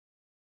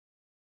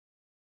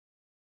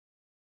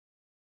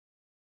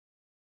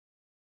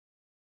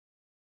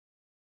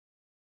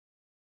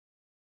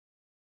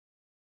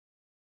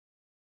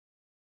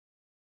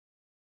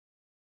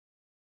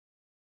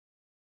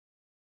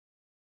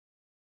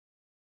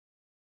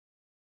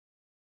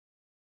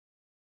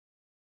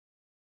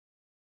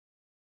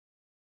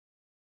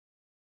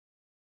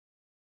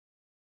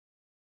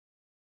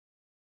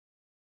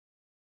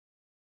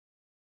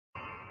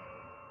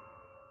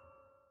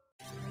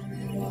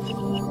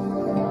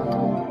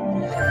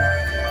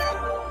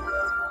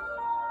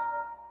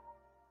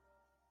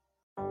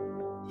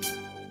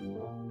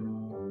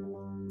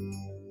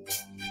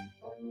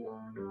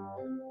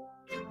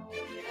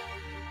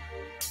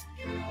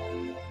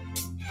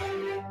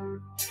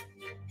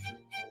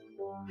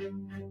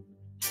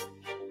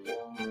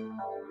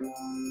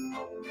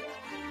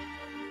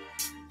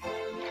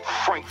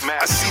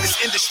I see this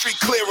industry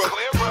clearer.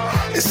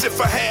 As if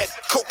I had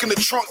coke in the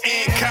trunk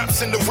and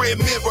cops in the rear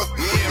mirror.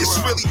 It's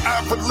really I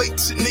relate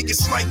to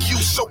niggas like you.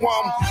 So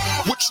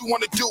what you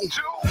wanna do?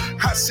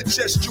 I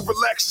suggest you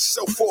relax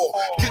yourself or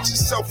get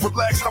yourself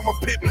relaxed. I'm a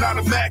pimp, not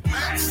a Mac.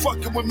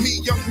 Fucking with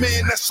me, young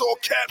man, that's all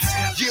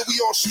caps. Yeah,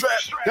 we all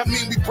strapped. That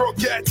mean we broke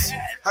gats.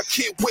 I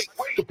can't wait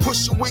to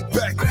push a wig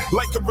back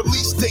like a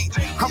release date.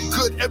 I'm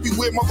good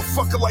everywhere,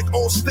 motherfucker, like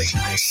Allstate.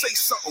 Say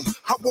something,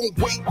 I won't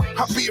wait.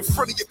 I'll be in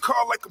front of your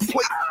car like a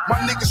plate. My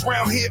niggas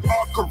round here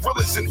are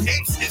gorillas and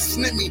apes. It's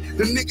Nimmy,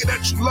 the nigga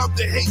that you love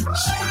to hate.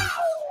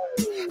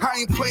 I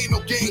ain't playing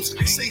no games.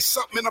 Say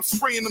something and I'm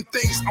spraying them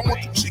things. I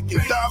want the chicken,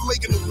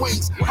 dilating the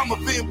wings. I'm a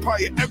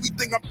vampire,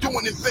 everything I'm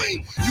doing in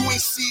vain. You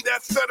ain't see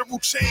that federal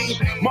chain?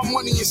 My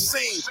money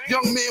insane.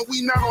 Young man,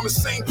 we not on the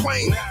same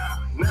plane.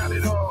 Not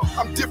at all.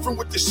 I'm different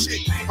with the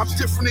shit. I'm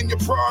different in your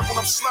pride when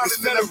I'm sliding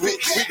in that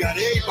bitch. We got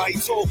everybody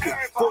talking.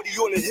 40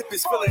 on the hip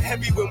is feeling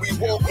heavy when we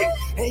walking.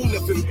 Ain't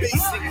nothing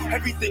basic.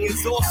 Everything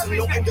is awesome.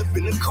 Don't end up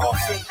in the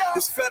coffin.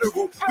 It's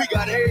federal. We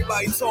got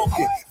everybody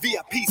talking.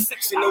 VIP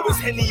section. Oh, it's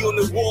Henny on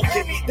the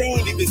walking. They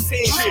ain't even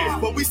saying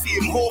shit, but we see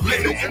him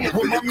hawking. Don't end up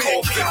When in my the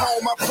man coffin. came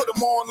home, I put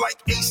him on like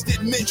Ace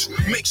did Mitch.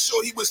 Make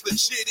sure he was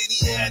legit and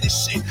he had his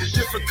shit.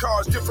 Different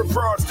cars, different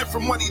bras,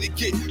 different money to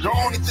get. The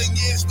only thing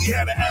is we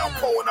had an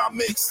Alpo in our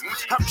mix.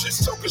 I'm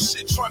just talking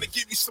shit, trying to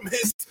give you some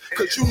hits.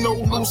 Cause you know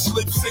loose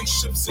lips and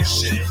ships and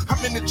shit.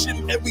 I'm in the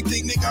gym every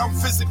day, nigga, I'm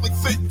physically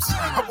fit.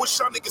 I wish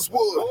y'all niggas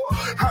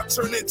would. I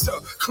turn into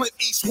Clint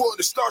Eastwood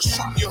and start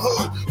shooting your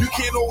hood. You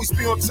can't always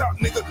be on top,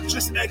 nigga.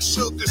 Just act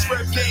shook. This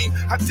rap game,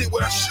 I did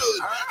what I should.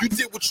 You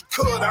did what you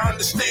could, I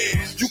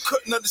understand. You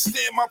couldn't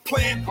understand my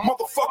plan,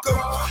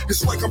 motherfucker.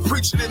 It's like I'm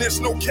preaching and there's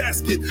no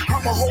casket.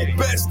 I'm a whole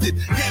bastard,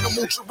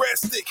 animal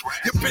Jurassic.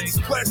 Your bitch is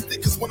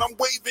plastic, cause when I'm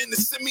waving the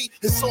semi,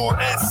 it's all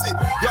acid.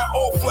 Y'all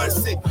all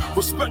flaccid.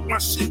 Respect my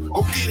shit,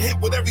 or get hit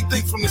with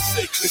everything from the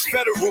six. It's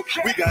federal,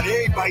 we got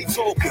everybody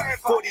talking.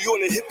 40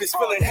 on the hip is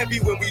feeling heavy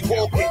when we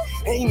walking.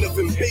 Ain't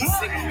nothing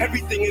basic,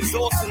 everything is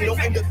awesome. Don't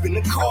end up in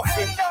the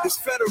coffin. It's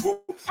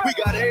federal, we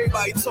got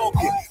everybody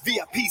talking.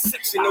 VIP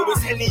section, oh,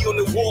 it's Henny on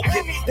the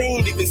walking. They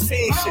ain't even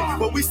saying shit,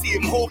 but we see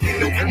him hawking.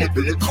 Don't end up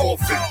in the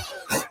coffin.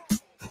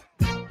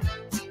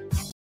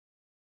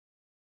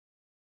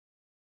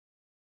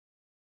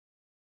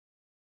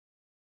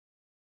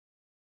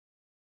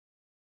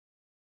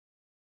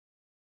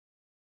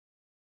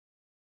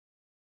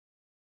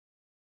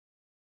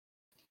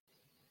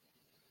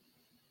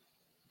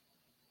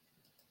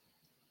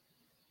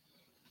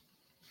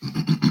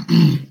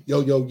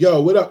 Yo,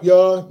 what up,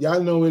 y'all?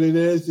 Y'all know what it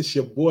is. It's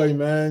your boy,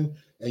 man.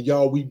 And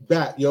y'all, we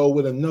back, yo,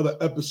 with another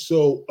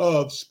episode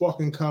of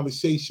Sparking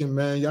Conversation,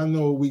 man. Y'all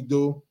know what we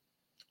do.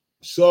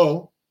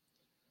 So,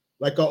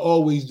 like I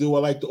always do, I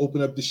like to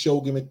open up the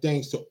show giving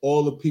thanks to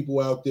all the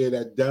people out there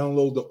that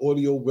download the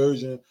audio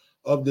version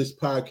of this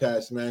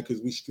podcast, man,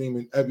 because we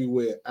streaming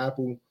everywhere.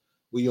 Apple,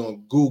 we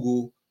on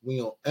Google, we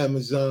on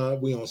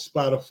Amazon, we on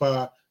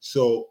Spotify.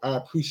 So I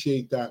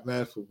appreciate that,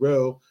 man, for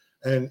real.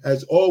 And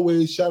as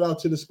always, shout out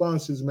to the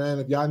sponsors, man.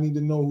 If y'all need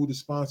to know who the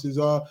sponsors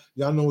are,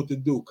 y'all know what to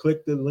do.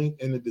 Click the link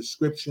in the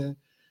description,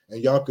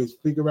 and y'all can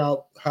figure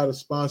out how the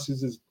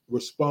sponsors is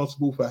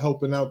responsible for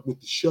helping out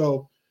with the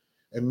show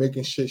and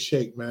making shit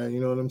shake, man.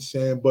 You know what I'm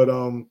saying? But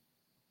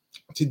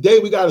today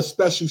we got a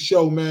special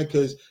show, man,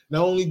 because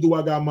not only do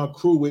I got my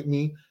crew with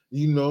me,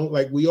 you know,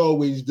 like we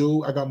always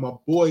do, I got my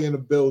boy in the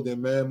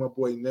building, man. My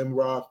boy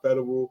Nimrod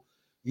Federal.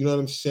 You know what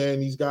I'm saying?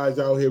 These guys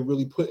out here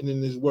really putting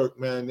in this work,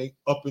 man. They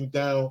up and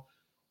down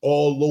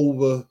all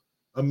over.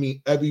 I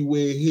mean,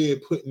 everywhere here,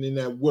 putting in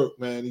that work,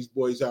 man. These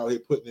boys out here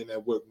putting in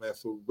that work, man,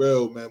 for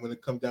real, man, when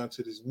it comes down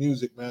to this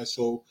music, man.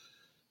 So,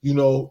 you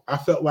know, I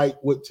felt like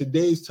what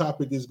today's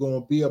topic is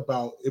going to be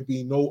about, it'd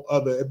be no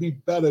other. It'd be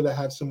better to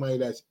have somebody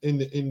that's in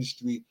the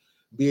industry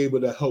be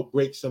able to help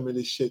break some of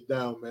this shit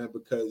down, man,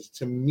 because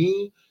to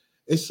me,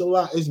 it's a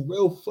lot. It's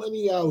real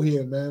funny out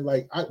here, man.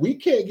 Like, we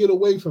can't get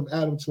away from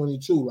Adam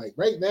 22. Like,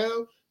 right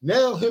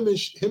now him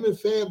and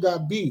Fam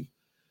got beef.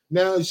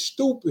 Now it's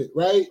stupid,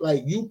 right?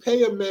 Like, you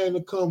pay a man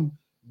to come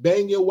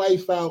bang your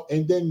wife out,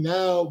 and then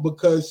now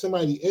because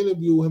somebody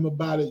interviewed him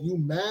about it, you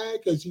mad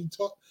because he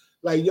talk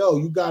like, yo,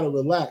 you gotta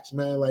relax,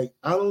 man. Like,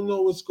 I don't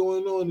know what's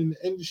going on in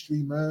the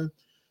industry, man.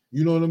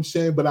 You know what I'm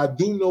saying? But I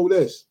do know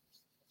this.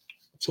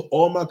 To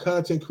all my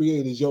content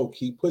creators, yo,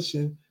 keep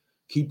pushing,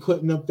 keep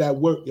putting up that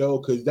work, yo,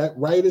 because that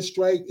writer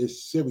strike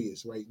is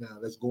serious right now.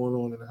 That's going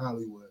on in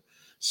Hollywood.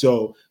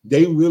 So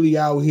they really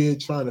out here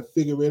trying to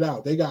figure it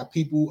out. They got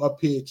people up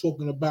here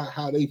talking about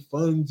how they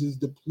funds is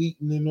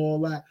depleting and all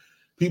that.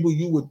 People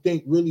you would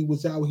think really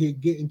was out here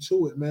getting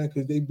to it, man,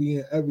 because they be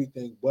in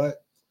everything.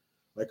 But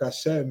like I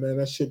said, man,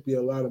 that should be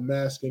a lot of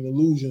mask and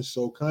illusions.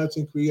 So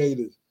content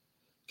creators,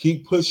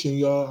 keep pushing,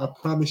 y'all. I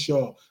promise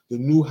y'all, the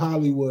new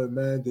Hollywood,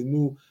 man, the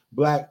new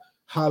Black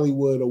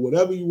Hollywood or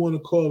whatever you want to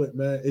call it,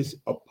 man, it's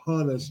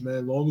upon us, man.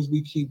 As long as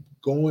we keep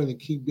going and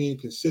keep being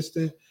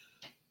consistent,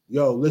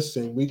 yo,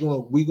 listen, we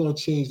gonna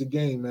change the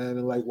game, man.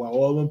 And like while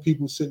all them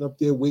people sitting up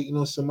there waiting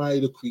on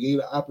somebody to create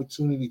an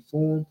opportunity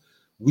for them,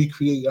 we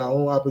create our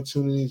own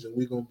opportunities, and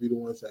we're gonna be the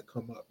ones that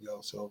come up,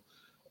 yo. So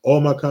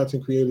all my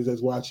content creators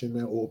that's watching,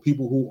 man, or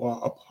people who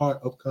are a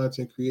part of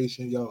content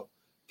creation, yo,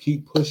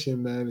 keep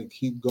pushing, man, and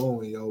keep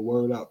going, yo.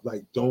 Word up.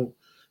 Like, don't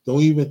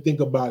even think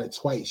about it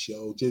twice,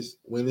 yo. Just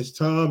when it's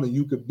time and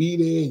you could be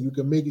there and you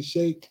can make it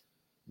shake,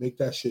 make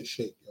that shit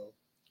shake, yo.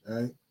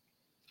 All right.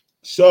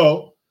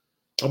 So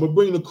I'm gonna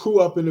bring the crew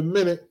up in a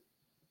minute,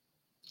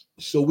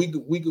 so we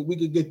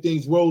could get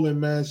things rolling,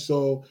 man.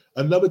 So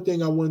another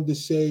thing I wanted to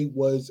say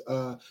was,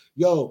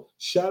 yo,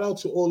 shout out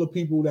to all the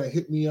people that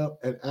hit me up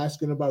and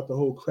asking about the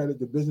whole credit,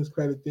 the business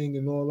credit thing,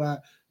 and all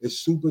that. It's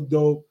super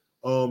dope.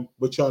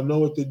 But y'all know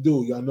what to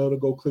do. Y'all know to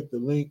go click the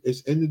link.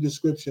 It's in the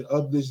description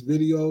of this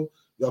video.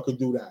 Y'all can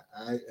do that,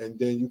 all right? And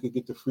then you can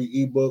get the free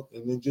ebook,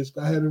 and then just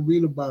go ahead and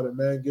read about it,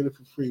 man. Get it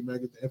for free,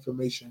 man. Get the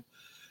information,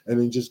 and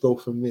then just go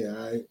from there,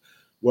 all right?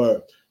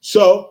 Word.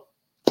 So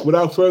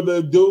without further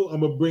ado,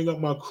 I'm gonna bring up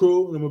my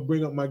crew and I'm gonna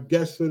bring up my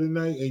guest for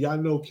tonight. And y'all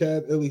know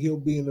Kev Illy, he'll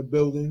be in the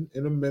building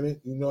in a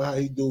minute. You know how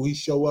he do. He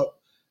show up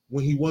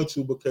when he wants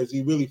to because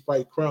he really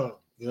fight crime.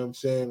 You know what I'm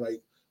saying?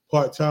 Like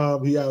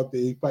part-time, he out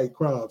there, he fight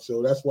crime.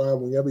 So that's why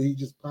whenever he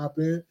just pop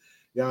in,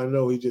 y'all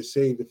know he just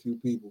saved a few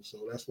people.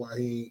 So that's why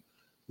he,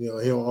 you know,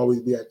 he don't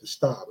always be at the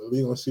stop. But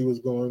we gonna see what's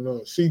going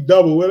on. See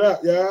Double, what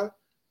up, y'all?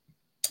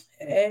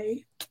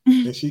 Hey.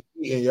 And she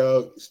eating,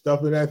 y'all,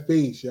 stuffing that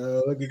face,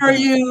 y'all. Look at Are that.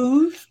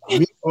 you?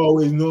 Me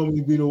always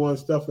normally be the one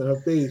stuffing her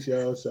face,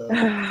 y'all. So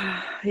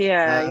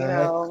yeah, you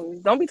know,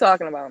 don't be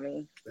talking about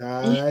me. All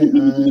right.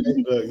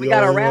 Look, we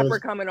got a rapper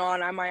coming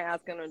on. I might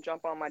ask him to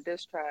jump on my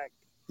diss track.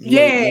 You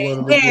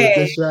want to make me a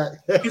diss track?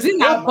 Because he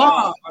got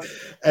bars.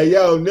 Hey,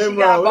 yo,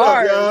 Nimrod,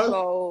 what up, y'all?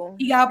 So...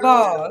 He got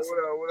bars.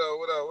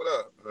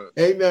 What up?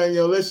 Ain't nothing,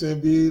 yo.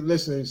 Listen, B.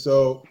 Listen.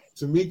 So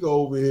Tamika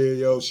over here,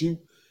 yo, she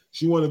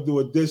want to do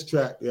a diss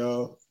track,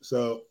 yo.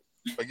 So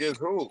against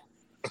who?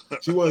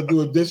 She want to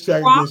do a diss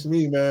track against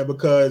me, man,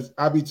 because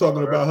I be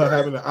talking about her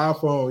having an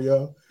iPhone,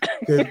 yo.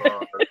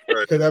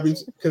 Because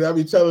I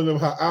be telling them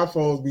how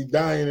iPhones be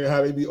dying and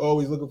how they be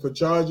always looking for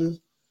chargers.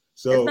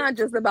 So it's not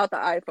just about the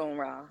iPhone,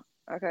 Ra.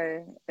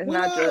 Okay, it's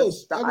not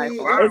just the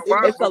iPhone.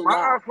 Why, it's a lot.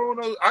 My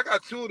iPhone, I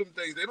got two of them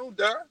things. They don't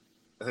die.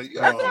 That's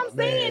what I'm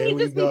saying. You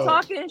just be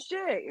talking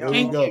shit. Yo.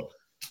 Here we go.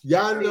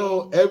 Y'all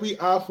know every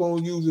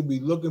iPhone user be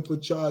looking for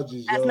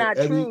chargers. That's not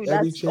true.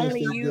 Every that's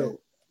only you. Get.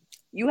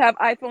 You have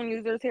iPhone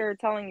users here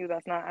telling you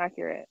that's not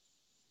accurate.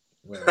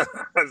 Well,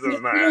 that's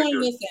not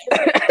accurate.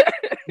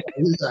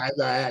 That's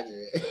not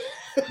accurate.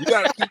 You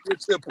gotta keep your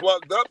shit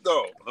plugged up,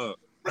 though.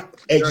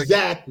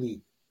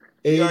 Exactly.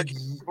 You gotta keep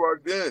it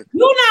plugged in.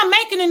 You're not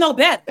making it no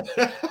better.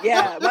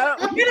 Yeah,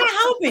 you're not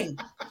helping.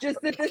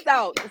 Just sit this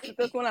out. Just sit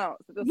this one out.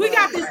 We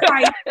got this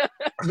right.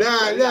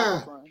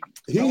 Nah.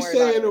 He's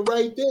saying the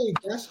right thing.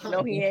 That's how.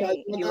 No, he ain't.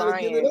 He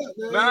lying.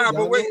 Nah,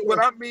 but wait. What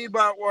I mean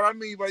by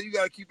you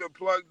gotta keep it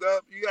plugged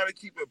up. You gotta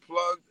keep it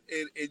plugged,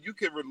 and you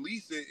can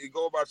release it and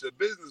go about your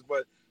business.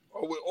 But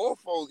with all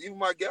phones, even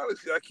my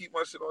Galaxy, I keep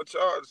my shit on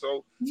charge,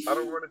 so I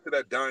don't run into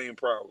that dying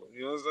problem.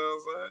 You know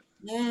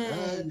what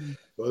I'm saying?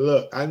 Well,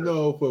 look, I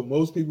know for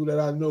most people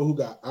that I know who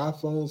got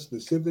iPhones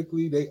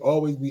specifically, they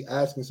always be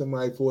asking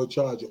somebody for a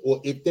charger,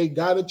 or if they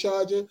got a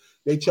charger,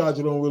 their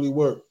charger don't really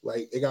work.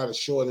 Like they got a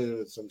short in it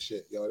or some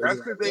shit. Yo, that's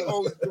because they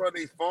always do on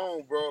their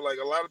phone, bro. Like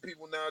a lot of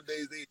people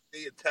nowadays,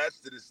 they attach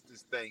to this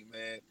thing,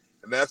 man,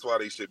 and that's why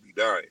they should be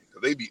dying.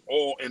 Cause they be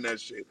all in that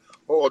shit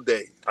all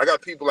day. I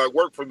got people that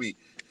work for me.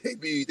 They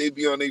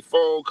be on their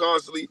phone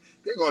constantly.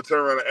 They're gonna turn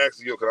around and ask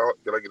you, yo,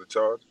 can I get a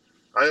charge?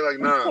 I ain't like,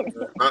 nah,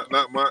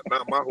 not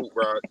my hoop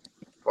ride.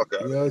 Fuck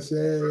out. You know what I'm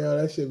saying? Yo,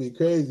 that should be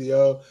crazy,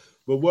 yo.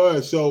 But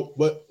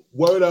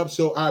word up.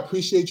 So I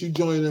appreciate you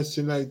joining us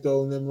tonight,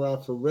 though,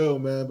 Nimrod, for real,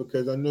 man,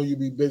 because I know you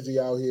be busy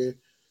out here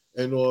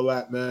and all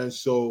that, man.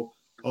 So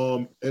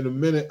in a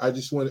minute, I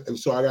just want to,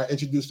 so I got to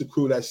introduce the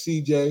crew. That's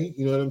CJ,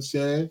 you know what I'm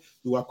saying?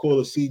 Do I call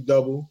her C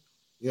double?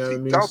 You know what I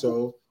mean?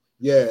 So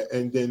yeah,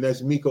 and then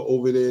that's Mika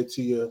over there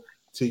to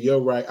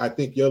your right. I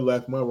think your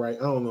left, my right.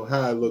 I don't know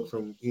how I look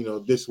from,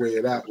 this way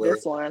or that way.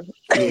 This one.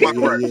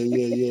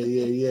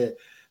 Yeah.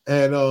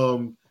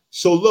 And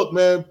so look,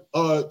 man,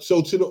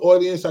 so to the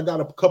audience, I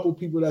got a couple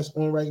people that's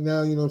on right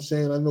now, you know what I'm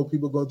saying? I know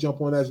people are gonna jump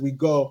on as we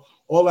go.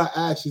 All I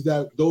ask is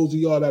that those of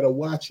y'all that are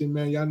watching,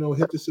 man, y'all know,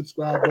 hit the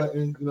subscribe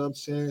button, you know what I'm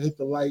saying? Hit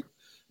the like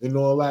and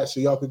all that so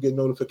y'all can get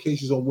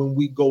notifications on when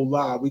we go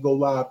live. We go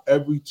live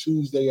every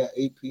Tuesday at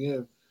 8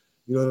 p.m.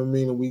 You know what I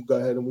mean? And we go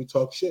ahead and we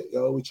talk shit,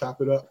 yo. We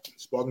chop it up,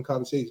 sparking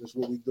conversations. That's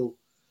what we do.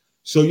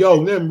 So,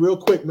 yo, Nim, real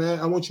quick, man,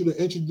 I want you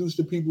to introduce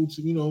the people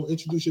to,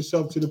 introduce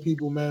yourself to the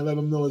people, man. Let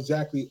them know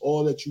exactly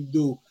all that you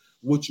do,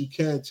 what you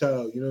can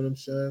tell. You know what I'm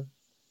saying?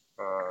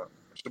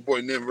 It's the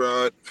boy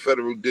Nimrod,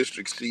 Federal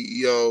District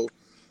CEO,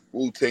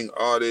 Wu-Tang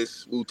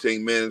artist,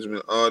 Wu-Tang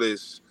management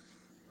artist,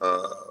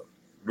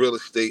 real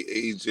estate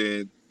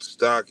agent,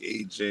 stock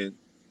agent,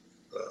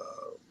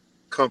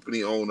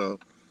 company owner,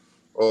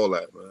 all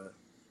that, man.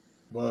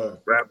 Wow.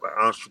 Rapper,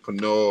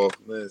 entrepreneur,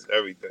 man, it's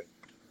everything.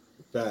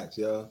 Facts,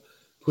 y'all.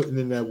 Putting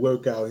in that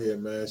work out here,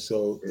 man.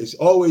 So it's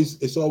always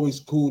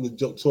cool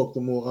to talk to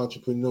more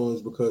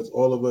entrepreneurs because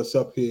all of us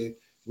up here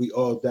we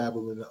all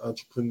dabble in the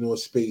entrepreneur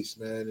space,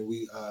 man, and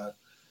we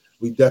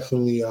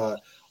definitely are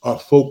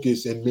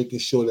focused and making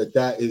sure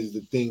that is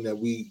the thing that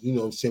we, you know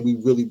what I'm saying, we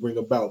really bring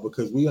about,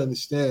 because we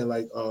understand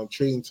like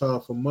trading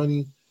time for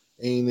money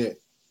ain't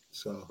it.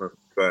 So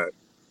Fact.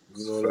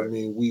 you know what I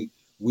mean?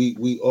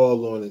 We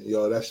all on it,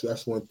 y'all.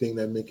 That's one thing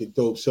that make it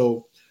dope.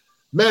 So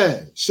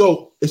man,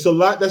 so it's a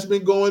lot that's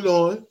been going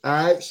on.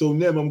 All right. So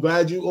Nim, I'm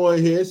glad you on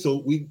here.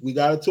 So we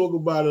gotta talk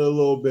about it a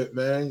little bit,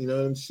 man. You know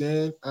what I'm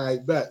saying? All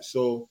right, bet.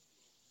 So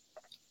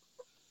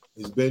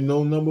there's been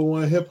no number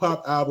one hip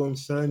hop album,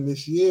 son,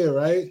 this year,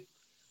 right?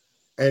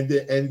 And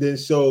then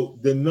so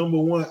the number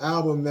one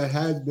album that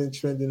has been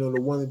trending, or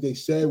the one that they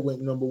said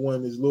went number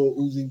one, is Lil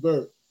Uzi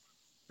Vert.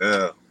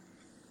 Yeah.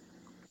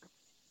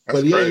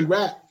 But he ain't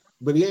rap.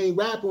 But he ain't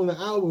rap on the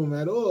album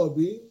at all,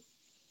 B.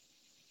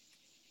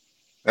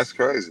 That's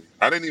crazy.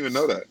 I didn't even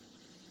know that.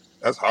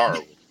 That's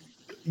horrible.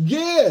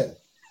 Yeah.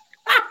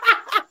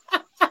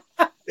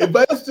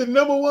 But it's the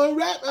number one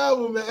rap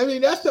album, man. I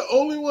mean, that's the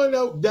only one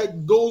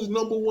that goes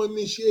number one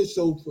this year.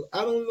 So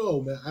I don't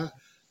know, man.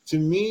 To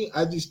me,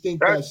 I just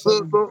think that's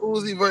Lil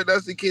Uzi Vert.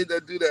 That's the kid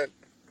that do that.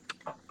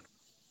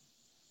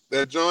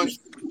 That joint.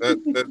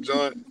 That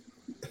joint.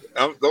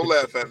 Don't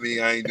laugh at me.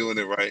 I ain't doing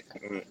it right.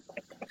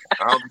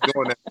 I'll be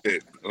doing that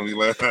shit. Don't be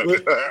laughing at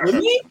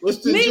me. What's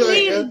the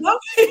joint?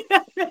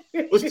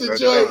 Yeah? What's the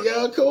joint,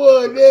 y'all? Come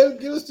on, man.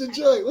 Give us the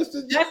joint. What's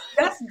the joint?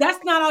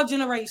 That's not our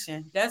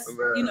generation. That's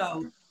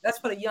that's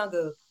for the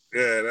younger.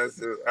 Yeah, that's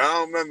it. I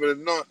don't remember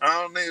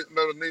I don't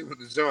know the name of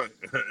the joint.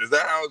 Is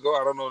that how it go?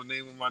 I don't know the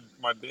name of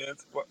my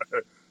dance.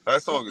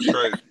 That song is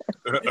crazy.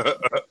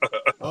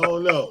 I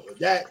don't know.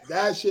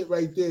 That shit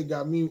right there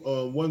got me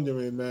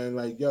wondering, man.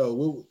 Like,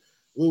 yo,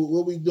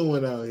 what we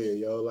doing out here,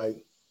 yo?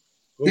 Like,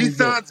 he's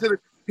signed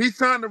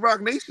to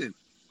Rock Nation.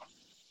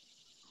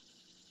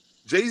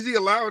 Jay-Z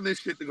allowing this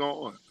shit to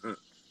go on.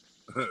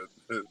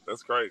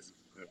 That's crazy.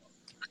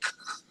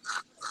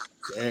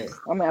 Damn.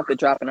 I'm gonna have to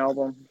drop an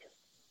album.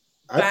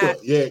 I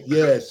thought,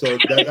 yeah. So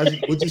that's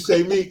what you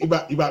say, me? You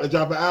about to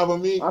drop an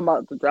album, me? I'm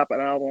about to drop an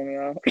album,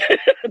 yo.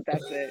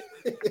 That's it.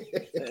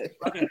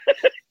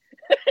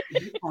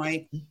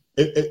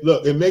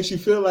 Look, it makes you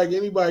feel like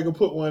anybody can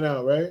put one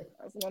out, right?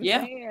 That's what I'm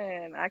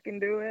saying. I can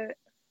do it.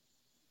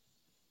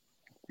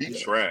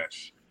 He's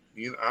trash.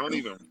 I didn't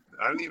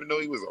even know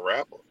he was a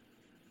rapper.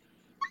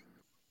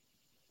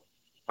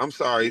 I'm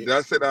sorry. Did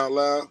I say that out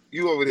loud?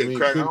 You over there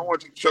crack. I don't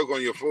want you to choke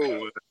on your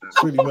food.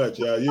 Pretty much,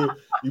 yeah.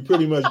 You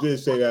pretty much did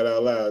say that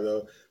out loud,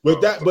 though.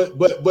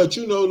 But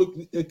you know,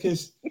 it can,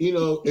 you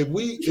know, if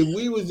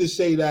we was to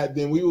say that,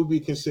 then we would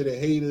be considered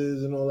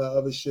haters and all that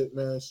other shit,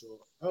 man. So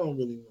I don't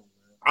really know,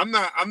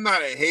 man. I'm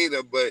not a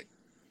hater, but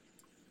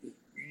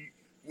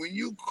when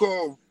you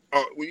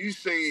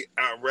say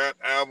a rap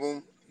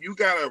album, you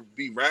gotta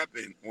be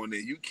rapping on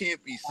it. You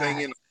can't be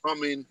singing,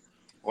 humming,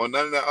 or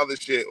none of that other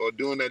shit, or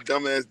doing that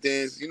dumbass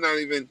dance. You're not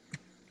even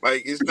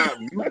like, it's not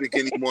music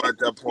anymore at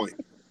that point.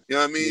 You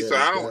know what I mean? So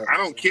I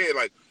don't care.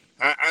 Like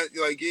I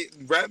like it.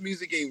 Rap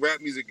music ain't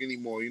rap music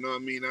anymore. You know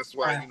what I mean? That's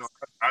why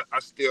I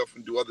stay off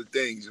and do other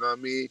things. You know what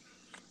I mean?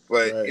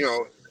 But you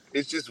know,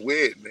 it's just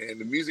weird, man.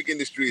 The music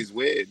industry is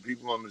weird.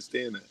 People don't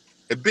understand that.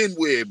 It's been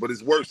weird, but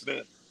it's worse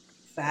now.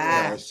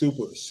 Yeah,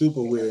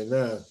 super weird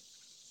now.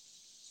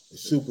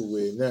 It's super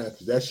weird now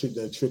because that shit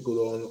done trickled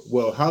on.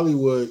 Well,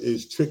 Hollywood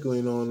is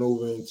trickling on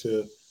over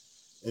into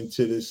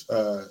this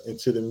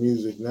into the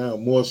music now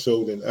more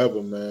so than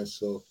ever, man.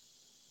 So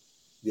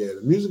yeah,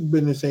 the music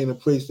business ain't a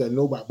place that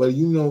nobody, but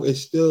you know,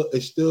 it's still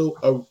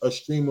a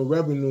stream of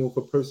revenue if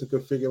a person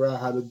could figure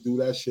out how to do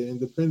that shit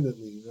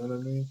independently. You know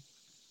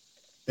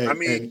what I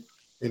mean?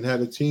 And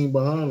had a team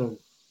behind them.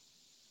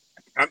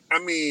 I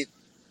mean,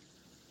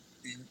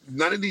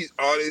 none of these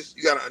artists,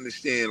 you gotta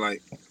understand,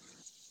 like,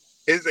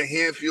 there's a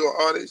handful of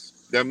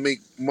artists that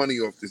make money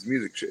off this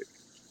music shit.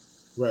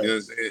 Right. You know what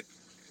I'm saying?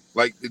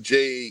 Like the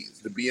Jays,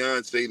 the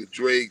Beyonce, the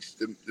Drakes,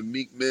 the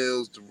Meek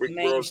Mills, the Rick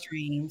Ross.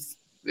 Mainstreams.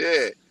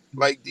 Yeah.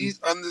 Like these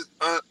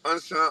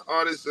unsigned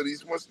artists or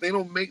these ones, they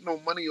don't make no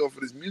money off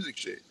of this music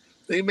shit.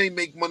 They may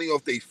make money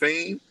off their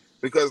fame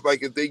because,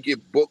 like, if they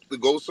get booked to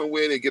go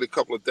somewhere, they get a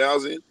couple of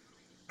thousand.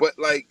 But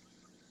like,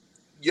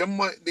 your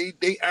money,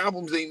 they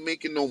albums ain't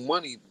making no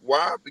money.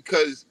 Why?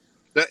 Because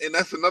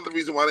that's another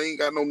reason why they ain't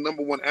got no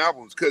number one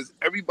albums. Because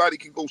everybody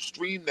can go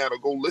stream that or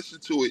go listen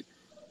to it,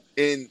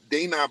 and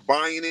they not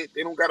buying it.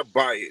 They don't gotta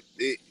buy it.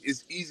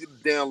 It's easy to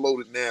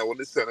download it now on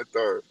this, that, and the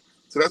third.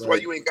 So that's why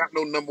you ain't got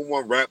no number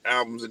one rap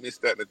albums and this,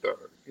 that, and the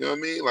third. You know what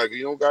I mean? Like,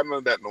 you don't got none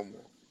of that no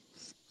more.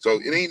 So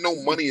it ain't no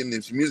money in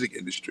this music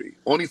industry.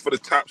 Only for the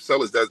top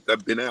sellers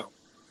that been out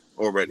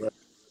already. Right.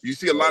 You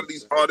see a lot of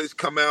these artists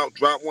come out,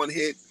 drop one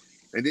hit,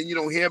 and then you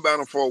don't hear about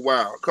them for a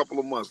while, a couple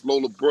of months.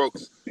 Lola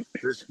Brooks,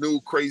 this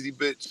new crazy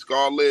bitch,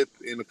 Scarlett,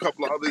 and a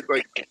couple of others.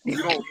 Like,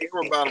 you don't hear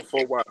about them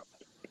for a while.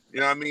 You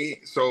know what I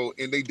mean? So,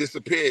 and they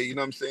disappear, you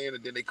know what I'm saying?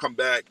 And then they come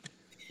back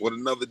with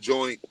another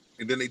joint,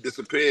 and then they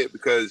disappear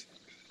because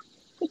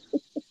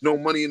no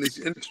money in this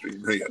industry.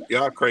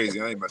 Y'all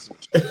crazy. I ain't messing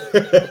with you.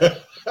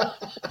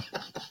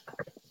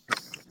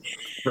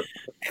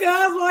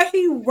 God, why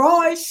he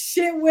raw as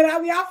shit with it. I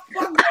mean, I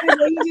fuck with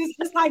it.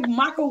 It's like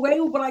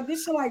microwave, but like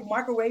this shit like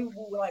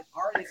microwavable with like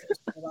artists and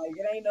shit. Like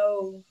it ain't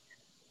no.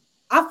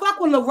 I fuck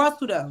with Lil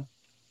Russell though.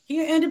 He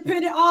an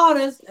independent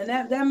artist, and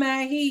that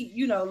man, he,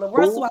 you know, Lil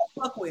Russell I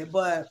fuck with,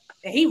 but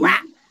and he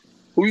rap.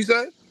 Who you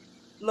say?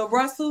 Lil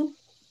Russell.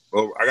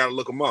 Oh, I gotta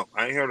look him up.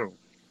 I ain't heard him.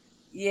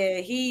 Yeah,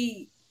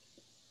 he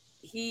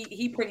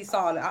pretty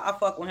solid. I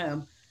fuck with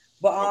him.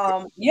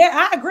 But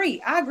yeah, I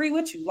agree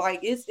with you. Like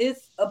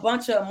it's a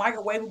bunch of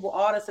microwavable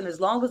artists, and as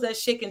long as that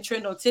shit can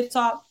trend on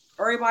TikTok,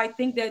 everybody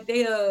think that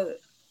they a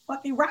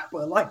fucking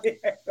rapper. Like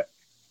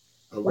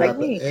a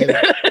rapper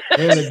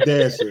and a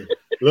dancer.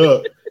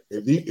 Look,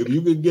 if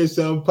you could get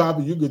something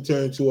popping, you could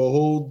turn into a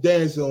whole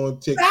dancer on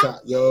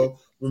TikTok, yo.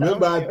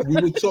 Remember,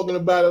 we were talking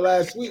about it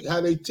last week,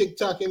 how they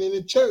TikToking in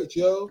the church,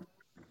 yo.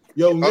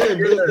 Yo,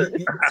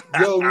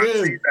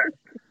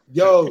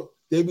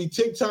 they be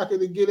TikToking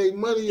to get their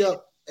money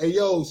up. And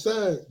yo,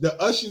 son,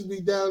 the ushers be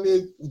down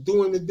there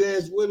doing the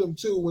dance with them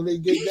too when they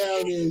get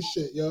down there and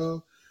shit,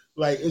 yo.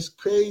 Like, it's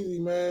crazy,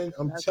 man.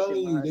 I'm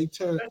telling you, they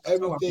turn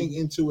everything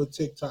into a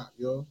TikTok,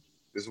 yo.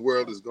 This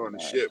world is going to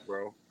shit,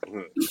 bro.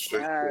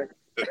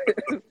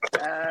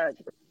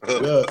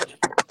 Look,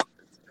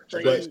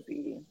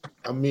 crazy.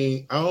 I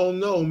mean, I don't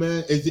know,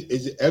 man. Is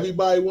it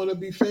everybody want to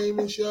be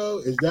famous, yo?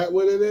 Is that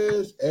what it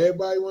is?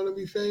 Everybody want to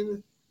be famous?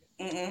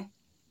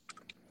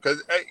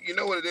 Because you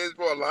know what it is,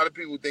 bro. A lot of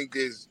people think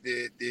there's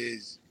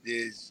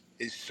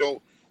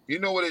so. You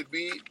know what it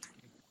be?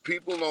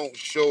 People don't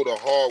show the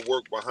hard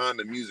work behind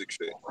the music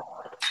shit.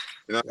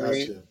 You know what I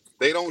mean?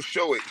 They don't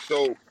show it.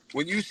 So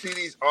when you see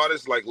these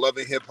artists like Love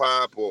and Hip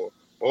Hop or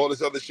all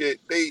this other shit,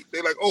 they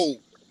like, oh,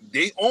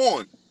 they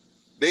on.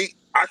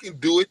 I can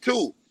do it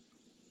too.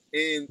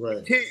 And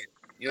you can't.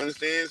 You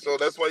understand? So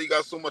that's why you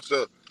got so much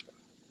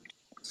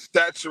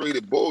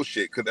saturated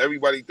bullshit, because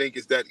everybody think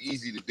it's that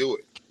easy to do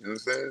it. You know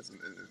what I'm saying?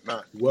 It's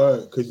not.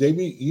 Word, because they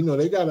be, you know,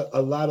 they got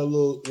a lot of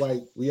little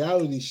like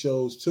reality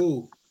shows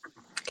too,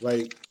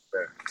 like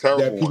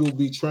that people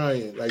be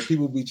trying. Like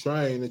people be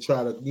trying to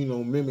try to, you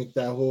know, mimic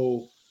that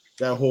whole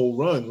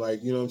run.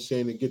 Like, you know what I'm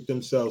saying, to get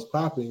themselves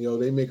popping. Yo,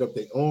 they make up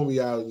their own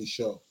reality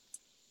show.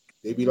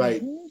 They be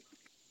like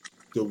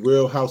the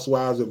Real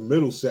Housewives of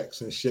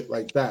Middlesex and shit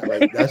like that.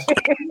 Like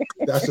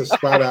that's a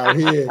spot out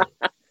here.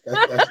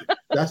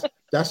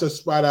 That's a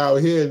spot out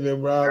here, and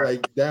then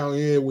like down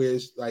here where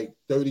it's like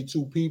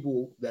 32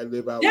 people that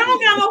live out there. They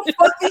don't got no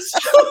fucking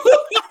show.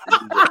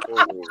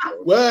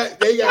 What?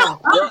 They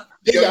got.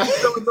 You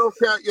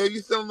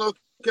still in North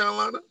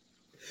Carolina?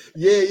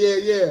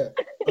 Yeah.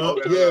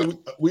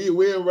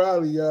 We're in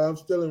Raleigh, y'all. I'm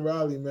still in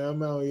Raleigh, man.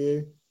 I'm out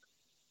here.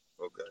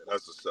 Okay,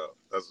 that's what's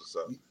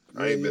up.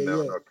 I ain't been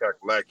down North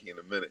Kakalaki in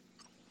a minute.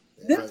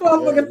 This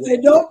motherfucker said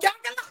no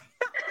Kakalaki.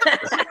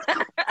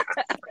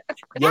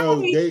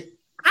 Yo,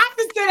 I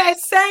just did that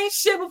same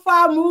shit before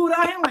I moved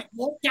out here. I'm like,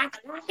 no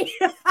Kakalaki.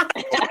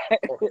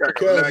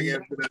 Kakalaki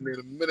been in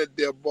a minute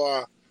there,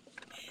 boy.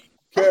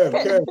 Kev,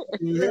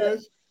 can you hear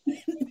us?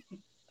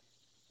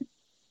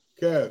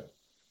 Kev,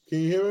 can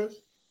you hear us?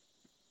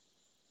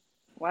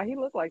 Why he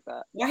look like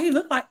that? Why he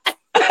look like?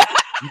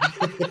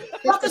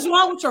 What is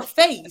wrong with your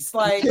face?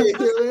 Like, can you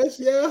hear us,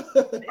 yeah?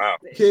 Wow.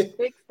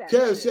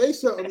 Kev, say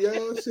something,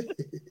 y'all.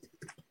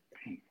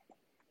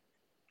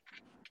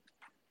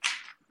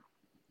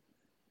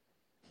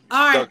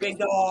 All right, big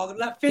dog.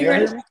 Let's figure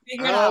it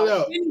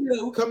out.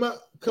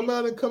 Come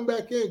out and come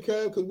back in,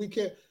 Kev, because we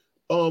can't.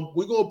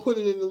 We're gonna put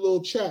it in the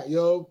little chat,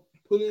 yo.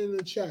 Put it in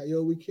the chat,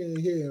 yo. We can't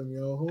hear him,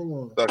 yo. Hold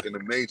on. Stuck in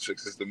the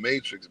Matrix. It's the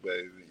Matrix,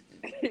 baby.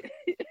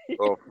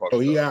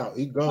 He out.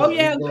 He gone. Oh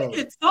yeah, we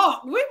can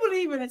talk. We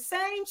believe in the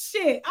same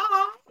shit.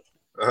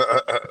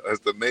 That's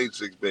the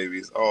Matrix, baby.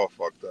 It's all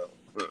fucked up.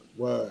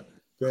 Word.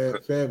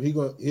 Fam,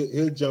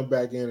 he'll jump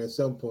back in at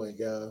some point,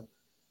 y'all.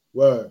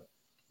 Word.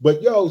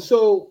 But yo,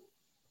 so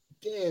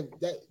damn,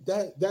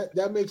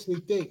 that makes me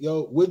think,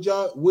 yo. Would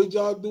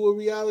y'all do a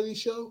reality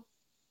show?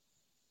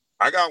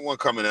 I got one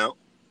coming out.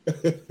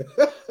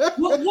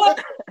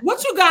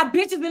 What you got?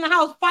 Bitches in the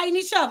house fighting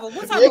each other.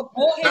 What type of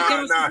bullshit?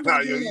 Nah,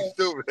 yo, you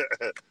stupid.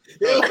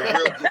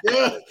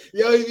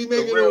 Yo, he be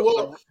making a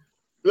walk.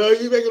 No,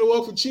 he making a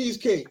walk for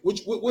cheesecake. What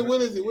is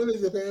it? What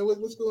is it, man?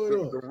 What's going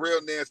on? The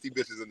real nasty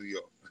bitches in New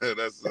York.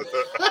 That's.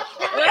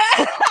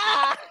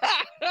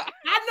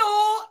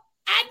 I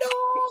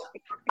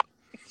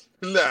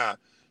know. Nah,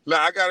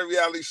 I got a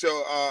reality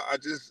show. I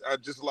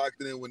just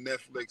locked it in with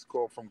Netflix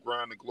called From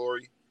Grind to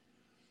Glory.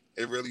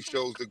 It really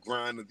shows the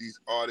grind of these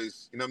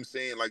artists. You know what I'm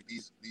saying? Like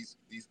these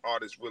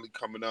artists really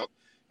coming up,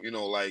 you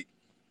know, like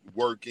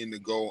working to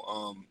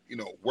go,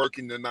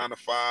 working the 9 to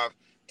 5,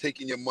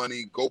 taking your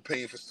money, go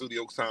paying for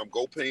studio time,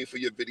 go paying for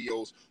your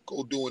videos,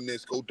 go doing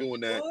this, go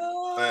doing that.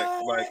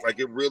 Like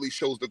it really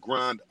shows the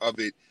grind of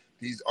it.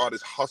 These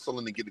artists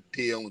hustling to get a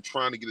deal and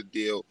trying to get a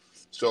deal.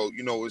 So,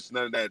 you know, it's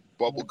none of that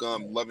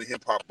bubblegum Love and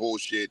Hip Hop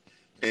bullshit.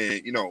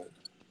 And,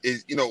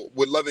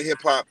 with Love and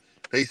Hip Hop,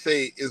 they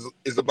say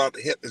is about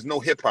the hip. There's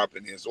no hip hop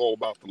in here. It's all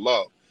about the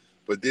love.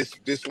 But this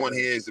one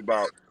here is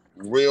about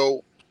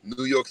real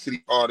New York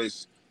City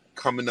artists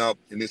coming up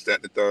and this, that,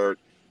 and the third.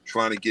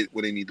 trying to get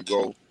where they need to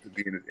go to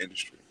be in the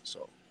industry.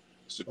 So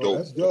it's a dope. Oh,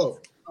 that's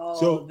dope. Oh,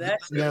 So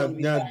that's now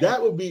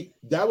that would be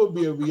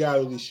a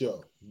reality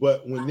show.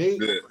 But when they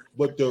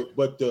but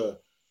the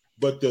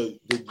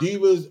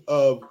divas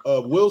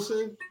of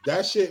Wilson,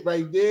 that shit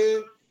right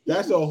there,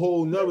 that's a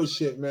whole nother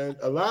shit, man.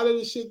 A lot of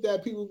the shit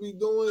that people be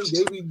doing,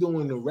 they be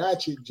doing the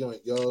ratchet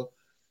joint, yo.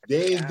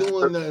 They ain't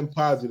doing nothing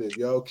positive,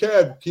 yo.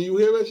 Kev, can you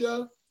hear us,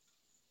 yo?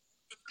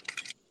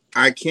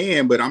 I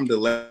can, but I'm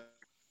delayed,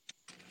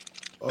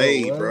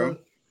 bro.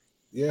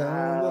 Yeah,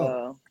 I don't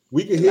know.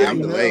 We can hear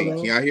you delayed. now.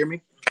 Can y'all hear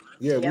me?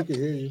 Yeah, we can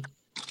hear you.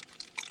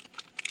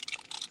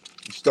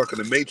 You're stuck in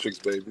the Matrix,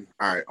 baby.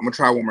 All right, I'm gonna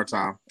try one more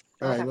time.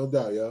 All right, no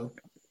doubt, yo.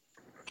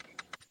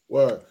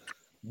 Word.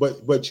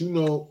 But you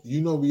know,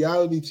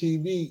 reality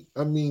TV,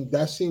 I mean,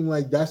 that seemed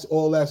like that's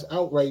all that's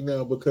out right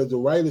now because the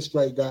writer's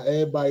strike got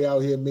everybody out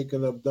here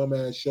making up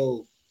dumbass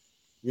shows.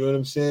 You know what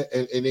I'm saying?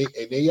 And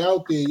they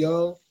out there,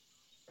 y'all.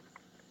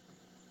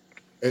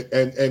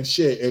 And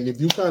shit. And if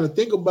you kind of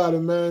think about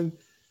it, man,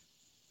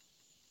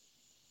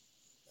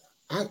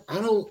 I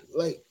don't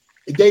like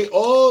they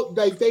all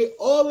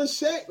the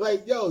same.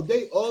 Like, yo,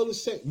 they all the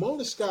same.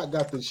 Mona Scott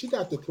got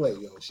the play,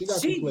 yo. She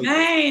got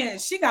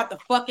the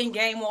fucking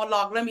game on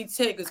lock. Let me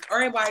tell you, because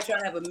everybody trying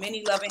to have a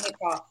mini Love and Hip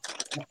Hop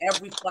on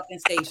every fucking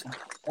station.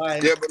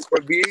 Like, yeah, but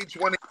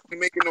VH1 ain't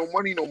making no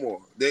money no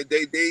more. They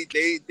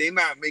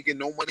not making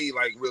no money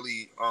like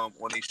really on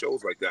these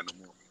shows like that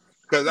no more.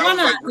 Because why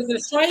not? Is it a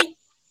strike?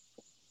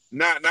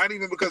 Not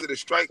even because of the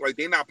strike. Like,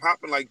 they not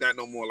popping like that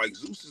no more. Like,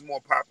 Zeus is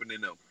more popping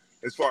than them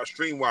as far as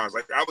stream wise.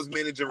 Like, I was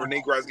managing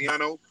Renee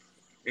Graziano,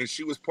 and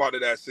she was part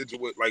of that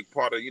situation, like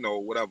part of, you know,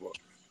 whatever.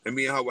 And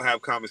me and her would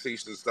have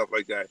conversations and stuff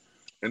like that.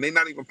 And they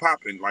not even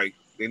popping. Like,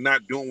 they're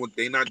not doing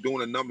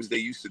the numbers they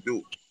used to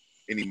do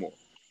anymore.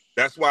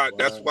 That's why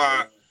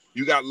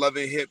you got Love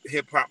and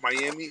Hip Hop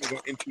Miami is on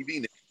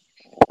MTV now.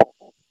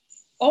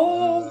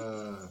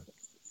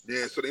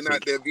 Yeah, so their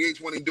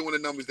VH1 ain't doing the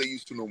numbers they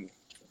used to no more.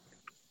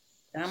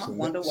 I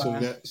wonder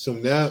why. So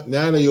now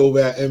they over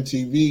at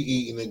MTV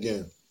eating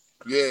again.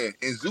 Yeah,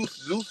 and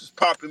Zeus is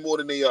popping more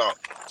than they are.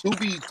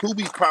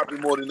 Tubi's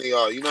popping more than they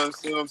are. You know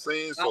what I'm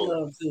saying? So, I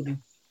love Tubi.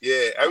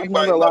 Yeah,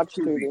 everybody loves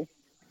Tubi.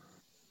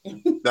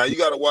 Now you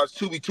gotta watch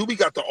Tubi. Tubi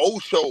got the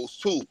old shows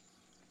too.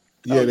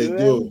 Yeah, they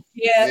do.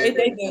 Yeah,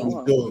 they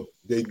do.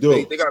 They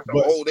do. They got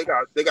the old.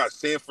 They got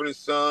Sanford and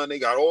Son. They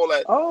got all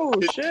that. Oh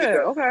shit!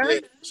 Okay.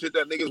 Shit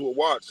that niggas will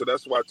watch. So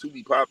that's why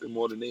Tubi popping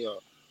more than they are.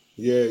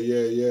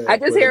 Yeah. I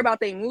just hear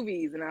about their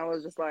movies, and I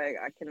was just like,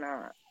 I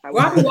cannot. I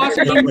was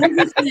watching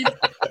movies. I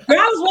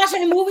was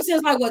watching the movies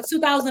since like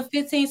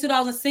 2015,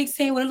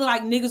 2016, when it looked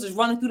like niggas was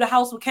running through the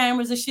house with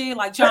cameras and shit,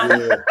 like trying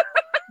to.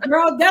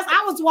 Girl,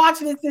 I was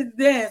watching it since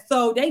then,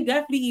 so they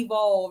definitely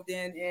evolved.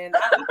 And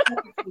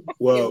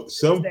well,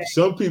 some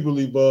people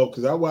evolved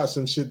because I watched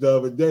some shit the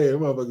other day.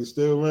 Them motherfuckers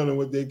still running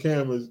with their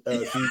cameras.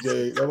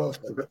 CJ,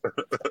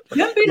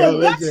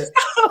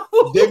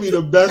 they be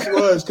the best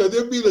ones because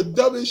they be the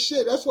dumbest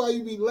shit. That's why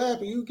you be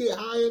laughing. You get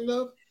high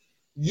enough,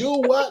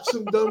 you'll watch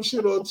some dumb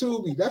shit on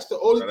Tubi. That's the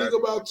only thing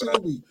about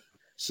Tubi.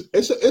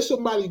 It's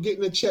somebody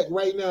getting a check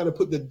right now to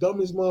put the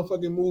dumbest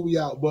motherfucking movie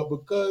out, but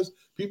because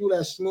people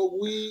that smoke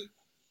weed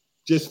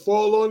just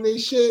fall on their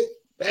shit,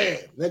 bam.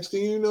 Next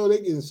thing you know, they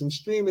getting some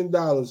streaming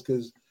dollars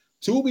because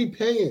Tubi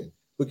paying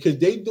because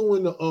they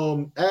doing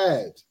the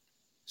ads.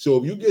 So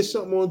if you get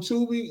something on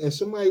Tubi and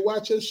somebody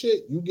watch your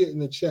shit, you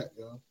getting a check,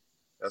 yo.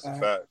 That's a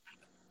fact.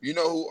 You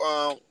know who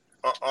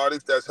an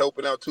artist that's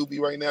helping out Tubi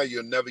right now?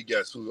 You'll never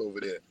guess who's over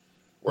there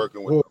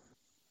working with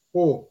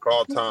them.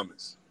 Carl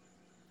Thomas.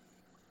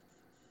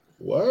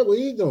 What are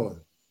you doing?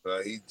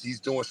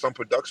 He's doing some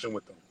production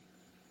with them.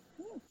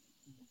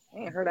 I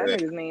ain't heard that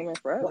nigga's name in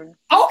forever.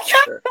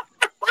 Okay.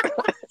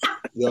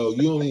 Yo,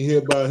 you only hear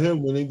about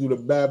him when they do the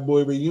Bad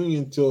Boy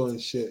reunion tour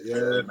and shit.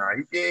 Yo.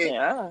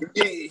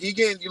 He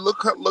getting. You look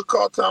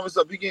Carl Thomas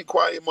up. He getting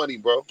quiet money,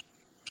 bro.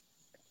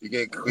 He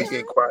getting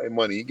quiet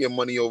money. He getting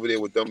money over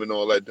there with them and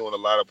all that, doing a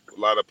lot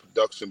of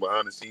production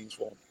behind the scenes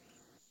for him.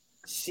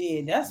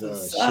 Shit, that's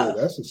what's up.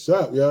 That's what's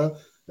up, yo.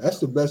 That's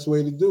the best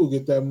way to do.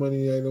 Get that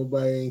money that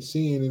nobody ain't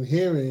seeing and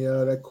hearing,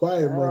 yo. That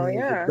quiet money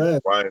is the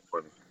best. Quiet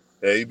money.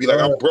 Yeah, you'd be like,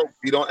 I'm broke.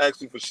 You don't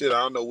ask me for shit. I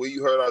don't know where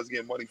you heard I was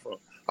getting money from.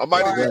 I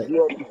might have just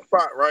blew up the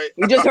spot, right?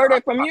 You just heard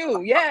it from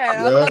you.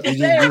 Yeah.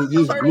 You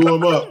just blew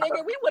him up.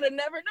 Nigga, we would have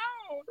never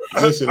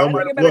known. Listen, I'm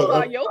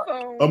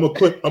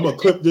gonna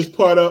clip this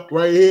part up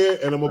right here,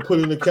 and I'm gonna put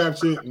in the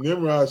caption.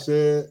 Nimrod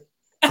said,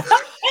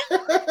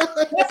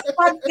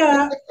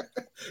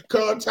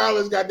 Carl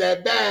Thomas got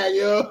that bag,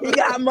 yo. He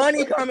got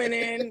money coming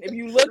in. If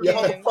you look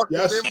at him,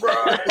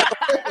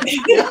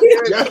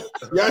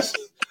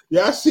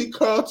 y'all see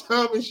Carl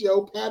Thomas,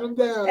 yo? Pat him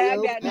down, tag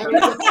yo. that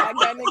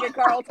nigga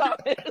Carl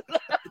Thomas.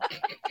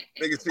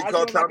 Nigga see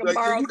Carl Thomas,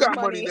 like, you got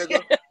money,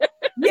 nigga.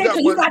 Yeah,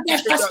 you got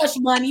that such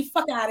money.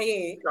 Fuck out of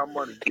here. You got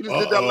money. You just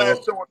did that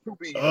last show on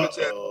Tubi.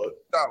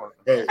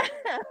 Hey,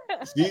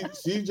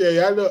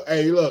 CJ, I know.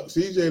 Hey, look,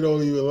 CJ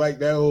don't even like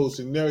that whole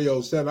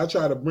scenario. Son, I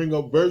try to bring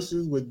up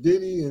verses with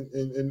Diddy and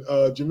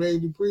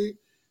Jermaine Dupri.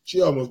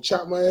 She almost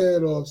chopped my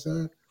head off,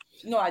 son.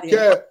 No idea.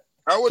 Cat,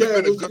 That would have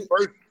Cat, been a what's good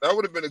good? verse. That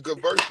would have been a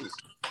good verses.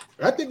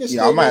 I think it's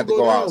Yeah, I still might gonna have to go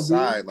go down,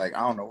 outside. B. Like, I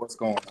don't know what's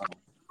going on.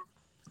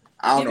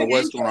 I don't Give know it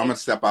what's intro. going on. I'm gonna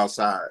step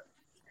outside.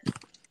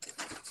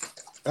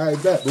 All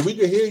right, bet. But we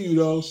can hear you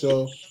though,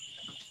 so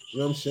you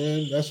know what I'm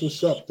saying? That's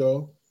what's up,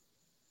 though.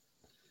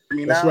 Hear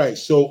me That's now? right.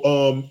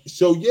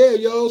 So yeah,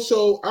 yo.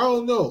 So I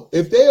don't know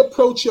if they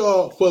approach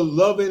y'all for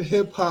loving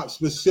hip hop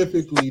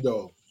specifically,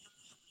 though.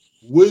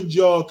 Would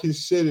y'all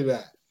consider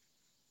that?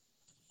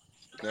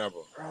 Never.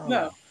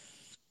 No,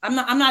 I'm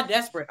not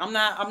desperate. I'm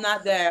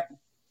not that.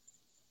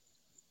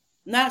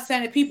 Not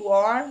saying that people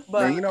are,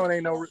 but Man,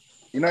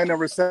 ain't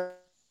never said.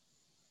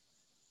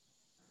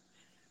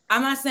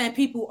 I'm not saying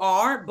people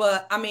are,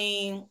 but I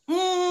mean,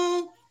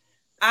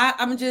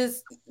 I'm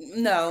just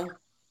no.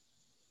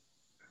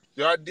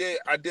 Yo, I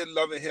did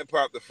Love and Hip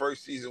Hop the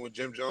first season with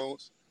Jim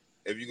Jones.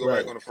 If you go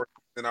Right. back on the first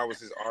season, I was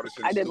his artist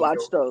in the I did studio.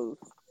 watch those.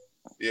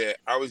 Yeah,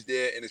 I was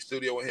there in the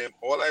studio with him.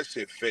 All that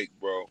shit fake,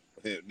 bro.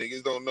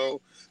 Niggas don't know.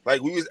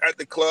 Like, we was at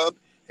the club,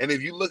 and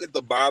if you look at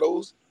the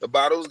bottles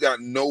got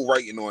no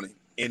writing on it.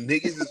 And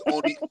niggas is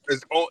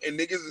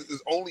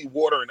only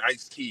water and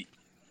iced tea.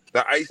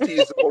 The iced tea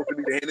is supposed to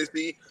be the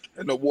Hennessy,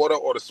 and the water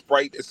or the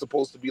Sprite is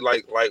supposed to be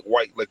like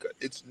white liquor.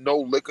 It's no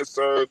liquor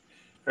served.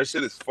 That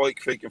shit is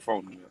fake and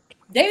phony. Man.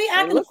 They be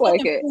acting the look like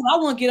fucking it. fool. I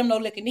won't get them no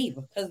liquor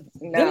neither because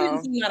them No.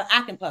 niggas know how to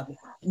act in public.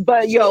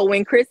 But yo,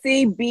 when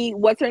Chrissy beat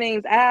what's her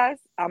name's ass,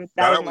 that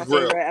was my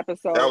real. favorite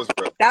episode. That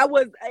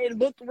was real. It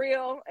looked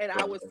real, and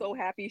I was so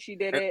happy she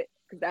did it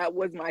because that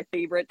was my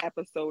favorite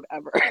episode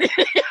ever.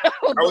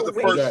 That was the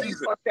first that.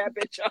 season. Fuck that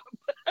bitch up.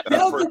 That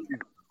was the first season.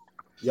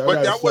 Y'all But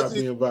gotta that stop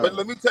wasn't. being But violent.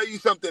 let me tell you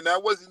something.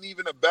 That wasn't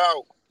even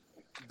about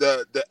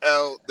the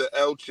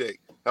L chick.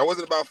 That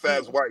wasn't about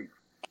Fab's wife.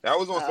 That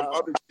was on some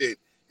other shit,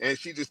 and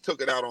she just took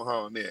it out on her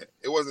on there.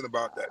 It wasn't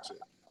about that shit.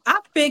 I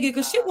figured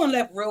because she went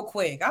left real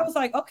quick. I was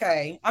like,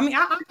 okay. I mean,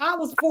 I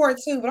was for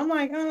it too, but I'm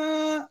like,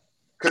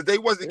 Because they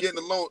wasn't getting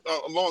along.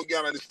 You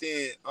gotta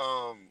understand.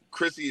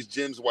 Chrissy is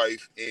Jim's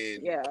wife,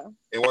 and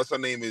what's her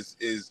name is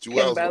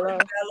Joelle's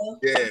wife.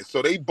 Yeah,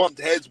 so they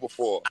bumped heads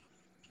before,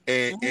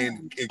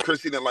 and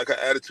Chrissy didn't like her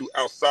attitude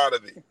outside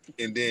of it,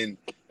 and then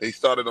they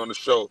started on the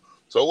show.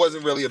 So it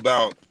wasn't really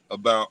about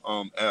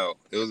L.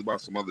 It was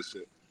about some other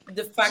shit.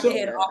 the fact they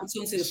had an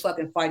opportunity to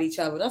fucking fight each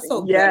other. That's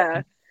so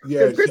Yeah.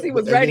 Yeah, Because Chrissy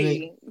was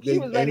ready. She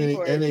was ready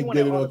for it. And She they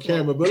wanted did it all on the smoke.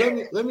 camera. But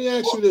let me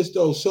ask you this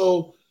though.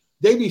 So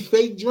they be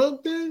fake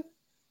drunk then?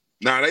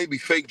 Nah, they be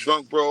fake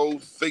drunk, bro.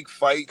 Fake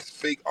fights,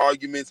 fake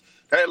arguments.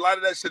 Hey, a lot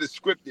of that shit is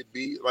scripted,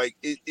 B. Like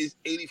it's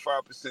 85%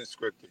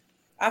 scripted.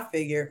 I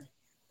figured.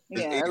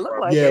 Yeah, it looked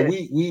like Yeah, it.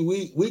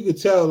 we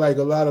could tell like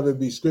a lot of it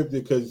be scripted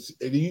because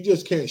you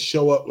just can't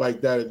show up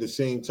like that at the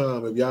same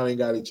time if y'all ain't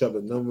got each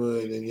other number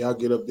and then y'all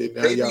get up there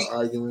now y'all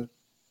arguing.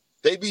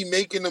 They be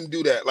making them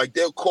do that. Like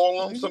they'll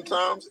call them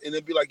sometimes and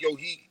they'll be like, "Yo,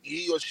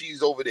 he or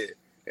she's over there,"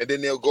 and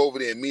then they'll go over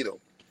there and meet them.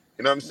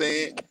 You know what I'm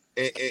saying?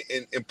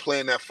 And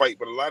plan that fight.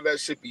 But a lot of that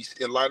shit be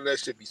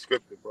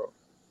scripted, bro.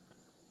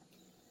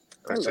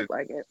 It looked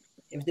like it.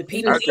 If the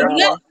people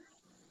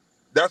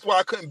That's why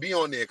I couldn't be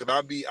on there because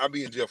I'll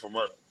be in jail for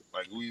murder.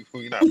 Like we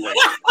not playing.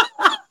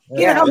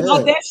 Yeah,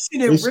 about that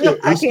shit is real.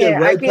 I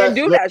can't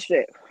do that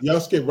shit. Y'all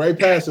skip right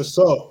past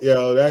assault,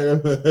 yo.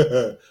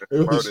 You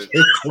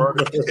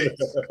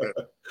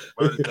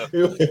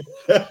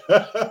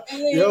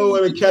don't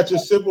want to catch a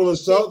simple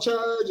assault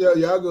charge, yo.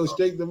 Y'all go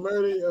straight to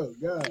murder, yo.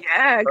 God.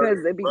 Yeah, because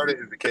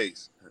murder is the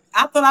case.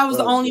 I thought I was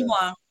the only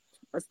one.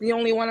 That's the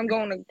only one I'm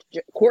going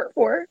to court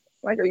for.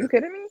 Like, are you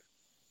kidding me?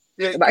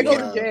 Yeah, if I go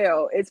to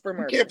jail, it's for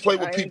murder. You can't play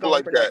with people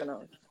like that.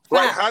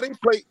 Like how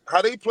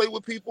they play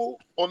with people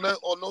on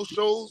those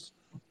shows.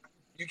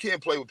 You can't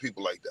play with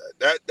people like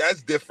that.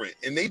 That's different.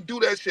 And they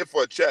do that shit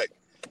for a check.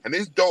 And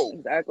it's dope.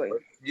 Exactly. But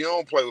you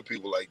don't play with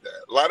people like that.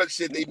 A lot of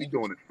shit they be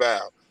doing is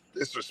foul,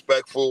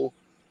 disrespectful,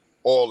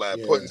 all that.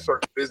 Yeah. Putting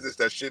certain business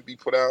that should be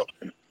put out.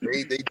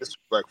 They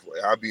disrespectful.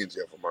 I'll be in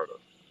jail for murder.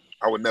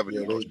 I would never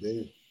do those.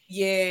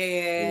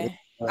 Yeah.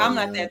 I'm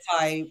not that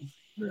type.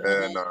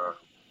 Yeah, nah.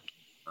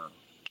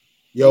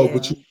 Yo,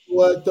 but you know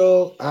what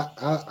though?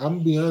 I'm gonna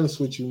be honest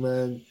with you,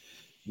 man.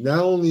 Not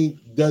only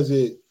does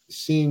it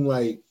seem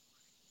like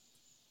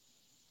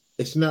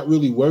it's not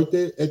really worth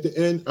it at the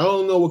end. I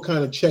don't know what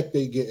kind of check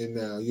they getting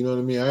now. You know what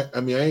I mean? I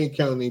mean, I ain't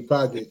counting their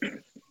pocket.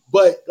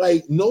 But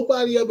like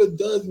nobody ever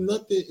does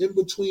nothing in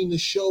between the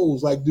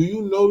shows. Like, do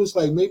you notice?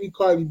 Like maybe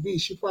Cardi B,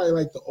 she probably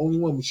like the only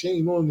one, but she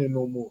ain't on there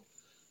no more.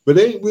 But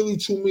there ain't really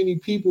too many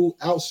people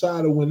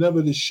outside of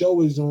whenever the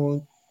show is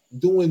on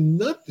doing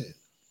nothing.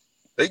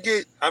 They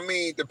get, I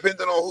mean,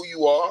 depending on who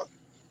you are,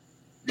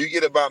 you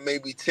get about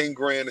maybe 10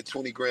 grand or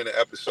 20 grand an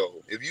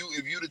episode. If you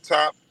the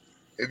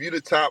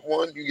top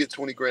one, you get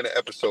 20 grand an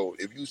episode.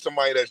 If you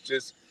somebody that's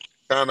just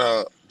kind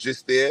of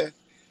just there,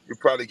 you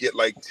probably get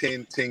like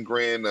 10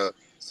 grand or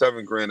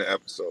 7 grand an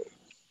episode.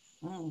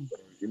 You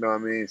know what I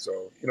mean? So,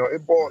 you know,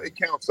 it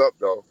counts up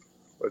though,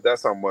 but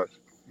that's how much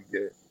you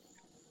get.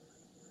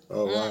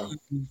 Oh wow.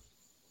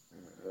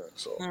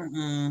 So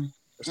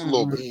It's a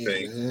little bit of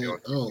thing. Man, You know?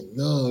 I don't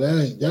know.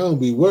 That don't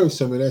be worth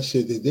some of that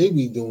shit that they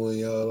be doing,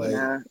 y'all. Like,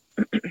 Nah.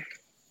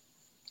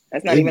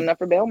 That's not They- even enough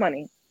for bail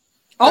money.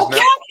 Okay,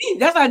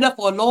 that's not enough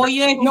for a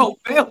lawyer. No,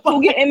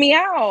 Who getting me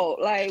out?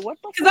 Like, what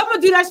the because I'm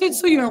gonna do that shit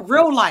to you in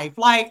real life.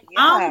 Like,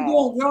 I'm Yeah.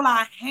 going real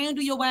life,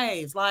 handle your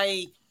ass.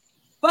 Like,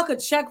 fuck a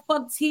check,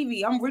 fuck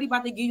TV. I'm really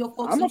about to give your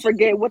folks. I'm gonna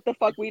forget what the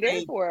fuck we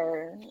there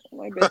for.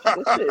 Like, bitch,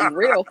 this shit is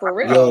real for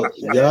real. yo,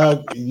 Shit.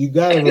 y'all, you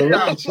gotta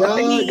relax, y'all.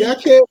 Y'all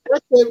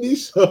can't be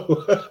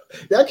so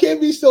y'all can't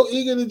be so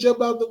eager to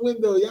jump out the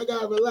window. Y'all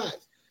gotta relax.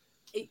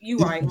 You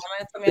right.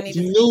 It's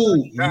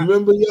new. You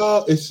remember,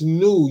 y'all? It's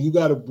new. You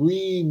gotta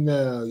breathe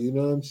now. You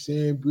know what I'm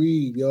saying?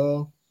 Breathe,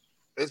 y'all.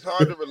 It's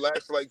hard to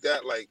relax like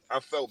that. Like I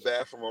felt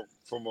bad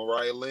for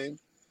Mariah Lynn,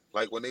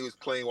 like when they was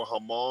playing with her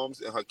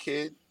moms and her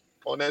kid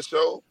on that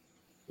show.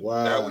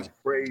 Wow, that was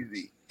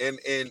crazy. And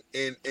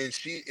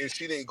she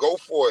didn't go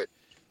for it,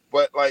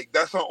 but like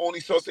that's her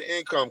only source of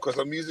income because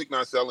her music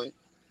not selling.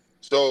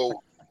 So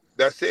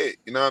that's it.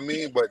 You know what I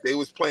mean? But they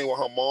was playing with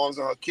her moms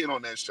and her kid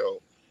on that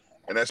show,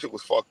 and that shit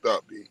was fucked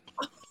up, B.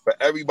 For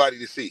everybody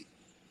to see.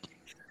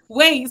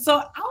 Wait, so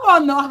I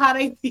want to know how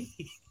they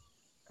be.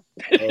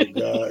 Oh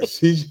God,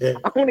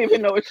 CJ. I don't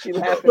even know what she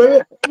laughing But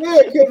at.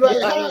 yeah, because like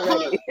I'm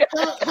ready.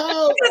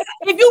 how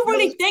If you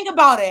really think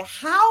about it,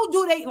 how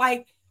do they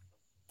like?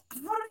 How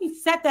do they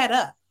set that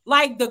up?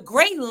 Like the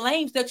great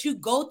lengths that you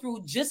go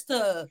through just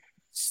to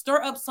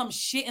stir up some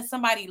shit in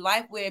somebody's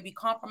life where it be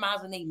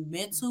compromising their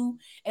mental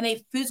and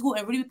they physical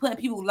and really be putting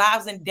people's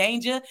lives in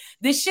danger.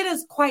 This shit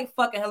is quite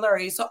fucking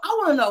hilarious. So I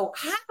want to know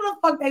how the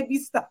fuck they be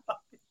stopped.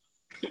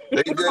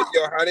 How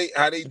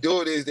they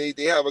do it is they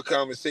have a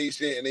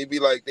conversation and they be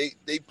like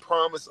they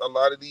promise a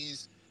lot of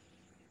these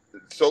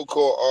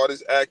so-called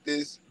artists,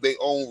 actors, they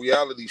own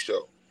reality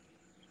show.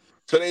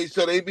 So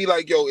they be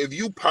like, yo, if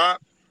you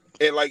pop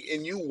and like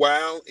and you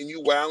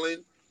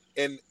wilding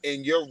and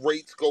your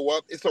rates go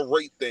up, it's a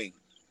rate thing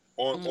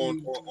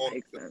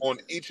on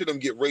each of them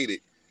get rated.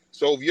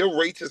 So if your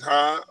rates is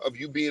high of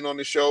you being on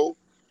the show,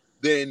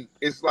 then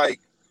it's like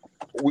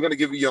we're gonna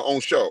give you your own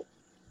show.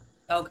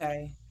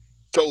 Okay.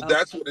 So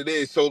that's what it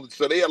is. So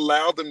they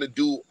allow them to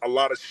do a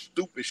lot of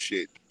stupid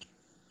shit,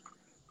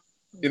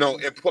 you know,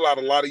 and pull out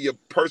a lot of your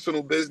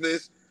personal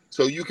business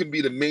so you can be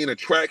the main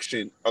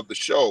attraction of the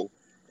show.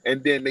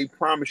 And then they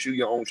promise you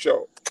your own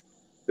show.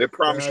 They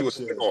promise you a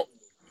spin-off.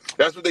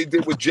 That's what they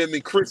did with Jim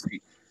and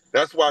Chrissy.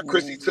 That's why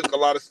Chrissy took a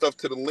lot of stuff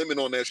to the limit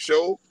on that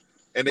show.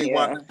 And they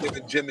wound up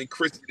giving Jim and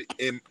Chrissy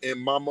and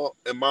Mama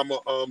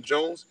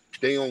Jones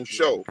their own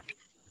show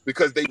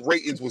because their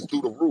ratings was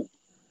through the roof.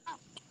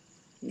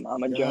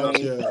 Mama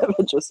Gotcha.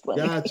 Just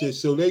Gotcha.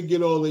 So they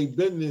get all their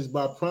business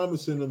by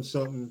promising them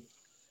something,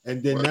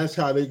 and then that's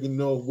how they can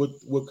know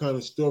what kind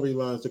of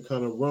storylines to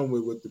kind of run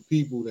with the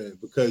people then,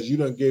 because you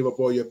done gave up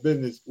all your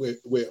business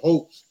with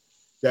hopes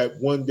that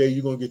one day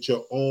you're gonna get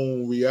your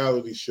own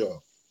reality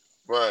show.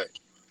 Right.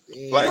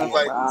 Damn.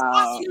 Like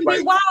She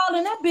be wild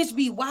and that bitch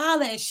be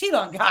wild and she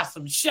done got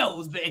some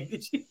shows,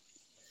 baby.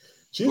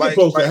 She's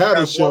supposed to have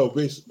a show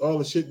based all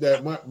the shit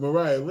that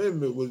Mariah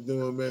Lynn was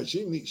doing, man.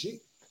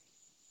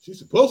 She's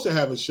supposed to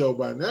have a show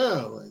by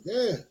now. Like,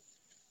 yeah.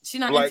 She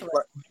not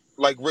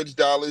like Rich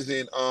Dollars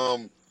and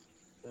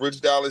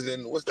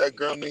what's that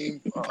girl name?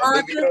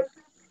 Olivia.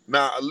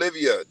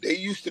 Olivia. They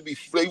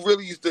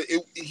really used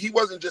to. He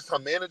wasn't just her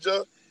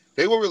manager.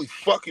 They were really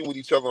fucking with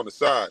each other on the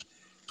side.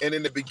 And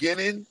in the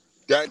beginning,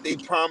 that they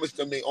promised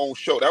them their own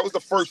show. That was the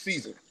first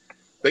season.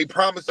 They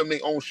promised them their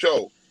own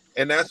show,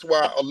 and that's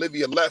why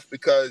Olivia left,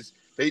 because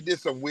they did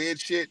some weird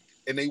shit,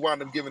 and they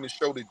wound up giving the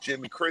show to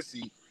Jim and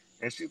Chrissy.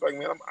 And she's like,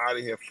 man, I'm out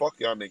of here. Fuck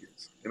y'all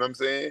niggas. You know what I'm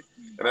saying?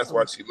 And that's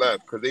why she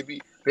left. Because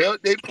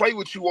they play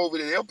with you over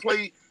there. They'll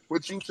play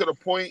with you to the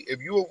point if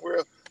you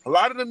over a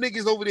lot of them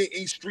niggas over there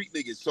ain't street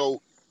niggas.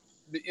 So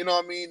you know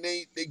what I mean?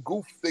 They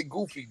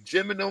goofy.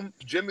 Jim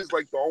is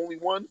like the only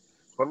one.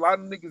 But a lot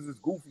of niggas is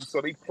goofy,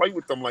 so they play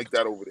with them like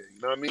that over there.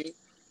 You know what I mean?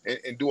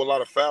 And do a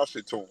lot of foul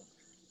shit to them.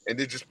 And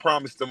they just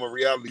promise them a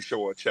reality show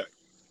or a check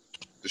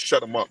to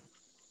shut them up.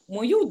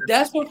 When you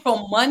desperate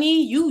for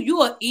money,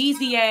 you a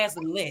easy ass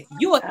lit.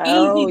 You a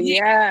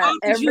easy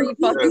every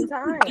fucking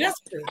time.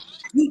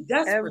 You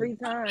desperate. Every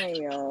time,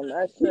 yo.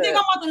 You think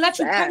I'm about to let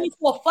you pay me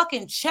for a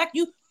fucking check?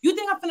 You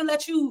think I'm gonna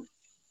let you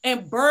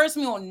embarrass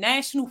me on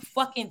national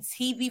fucking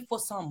TV for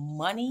some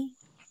money?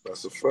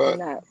 That's a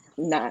fact.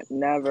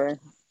 Never.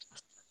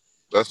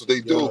 That's what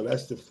they do. Yo,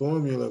 that's the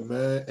formula,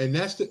 man. And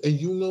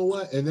you know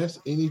what? And that's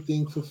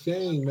anything for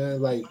fame,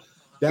 man. Like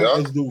that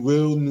is the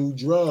real new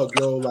drug,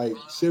 yo. Like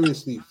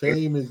seriously,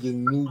 fame is the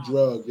new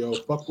drug, yo.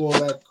 Fuck all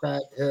that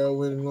crack,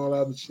 heroin, and all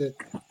that other shit.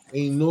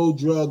 Ain't no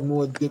drug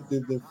more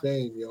addictive than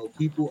fame, yo.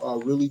 People are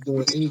really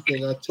doing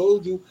anything. I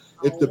told you,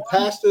 if the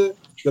pastor,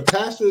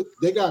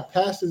 they got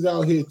pastors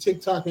out here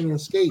TikToking on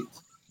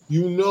skates.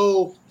 You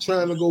know,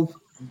 trying to go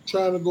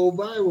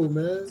viral,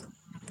 man.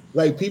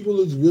 Like people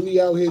is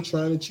really out here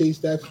trying to chase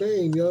that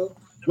fame, yo.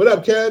 What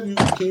up, Kev?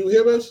 Can you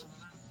hear us?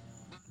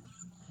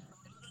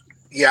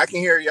 Yeah, I can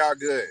hear y'all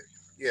good.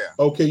 Yeah.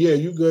 Okay, yeah,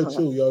 you good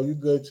too, yo. You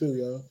good too,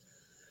 yo.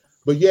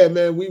 But yeah,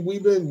 man,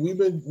 we've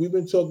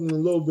been talking a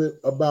little bit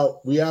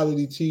about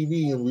reality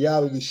TV and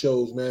reality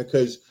shows, man,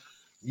 because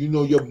you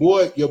know your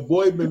boy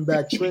been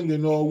back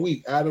trending all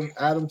week.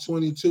 Adam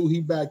 22,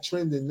 he back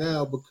trending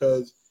now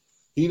because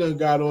he done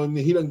got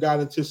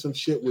into some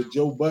shit with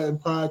Joe Budden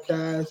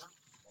podcast.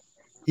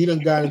 He done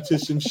got into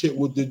some shit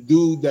with the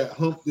dude that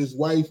humped his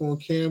wife on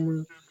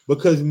camera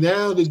because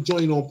now the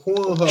joint on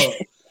Pornhub.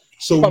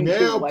 So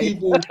now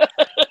people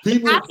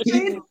It's went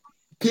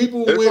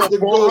on to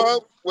go.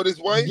 Pornhub with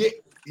his wife.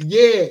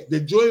 Yeah, the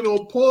joint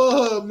on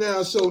Pornhub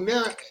now. So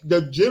now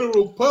the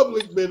general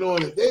public been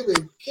on it. They've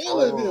been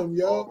killing him,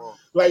 yo.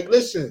 Like,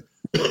 listen,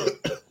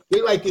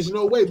 they like there's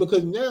no way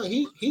because now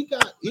he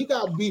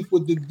got beef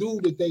with the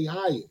dude that they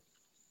hired.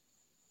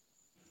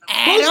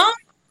 Adam?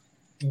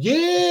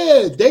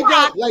 Yeah, they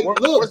got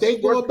they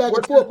going back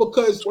and forth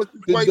because what's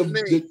his wife's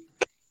name?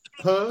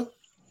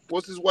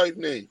 What's his wife's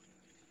name?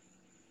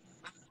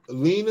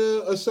 Lena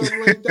or something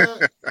like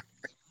that.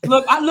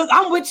 Look,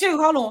 I'm with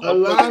you. Hold on.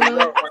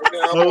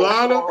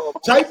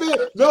 Alana. Type in.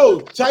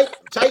 No, type.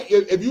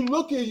 If you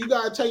look in, you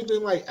gotta type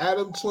in like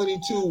Adam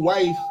 22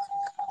 wife,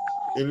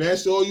 and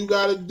that's all you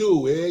gotta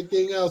do.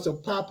 Everything else will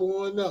pop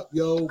on up,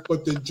 yo.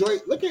 But the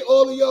joint, look at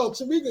all of y'all.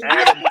 Tamika, you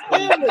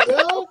understand it,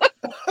 yo.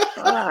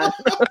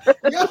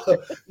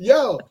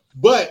 yo.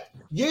 But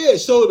yeah,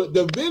 so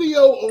the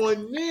video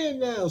on there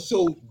now.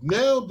 So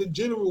now the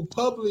general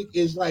public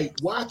is like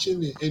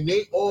watching it, and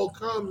they all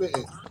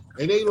commenting,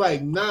 and they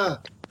like, nah.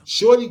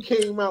 Shorty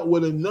came out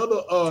with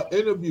another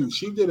interview.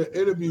 She did an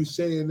interview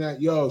saying that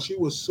she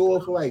was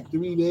sore for like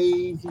 3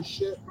 days and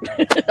shit.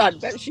 I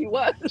bet she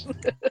was.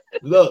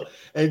 Look,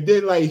 and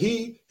then like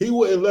he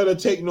wouldn't let her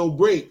take no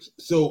breaks.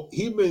 So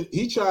he was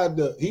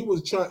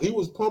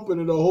pumping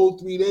her the whole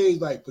 3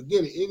 days. Like,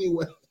 forget it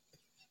anyway.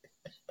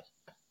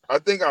 I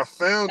think I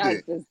found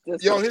it.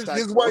 Yo,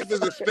 his wife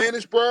is a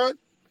Spanish broad.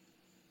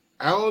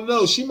 I don't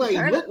know. She might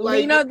look like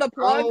Lena the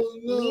Plug.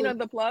 Lena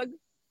the Plug.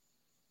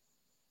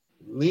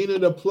 Lena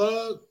the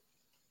Plug?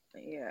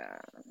 Yeah.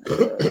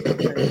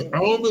 I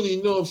don't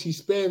really know if she's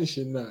Spanish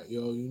or not,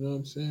 yo. You know what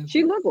I'm saying?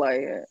 She looked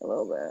like it a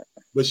little bit.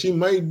 But she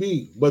might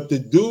be. But the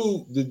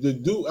dude,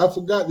 I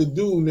forgot the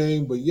dude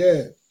name, but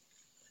yeah.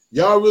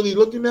 Y'all really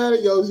looking at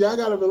it? Yo, y'all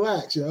gotta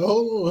relax, yo.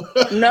 Hold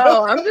on.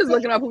 No, I'm just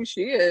looking up who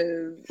she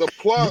is. The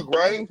Plug,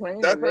 right?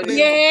 That's her name.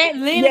 Yeah,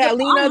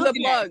 Lena the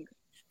Plug.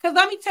 Because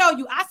let me tell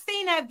you, I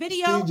seen that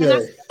video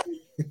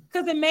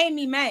because it made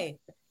me mad.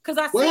 Because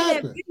I seen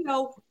that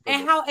video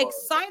and how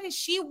excited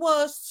she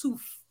was to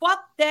fuck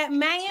that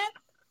man.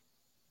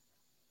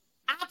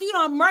 After you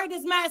done murdered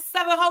this man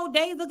 7 whole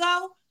days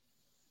ago.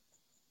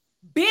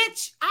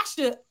 Bitch, I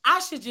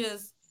should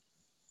just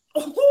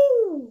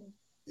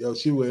Yo,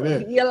 she went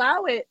in. You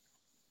allow it.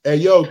 Hey,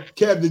 yo,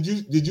 Kev,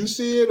 did you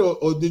see it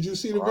or did you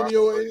see the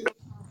video?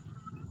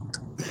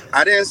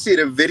 I didn't see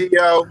the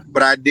video,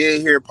 but I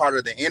did hear part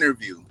of the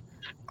interview.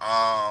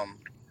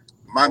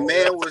 My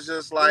man was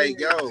just like,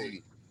 yo,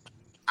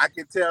 I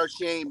can tell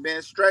she ain't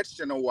been stretched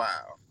in a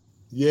while.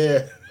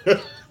 Yeah.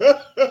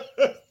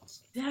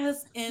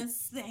 That's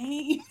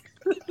insane.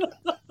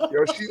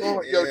 She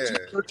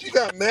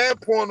got mad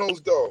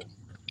pornos though.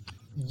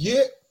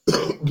 Yeah.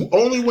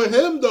 Only with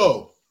him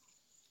though.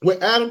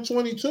 With Adam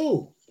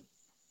 22.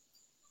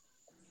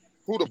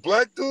 Who, the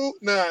black dude?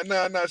 Nah.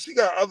 She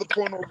got other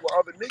pornos with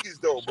other niggas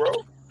though, bro.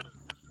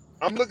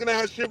 I'm looking at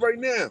her shit right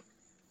now.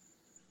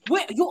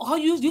 Wait,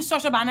 you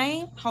search her by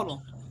name? Hold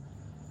on.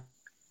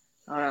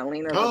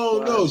 Lena I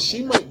don't know.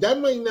 That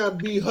might not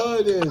be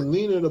her then.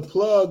 Lena the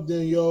Plug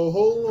then, yo.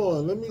 Hold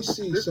on. Let me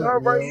see this something. Her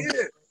right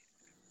here.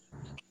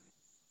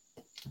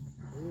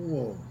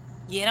 Hold on.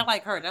 Yeah, that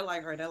like her.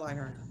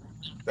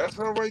 That's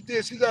her right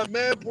there. She got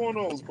mad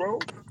pornos, bro.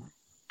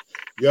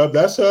 Yeah,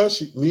 that's her.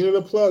 Lena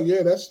the Plug.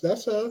 Yeah, that's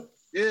her.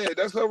 Yeah,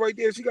 that's her right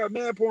there. She got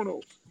mad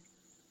pornos.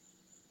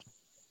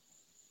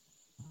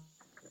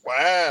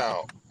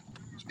 Wow.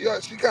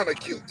 She kind of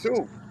cute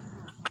too.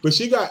 But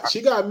she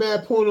got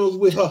mad pornos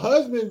with her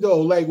husband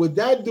though, like with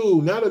that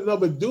dude, not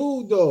another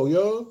dude though,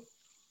 yo.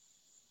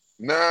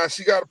 Nah,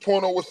 she got a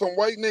porno with some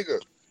white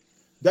nigga.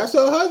 That's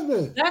her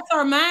husband. That's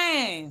her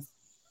man.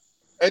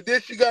 And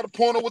then she got a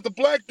porno with the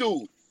black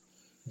dude.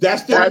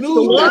 That's the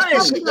news.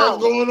 That's the shit that's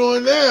going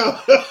on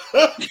now.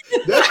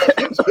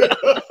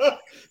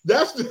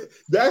 that's the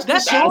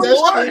shit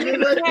that's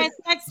trending right now.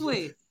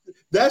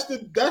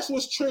 That's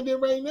what's trending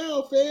right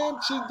now, fam.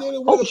 She did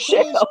it with a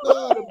porn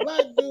star, the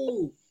black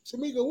dude.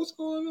 Tamika, what's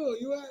going on?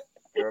 You right?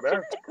 Yo,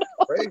 that's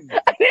crazy.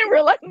 I didn't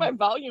realize my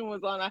volume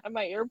was on. I had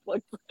my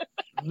earplugs.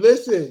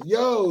 Listen,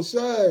 yo,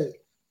 son.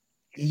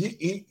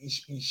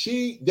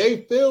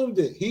 They filmed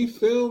it. He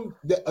filmed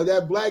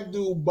that black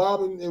dude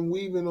bobbing and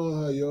weaving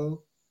on her,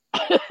 yo.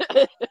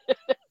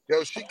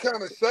 Yo, she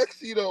kind of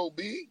sexy though,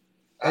 B.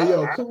 Hey,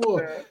 yo, come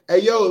on. Hey,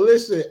 yo,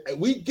 listen,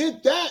 we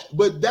get that,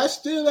 but that's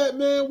still that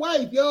man's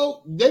wife,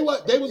 yo. They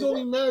was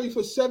only married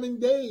for 7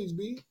 days,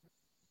 B.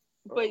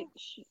 But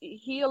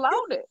he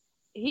allowed it.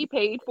 He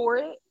paid for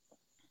it.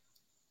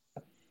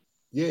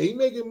 Yeah, he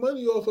making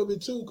money off of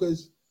it too,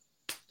 cause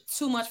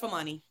too much for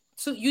money.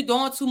 you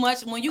doing too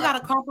much, when you gotta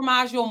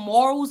compromise your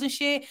morals and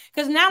shit.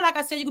 Because now, like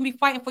I said, you can be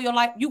fighting for your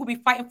life. You can be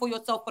fighting for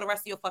yourself for the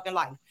rest of your fucking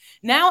life.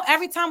 Now,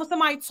 every time when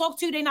somebody talk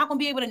to you, they're not gonna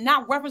be able to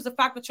not reference the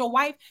fact that your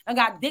wife and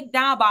got dicked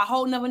down by a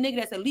whole nother nigga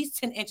that's at least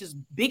 10 inches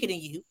bigger than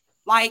you.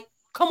 Like,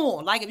 come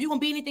on. Like, if you gonna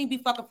be anything, be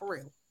fucking for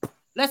real.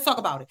 Let's talk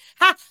about it.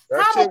 How the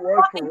fuck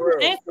are you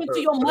answering to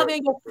your mother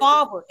and your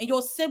father and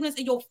your siblings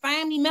and your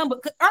family member?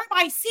 Cause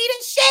everybody see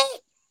this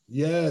shit.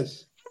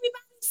 Yes.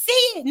 Everybody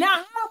see it. Now,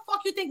 how the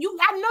fuck you think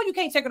I know you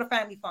can't take her to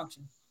family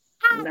function.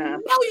 I know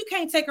you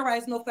can't take her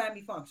as no family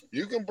function.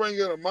 You can bring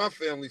her to my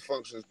family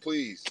functions,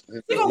 please.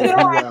 You gonna get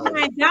her ass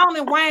ran down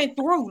and ran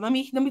through. Let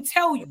me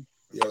tell you.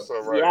 That's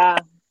all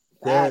right.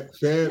 Yeah.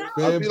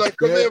 I'll be like,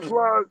 come here,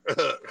 plug.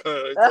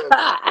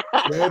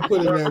 Man,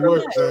 put in that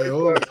work,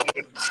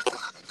 man.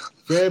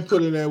 Fan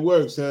put in that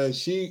work, son.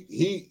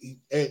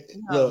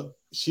 Look,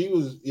 she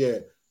was,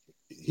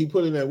 he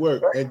put in that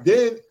work. And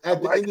then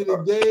at the end of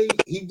the day,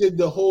 he did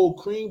the whole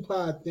cream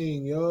pie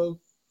thing, yo.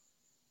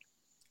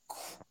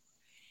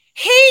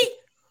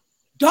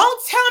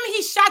 Don't tell me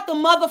he shot the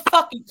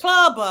motherfucking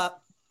club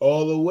up.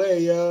 All the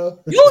way, yo.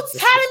 You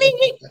telling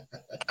me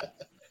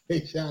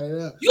he shot it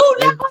up. You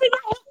not gonna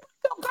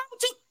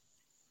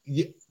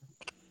yeah.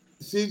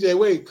 CJ,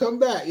 wait, come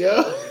back,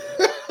 yo.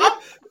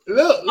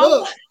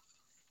 Look.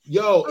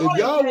 Yo, if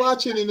y'all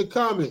watching in the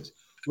comments,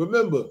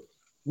 remember,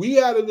 we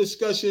had a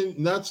discussion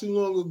not too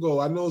long ago.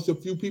 I know it's a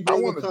few people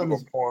in the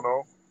comments.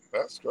 Porno.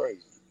 That's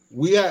crazy.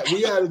 We had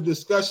a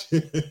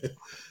discussion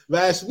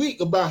last week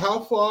about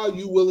how far are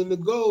you willing to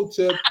go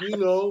to,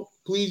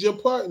 please your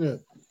partner.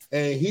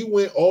 And he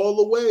went all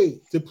the way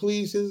to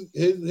please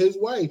his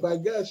wife, I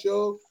guess,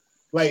 yo.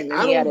 Like,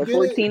 I don't get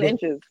 14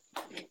 inches.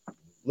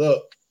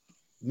 Look,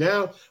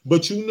 now,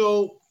 but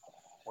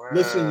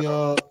listen,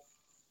 y'all,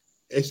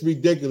 it's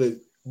ridiculous.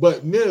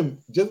 But Nim,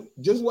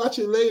 just watch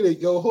it later.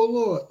 Yo, hold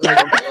on.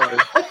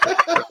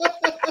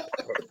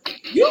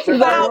 He over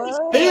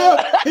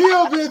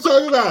there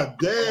talking about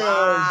damn.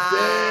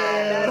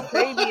 That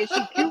baby, is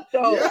she cute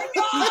though? Yeah.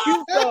 She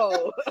cute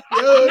though.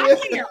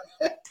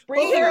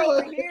 Bring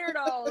here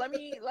though. Let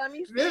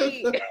me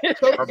see.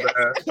 Come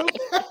back.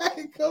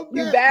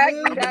 You back?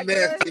 I'm a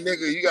nasty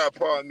nigga. You gotta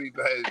pardon me,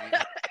 baby.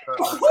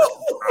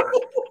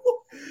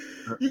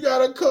 You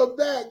gotta come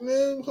back,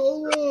 man.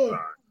 Hold on.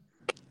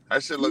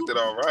 That shit looked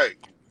all right.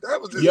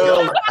 That was just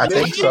I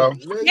think so.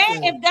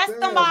 If that's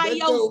somebody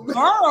else's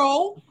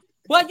girl,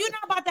 but you're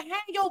not about to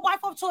hang your wife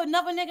up to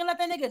another nigga and let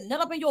that nigga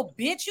nut up in your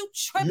bitch. You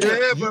tripping.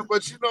 Yeah,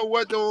 but you know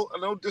what though? I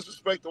don't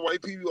disrespect the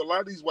white people. A lot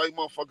of these white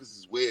motherfuckers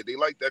is weird. They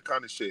like that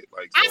kind of shit.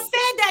 Like I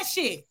said that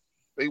shit.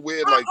 They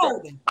weird like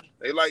that.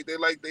 They like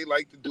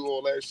to do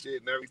all that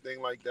shit and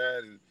everything like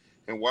that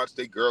and watch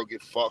their girl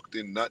get fucked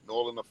and nut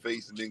all in her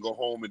face and then go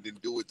home and then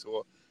do it to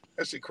her.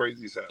 That shit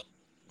crazy as hell.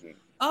 Yeah.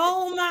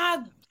 Oh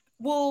my.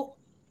 Well,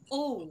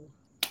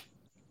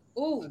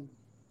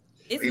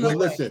 it's no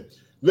listen.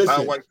 My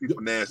white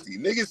people nasty.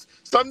 Niggas,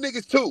 some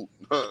niggas too.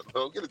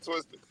 Don't get it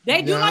twisted.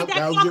 They do like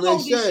that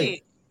cuckolding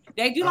shit.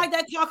 They do like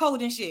that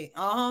cuckolding shit.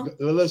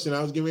 Listen,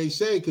 I was getting ready to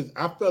say because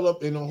I fell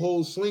up in a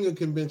whole swinger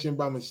convention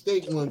by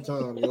mistake one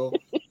time, yo.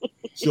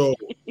 So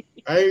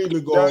I ain't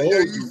even going.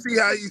 You see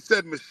how you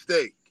said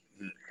mistake?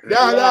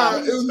 Nah,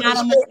 it was not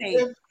a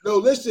mistake. No,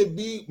 listen,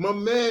 B, my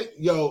man,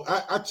 yo,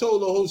 I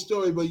told the whole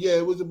story, but yeah,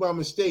 it was about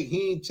mistake.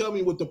 He didn't tell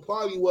me what the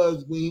party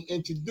was when he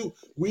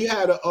introduced. We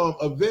had a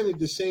event at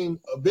the same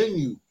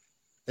venue,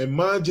 and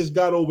mine just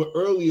got over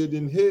earlier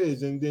than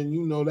his, and then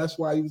that's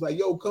why he was like,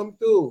 "Yo, come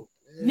through."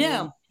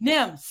 Nim,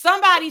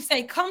 somebody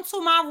say, "Come to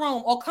my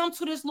room" or "Come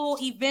to this little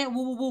event."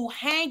 We'll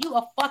hang you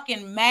a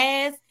fucking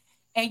mask,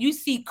 and you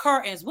see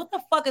curtains. What the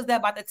fuck is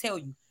that about to tell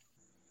you?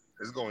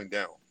 It's going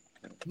down.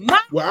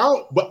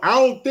 I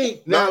don't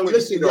think now.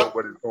 Listen,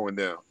 but it's going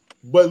down.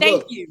 But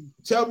look,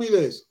 tell me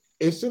this: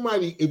 if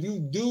somebody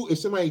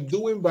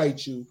do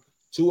invite you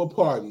to a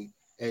party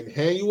and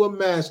hand you a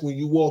mask when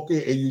you walk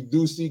in, and you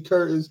do see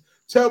curtains,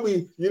 tell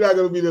me you're not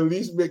gonna be the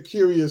least bit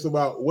curious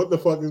about what the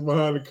fuck is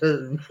behind the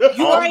curtain.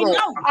 You already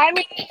know. I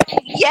mean,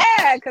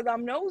 yeah, because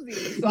I'm nosy.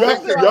 So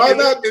y'all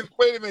not.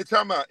 Wait a minute,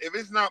 time out. If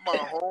it's not my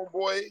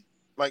homeboy,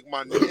 like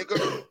my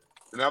nigga.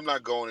 And I'm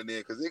not going in there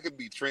because it could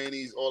be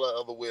trannies, all that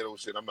other weirdo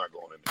shit. I'm not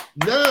going in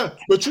there. Nah,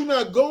 but you're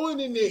not going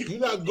in there.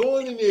 You're not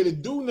going in there to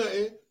do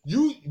nothing.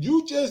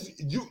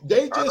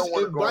 They just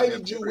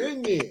invited you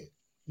in there.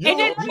 And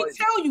then let me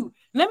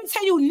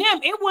tell you,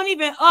 Nim, it wasn't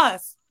even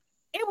us.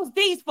 It was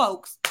these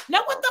folks.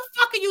 Now, what the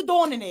fuck are you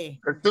doing in there?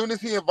 As soon as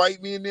he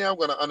invite me in there, I'm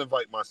gonna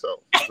uninvite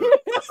myself.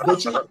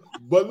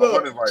 but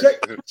look,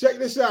 check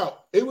this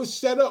out. It was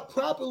set up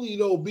properly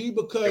though, B,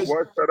 because it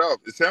was set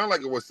up. It sounded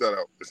like it was set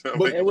up.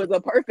 It was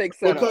a perfect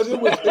setup. Because it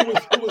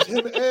was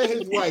him and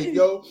his wife,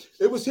 yo.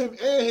 It was him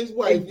and his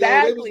wife.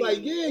 Exactly. Yo. They was like,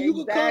 yeah,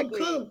 you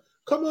can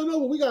come on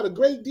over. We got a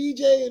great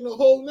DJ and the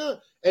whole nine.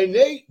 And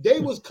they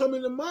was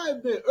coming to my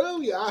event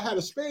earlier. I had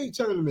a spade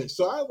tournament.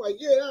 So I was like,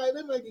 yeah, all right,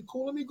 that might be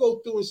cool. Let me go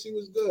through and see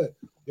what's good.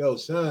 Yo,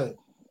 son,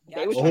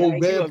 a whole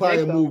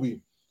vampire movie.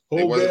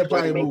 Whole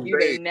vampire movie.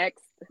 They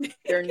next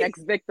Their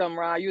next victim,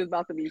 Ra. You was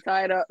about to be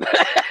tied up.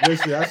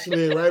 Listen, I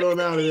slid right on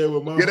out of there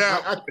with my. Get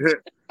out.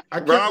 I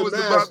kept Ra the was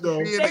mask about though.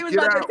 to be in They the was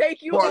Get about to Out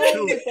take you part home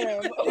 2. with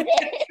them. Okay.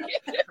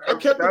 I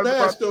kept the That was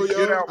about mask to though, be Get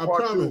yo. Out I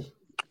part 2. promise.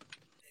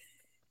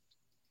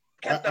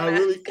 Kept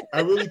the I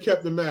really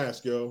kept the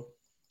mask, yo.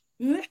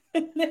 Yes.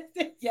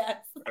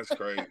 That's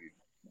crazy.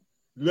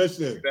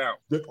 Listen, Get Out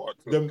part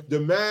 2.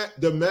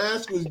 the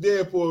mask was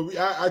there for.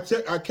 I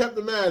kept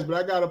the mask, but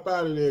I got up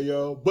out of there,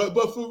 yo. But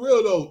for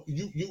real though,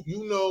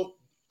 you know,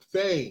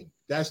 fame.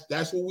 That's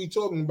what we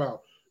talking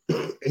about.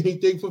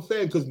 Anything for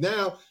fame, because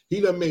now he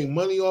done made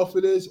money off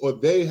of this, or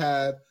they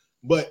have.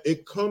 But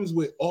it comes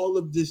with all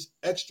of this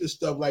extra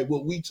stuff, like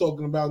what we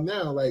talking about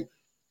now, like.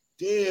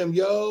 Damn,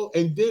 yo.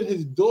 And then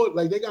his daughter,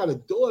 like, they got a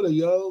daughter,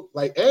 yo.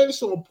 Like, and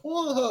it's on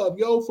Pornhub,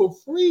 yo, for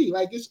free.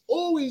 Like, it's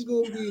always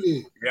going to be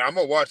there. Yeah, I'm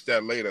going to watch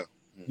that later.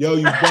 Yo,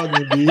 you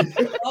bugging, B.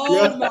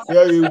 Oh,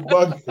 yo, you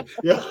bugging.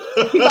 Yo.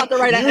 He about to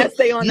write an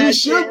essay on that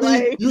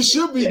shit. You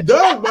should be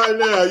done by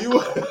now. You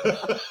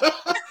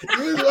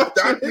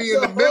Stop me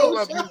in the middle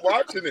of you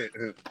watching it.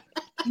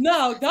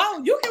 No,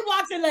 don't. You can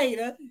watch it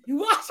later. You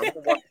watch it.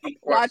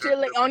 Watch it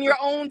on your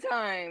own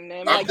time.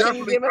 Man. I'm Like, can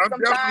you give us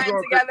some time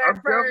together I'm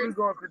definitely first?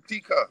 going to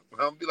critique her. I'm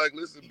going to be like,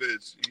 listen,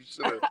 bitch, you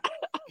should have.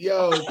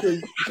 Yo,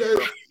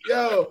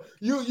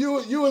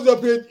 you was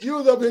up here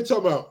talking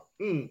about,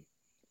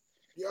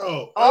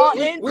 yo. All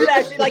into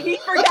that shit. Like, he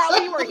forgot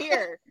we were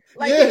here.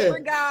 Like, Yeah. he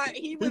forgot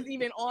he was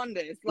even on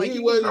this. Like, he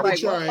wasn't even like,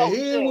 trying. oh,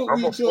 He ain't what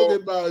I'm we a talking full-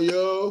 about,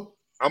 yo.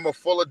 I'm a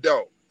full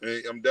adult.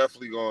 I'm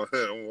definitely going.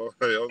 I was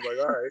like,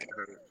 all right.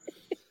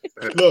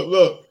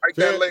 Look. I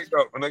can't lay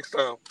up next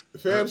time.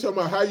 Fam talking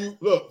about how you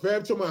look.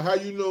 Fam talking about how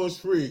you know it's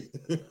free.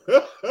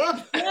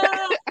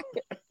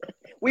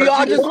 we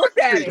all just looked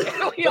at it.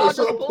 We all It's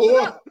just on pulled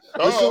it up.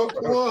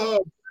 Pornhub,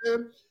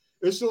 fam.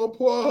 It's on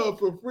Pornhub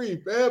for free.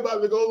 Fam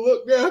about to go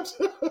look down.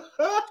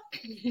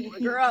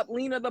 Look her up,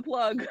 Lena the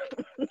plug.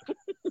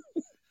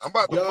 I'm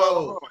about to Yo.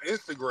 follow her on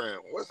Instagram.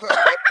 What's up?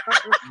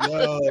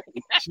 Yo,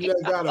 she done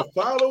got a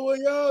follower,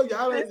 yo.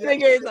 Y'all This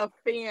nigga is a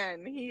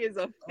fan. He is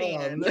a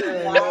fan. Oh,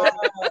 man, yo.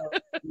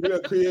 You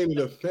done created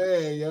a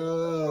fan,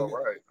 yo. All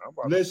right. I'm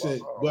about Listen, to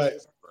follow her on but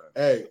Instagram.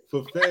 hey,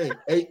 for fame.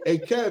 Hey,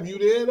 Kev, you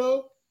there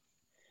though?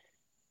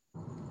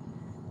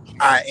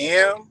 I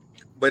am,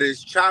 but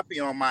it's choppy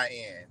on my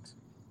end.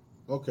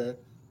 Okay.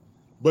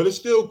 But it's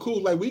still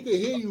cool. Like, we can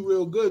hear you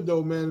real good,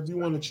 though, man, if you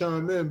want to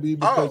chime in, B,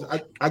 because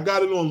I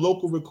got it on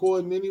local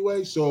recording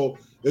anyway, so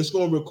it's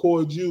going to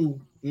record you.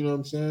 You know what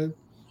I'm saying?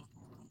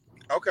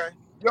 Okay.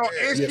 Yo,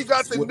 and she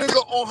got the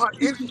nigga on her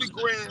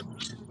Instagram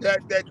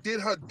that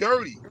did her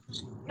dirty.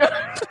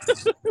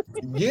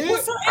 Yeah.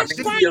 What's her I mean,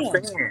 she a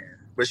Instagram? fan.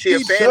 But she a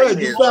fan Son, of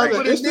you his. found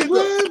Like, an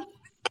Instagram?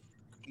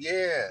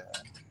 yeah.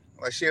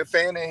 Like, she a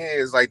fan of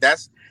his. Like,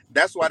 that's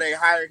why they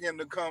hired him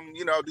to come,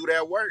 do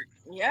that work.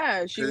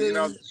 Yeah, she 'Cause,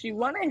 was. She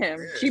wanted him.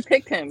 Yeah. She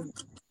picked him.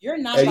 You're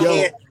not. Hey, about yo.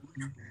 it.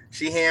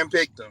 She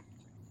handpicked him.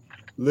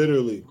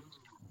 Literally.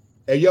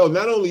 And yo,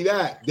 not only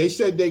that, they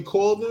said they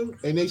called him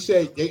and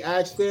they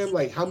asked Fam,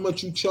 like, how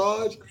much you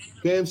charge?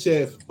 Fam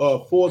said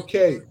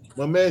 $4K.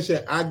 My man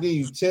said, I'll give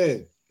you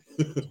 10.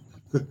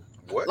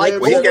 What? Like,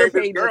 Well, he gave his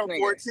overpaid girl this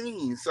nigga.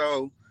 14,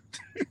 so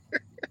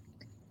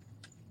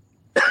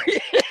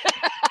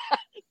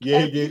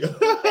Yeah, he gave.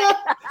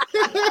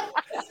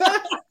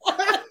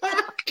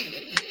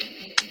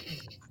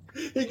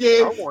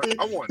 I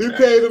want he that.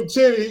 paid him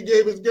 10. He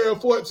gave his girl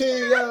 14.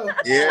 Yo.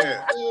 yeah.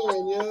 Man,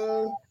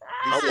 yo.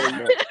 I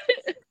want that.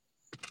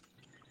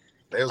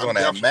 They was I'm on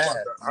that definitely mad.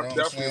 about to- I'm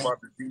definitely about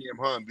to DM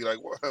her and be like,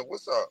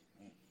 what's up?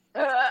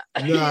 Nah,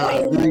 you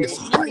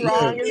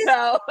wrong as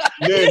hell.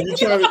 Nim, you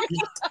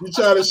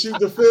trying to shoot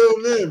the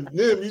film,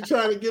 Nim, you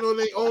trying to get on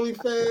their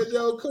OnlyFans,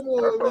 yo? Come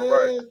on, That's all man.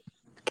 right.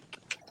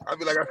 I'd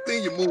be like, I've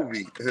seen your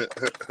movie.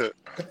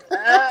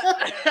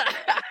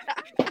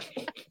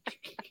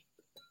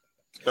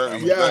 Yeah.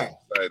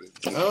 Excited.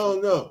 I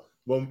don't know.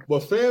 But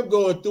Fam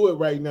going through it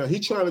right now. He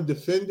trying to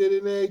defend it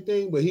and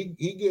everything, but he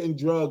getting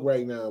drugged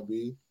right now,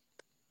 B.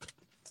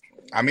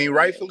 I mean,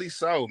 rightfully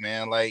so,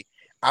 man. Like,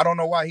 I don't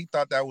know why he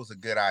thought that was a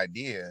good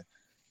idea.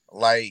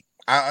 Like,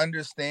 I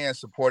understand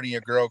supporting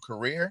your girl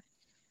career,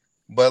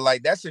 but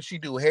like that's if she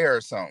do hair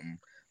or something.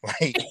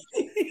 Like,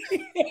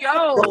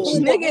 Yo,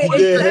 nigga, She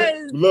did it hair.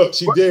 says. Look,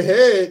 she did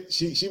head.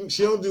 She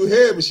don't do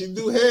hair, but she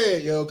do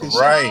head, yo.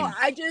 Right. No,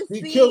 I just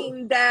He seen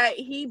killed- that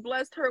he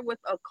blessed her with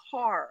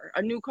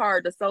a new car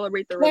to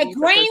celebrate the That release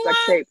of her green sex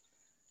tape.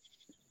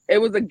 It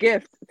was a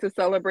gift to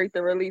celebrate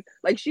the release.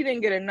 Like, she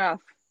didn't get enough.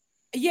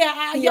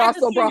 Yeah, He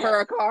also brought her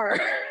a car.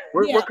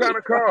 What kind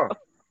of car?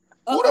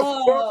 Who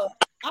the fuck?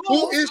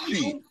 Who is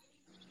she?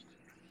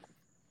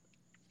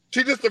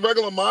 She just a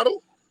regular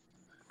model?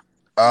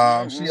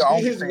 she She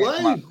only his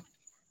wife.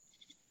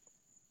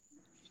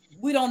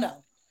 We don't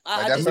know.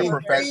 Like, that's just her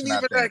heard. profession. She ain't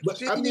even I think. that,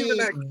 she ain't even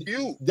that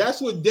cute.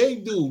 That's what they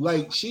do.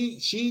 Like she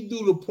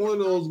do the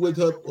pornos with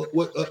her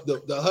with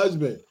the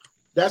husband.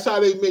 That's how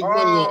they make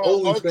money on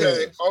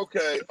OnlyFans.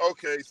 Okay.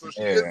 So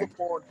she is a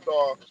porn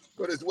star,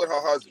 but it's with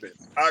her husband.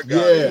 I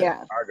got it.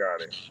 I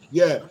got it.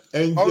 Yeah,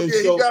 and so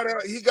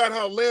he got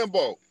her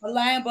Lambo. A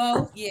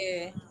Lambo,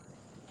 yeah.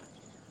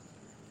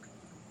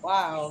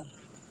 Wow.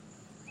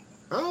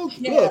 I don't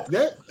care.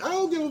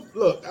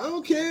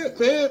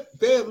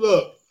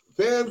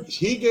 Fam,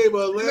 he gave her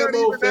a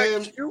Lambo,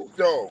 fam. Cute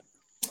though.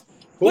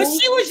 But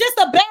she was just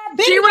a bad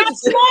bitch.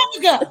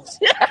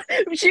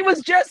 She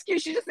was just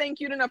cute. She just ain't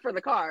cute enough for the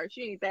car.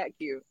 She ain't that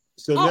cute.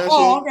 So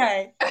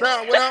okay.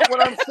 Now,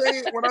 what I'm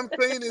saying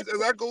is,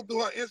 as I go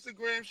through her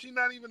Instagram, she's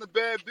not even a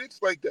bad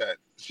bitch like that.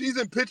 She's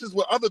in pictures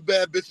with other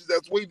bad bitches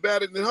that's way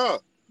better than her.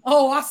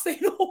 Oh, I see.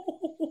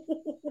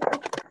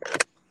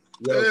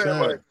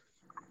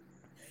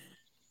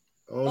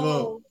 Oh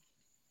no.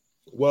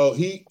 Well,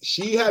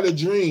 she had a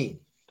dream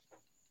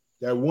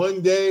that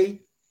one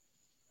day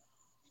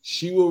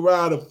she will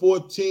ride a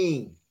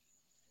 14.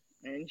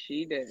 And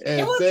she did. And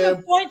it was a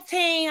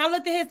 14. I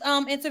looked at his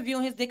interview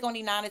and his dick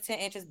only 9 to 10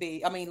 inches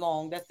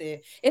long. That's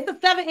it. It's a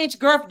 7-inch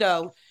girth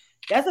though.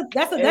 That's a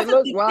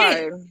big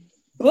wide.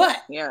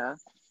 But yeah,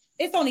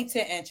 it's only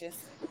 10 inches.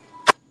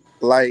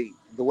 Like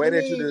the way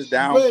that you just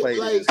downplayed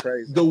it is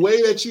crazy. The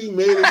way that you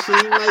made it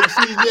seem like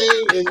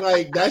CJ is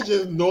like that's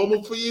just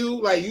normal for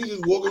you. Like you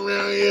just walk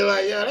around here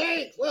like, yeah,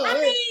 it's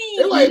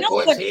like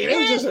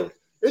 14.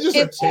 It's just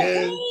a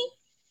 10.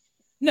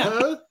 No.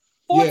 Huh?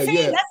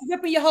 14, that's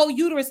ripping your whole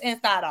uterus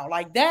inside out.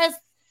 Like that's,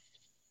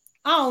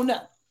 I don't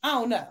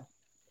know.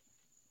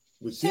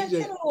 With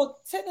CJ,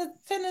 10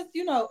 is,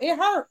 you know, it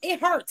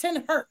hurt.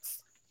 10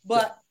 hurts.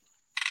 But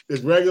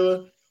it's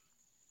regular.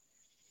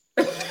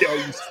 Yo,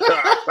 you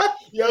stop.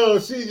 Yo,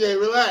 CJ,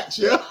 relax,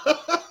 yo.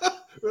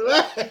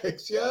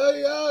 Relax,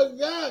 yo,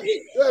 God.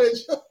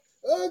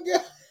 Oh,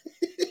 God.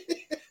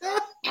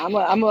 I'm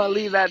gonna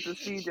leave that to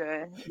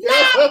CJ.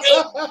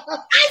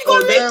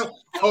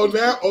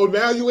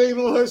 Now you ain't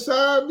on her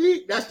side,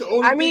 me. That's the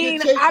only. I mean,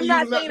 I'm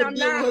not saying I'm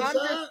not. I'm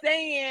just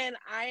saying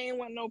I ain't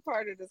want no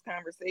part of this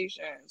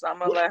conversation, so I'm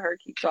gonna let her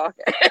keep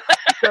talking.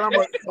 You don't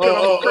want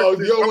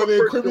to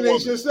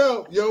incriminate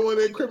yourself. You don't want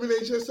to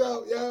incriminate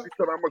yourself, yeah.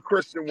 Because I'm a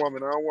Christian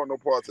woman. I don't want no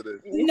parts of this.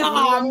 No.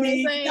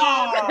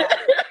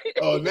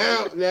 Oh,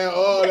 now,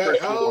 I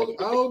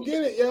don't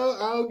get it, yo.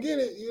 I don't get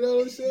it. You know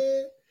what I'm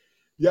saying?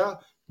 Yeah,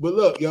 but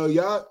look, yo,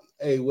 y'all,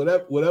 hey,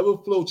 whatever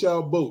floats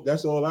y'all boat,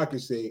 that's all I can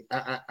say.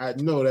 I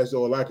know that's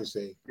all I can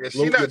say. Yeah,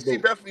 she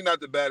definitely not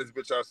the baddest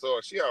bitch I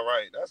saw. She all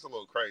right. That's a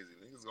little crazy.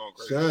 Niggas going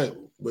crazy.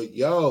 Son,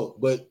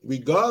 but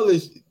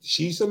regardless,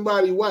 she's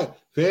somebody's wife.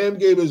 Fam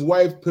gave his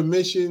wife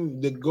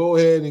permission to go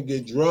ahead and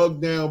get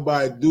drugged down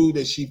by a dude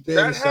that she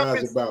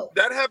fantasized about.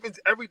 That happens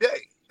every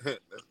day.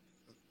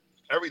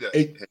 Every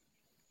day.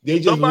 They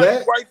just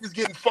somebody's wife is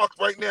getting fucked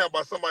right now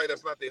by somebody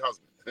that's not their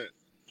husband.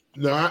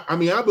 No, I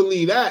mean I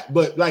believe that,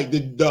 but like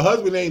the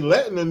husband ain't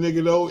letting the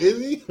nigga though, is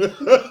he?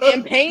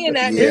 And paying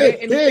that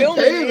nigga and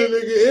filming paying the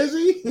nigga, is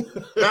he?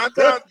 9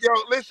 times, yo,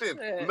 listen,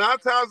 9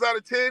 times out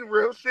of 10,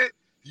 real shit,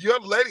 you're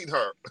letting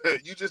her.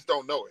 You just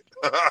don't know it.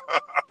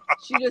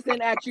 She just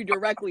didn't ask you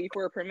directly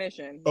for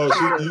permission. Oh,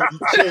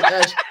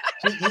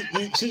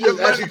 she just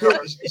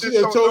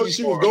told you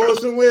she was going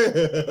somewhere.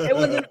 It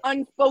was an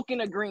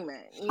unspoken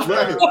agreement.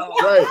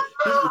 Right.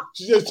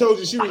 She just told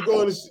you she was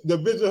going to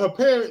visit her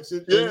parents.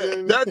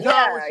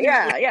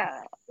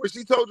 Yeah. When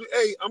she told you,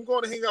 "Hey, I'm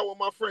going to hang out with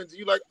my friends," and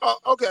you're like, "Oh,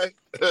 okay."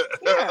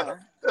 Yeah.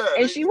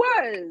 And she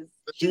was.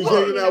 She was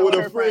hanging out with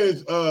her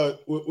friends. Her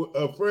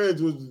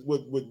friends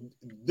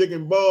with dick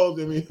and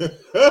balls. I mean,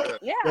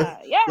 yeah.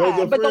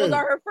 But those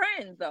are her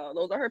friends, though.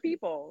 Those are her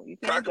people. You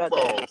can't judge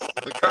them.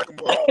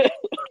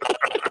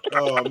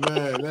 Oh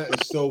man, that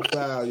is so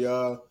foul,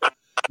 y'all.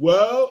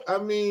 Well, I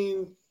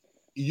mean,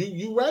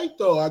 you right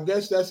though. I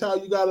guess that's how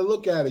you got to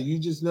look at it. You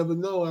just never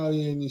know out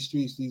here in these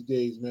streets these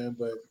days, man.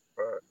 But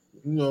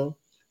you know,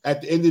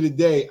 at the end of the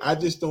day, I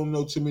just don't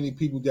know too many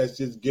people that's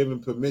just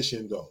giving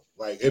permission though.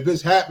 Like if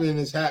it's happening,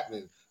 it's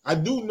happening. I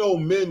do know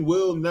men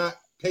will not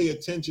pay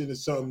attention to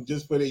something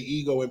just for their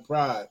ego and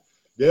pride.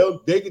 They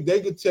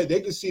could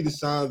see the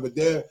signs, but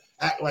they'll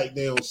act like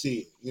they don't see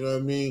it. You know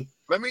what I mean?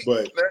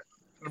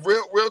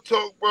 Real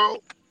talk, bro.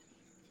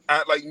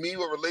 Like me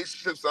with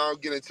relationships, I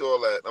don't get into all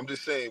that. I'm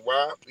just saying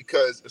why?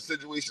 Because in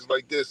situations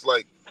like this,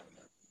 like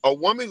a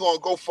woman gonna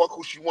go fuck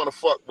who she want to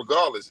fuck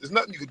regardless. There's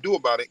nothing you can do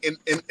about it. And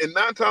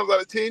 9 times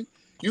out of 10,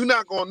 you're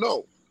not gonna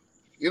know.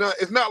 You know,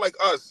 it's not like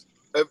us.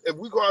 If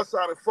we go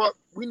outside and fuck,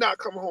 we not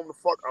coming home to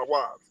fuck our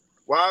wives.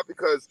 Why?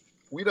 Because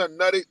we done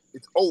nutted.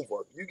 It's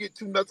over. You get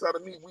 2 nuts out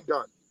of me, we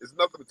done. There's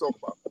nothing to talk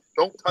about.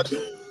 Don't touch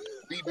it.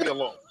 Leave me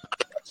alone.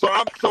 So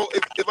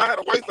if I had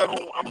a wife at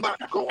home, I'm not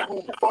going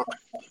home to fuck.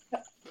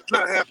 It's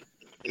not happening.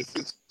 It's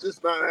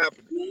just not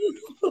happening.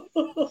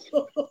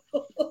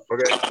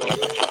 Okay.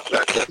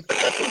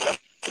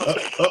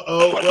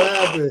 What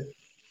happened?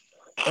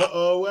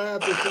 What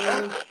happened,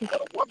 Sam? A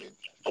woman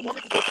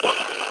can go fuck.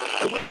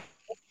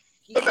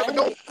 You never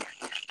know.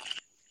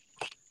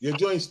 Your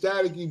joint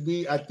staticky,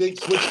 B. I think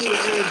switch to the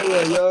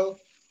Android, yo.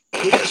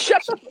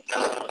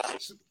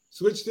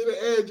 Switch to the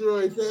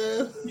Android,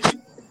 fam.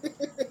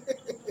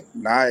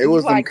 Nah, it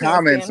was some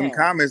comments. Some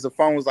comments. The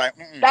phone was like,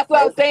 that's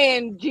what I was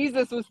saying.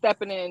 Jesus was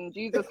stepping in.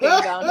 Jesus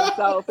came down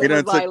himself. He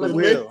done took the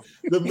wheel.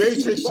 The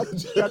Matrix.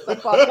 Shut the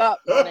fuck up,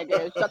 my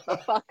nigga. Shut the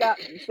fuck up.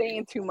 You're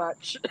saying too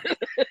much.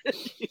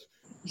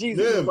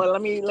 Jesus, but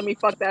let me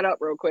fuck that up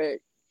real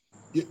quick.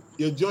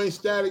 Your joint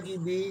static, you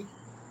be.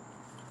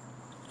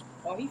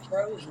 Oh, he's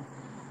frozen.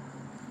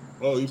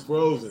 Oh, he's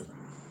frozen.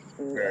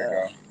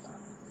 There you go.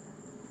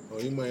 Oh,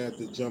 he might have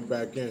to jump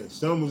back in.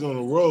 Son was on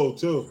the road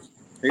too.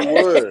 He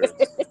was.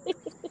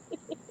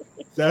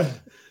 Son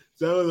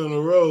was on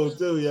the road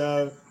too,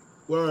 y'all.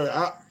 Word.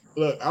 I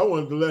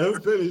wanted to let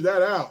him finish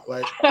that out.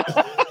 Like,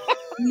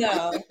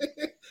 no.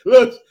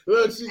 Look.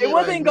 It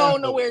wasn't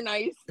going nowhere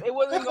nice. It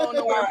wasn't going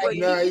nowhere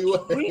pretty.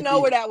 We know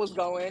where that was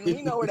going.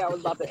 We know where that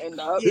was about to end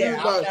up.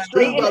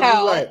 Straight in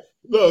hell.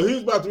 Look, he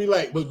was about to be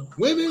like, but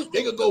women,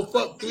 they could go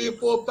fuck 3 or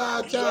 4 or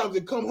 5 times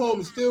and come home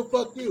and still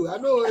fuck you. I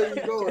know where he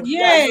was going.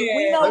 Yeah,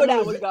 we know where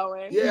that was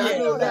going. Yeah, I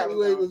know exactly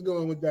where he was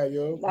going with that,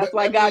 yo. That's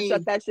why God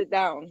shut that shit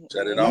down.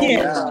 Shut it on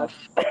down.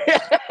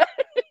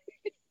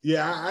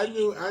 Yeah, I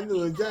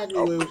knew exactly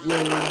where he was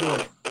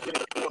going.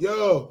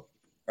 Yo.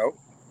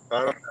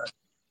 Oh.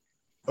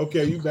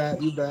 Okay, you back.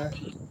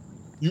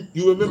 You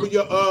remember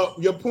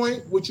your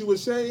point, what you were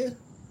saying?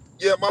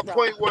 Yeah, my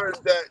point was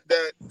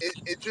that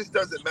it just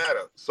doesn't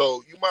matter.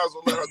 So you might as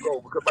well let her go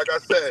because, like I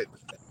said,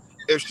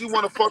 if she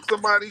want to fuck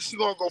somebody, she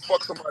gonna go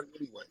fuck somebody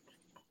anyway.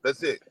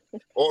 That's it.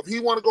 Or if he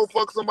want to go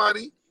fuck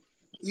somebody,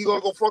 he gonna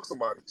go fuck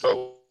somebody.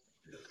 So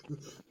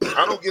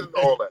I don't get into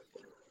all that.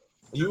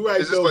 You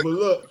right though, but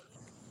look.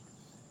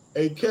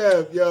 Hey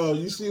Kev, yo,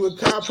 you see what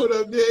Kyle put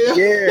up there?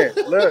 Yeah,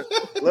 look.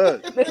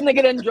 This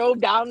nigga done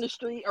drove down the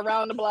street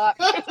around the block.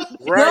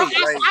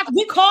 Right.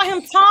 We call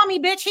him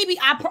Tommy, bitch. He be.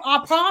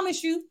 I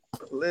promise you.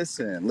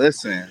 Listen.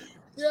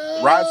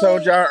 Yeah. Rod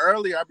told y'all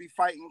earlier I be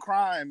fighting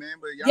crime, man.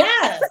 But y'all,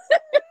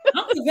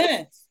 I'm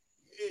convinced.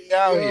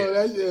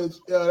 That's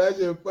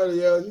just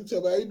funny, yo. You talk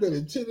about he been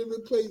in 10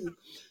 different places.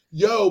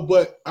 Yo,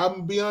 but I'm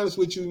gonna be honest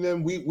with you,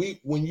 then we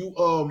when you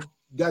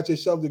got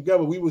yourself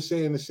together, we were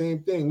saying the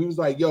same thing. We was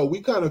like, yo, we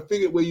kind of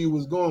figured where you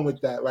was going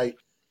with that. Like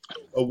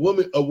a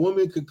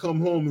woman could come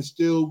home and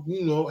still,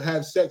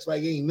 have sex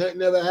like ain't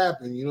nothing ever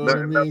happened. You know what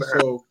I mean?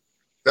 So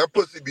that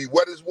pussy be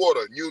wet as water,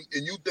 and you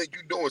think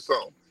you doing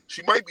something.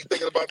 She might be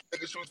thinking about the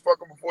nigga she was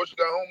fucking before she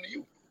got home to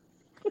you.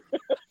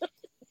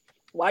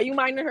 Why you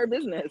minding her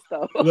business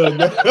though?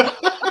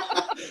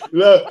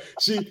 Look,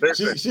 she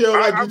don't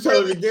like you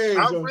telling the game.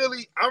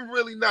 I'm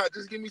really not.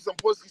 Just give me some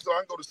pussy so I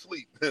can go to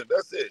sleep.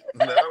 That's it.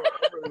 I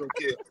really don't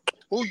care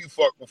who you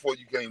fucked before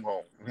you came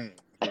home.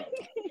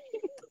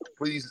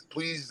 Please,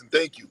 and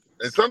thank you.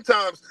 And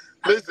sometimes,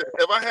 listen,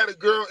 if I had a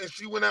girl and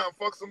she went out and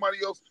fucked somebody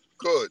else,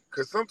 good.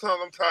 Because sometimes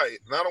I'm tired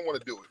and I don't want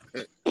to do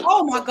it.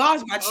 Oh my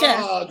gosh, my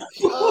chest.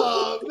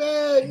 Oh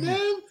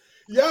man.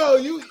 Yo,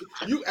 you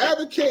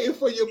advocating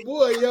for your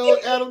boy, yo,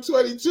 Adam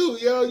 22,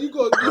 yo. You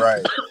go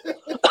right.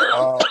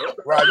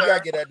 Right, you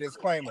gotta get that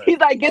disclaimer. He's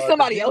like, get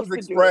somebody else to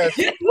do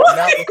it.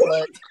 Not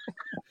reflect.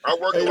 I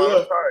work a lot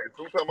of time.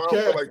 Sometimes I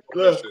don't feel like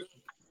doing shit.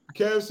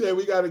 Kev said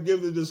we got to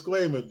give the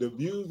disclaimer. The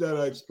views that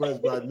are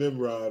expressed by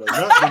Nimrod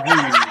are not the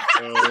views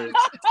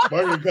of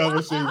Market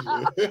Conversation.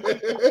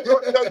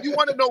 You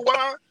want to know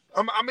why?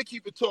 I'm going to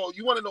keep it tall.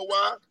 You want to know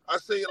why I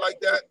say it like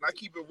that and I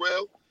keep it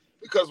real?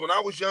 Because when I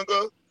was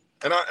younger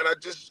and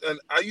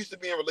I used to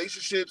be in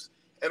relationships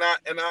and I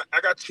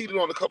got cheated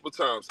on a couple of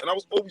times and I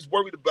was always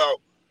worried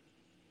about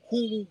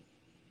who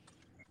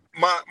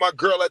my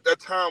girl at that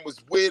time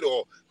was with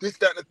or this,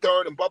 that, and the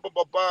third and blah, blah,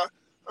 blah, blah.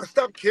 I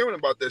stopped caring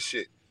about that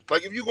shit.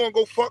 Like, if you're going to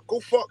go fuck,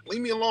 go fuck.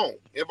 Leave me alone.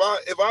 If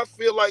I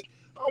feel like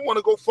I want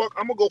to go fuck,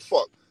 I'm going to go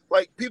fuck.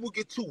 Like, people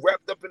get too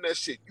wrapped up in that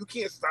shit. You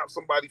can't stop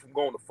somebody from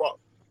going to fuck.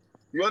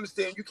 You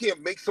understand? You can't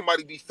make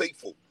somebody be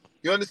faithful.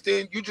 You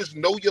understand? You just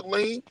know your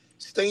lane,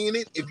 stay in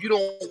it. If you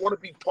don't want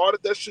to be part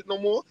of that shit no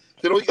more,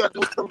 then all you got to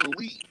do is tell them to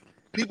leave.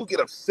 People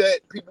get upset.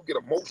 People get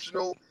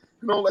emotional.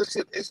 That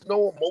shit, it's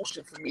no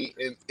emotion for me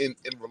in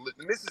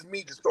religion. And this is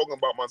me just talking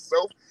about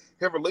myself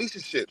in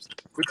relationships.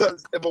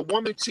 Because if a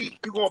woman cheats,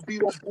 you're going to be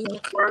on boo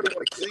fire to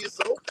want to kill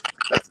yourself?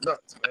 That's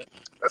nuts, man.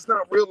 That's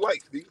not real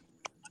life, B.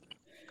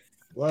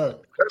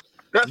 What?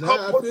 That's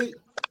her pussy.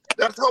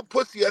 That's her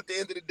pussy at the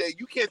end of the day.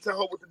 You can't tell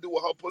her what to do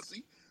with her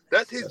pussy.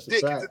 That's his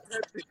dick.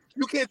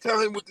 You can't tell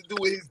him what to do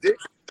with his dick.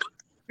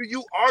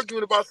 You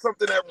arguing about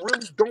something that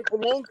really don't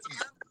belong to you.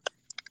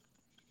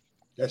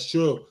 That's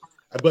true.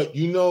 But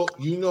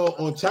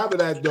on top of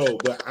that though,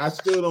 but I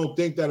still don't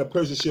think that a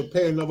person should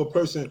pay another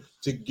person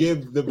to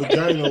give the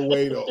vagina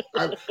away though.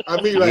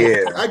 I mean, like,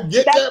 I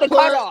get that's that the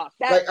part. Cutoff.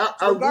 Like,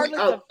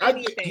 I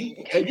get,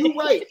 and you're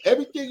right.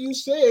 Everything you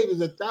said is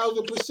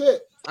 1,000%.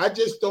 I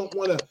just don't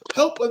want to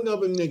help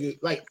another nigga.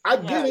 Like, I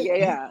get it.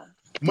 Yeah.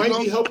 Might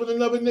be helping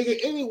another nigga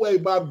anyway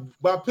by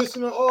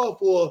pissing her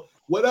off or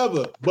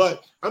whatever.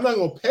 But I'm not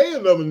gonna pay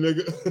another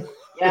nigga.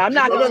 Yeah, I'm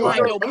not gonna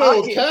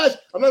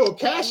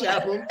cash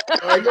app him.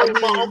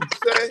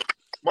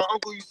 My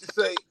uncle used to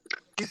say,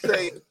 he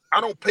say, I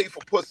don't pay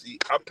for pussy,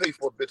 I pay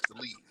for a bitch to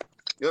leave.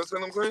 You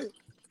understand what I'm saying?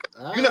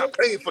 You're not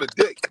paying for the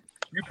dick.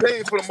 You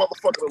paying for the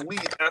motherfucker to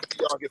leave after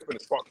y'all get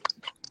finished fucking.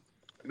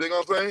 You think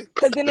what I'm saying?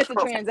 Because then it's a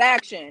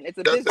transaction. It's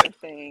a business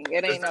thing.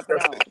 It ain't nothing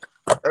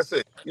else. That's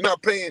it. You're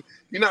not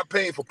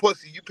paying for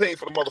pussy. You paying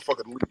for the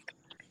motherfucker to leave.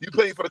 You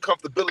paying for the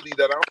comfortability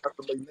that I don't have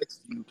to lay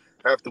next to you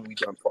after we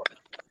done fucking.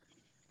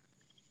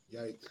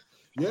 Yikes.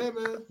 Yeah,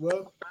 man.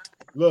 Well,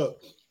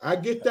 look, I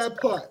get that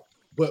part.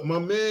 But my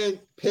man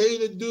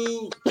paid a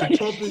dude to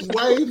pump his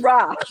wife,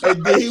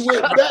 and then he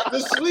went back to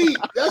sleep.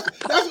 That's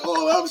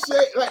all I'm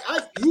saying. Like,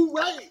 you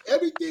right.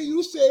 Everything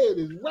you said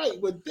is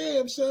right. But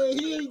damn, son,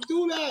 he ain't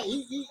do that.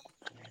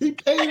 He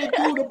paid a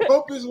dude to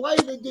pump his wife,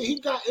 and then he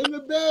got in the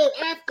bed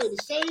after the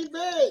same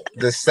bed.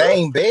 The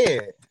same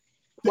bed.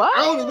 What?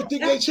 I don't even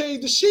think they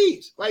changed the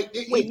sheets. Like,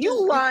 wait,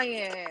 you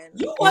lying?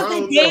 You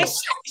wasn't there.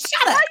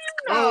 Shut up.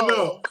 I don't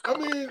know. I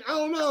mean, I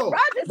don't know.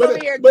 Roger's but over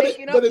here but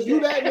if you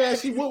that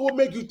nasty, what would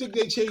make you think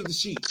they changed the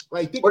sheets?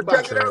 Like, think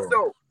about check it out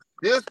though.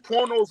 There's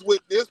pornos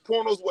with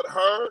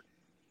her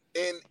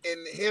and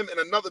him and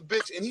another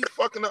bitch, and he's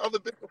fucking the other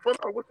bitch in front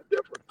of her. What's the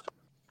difference?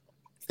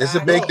 It's a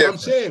big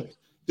difference. I'm saying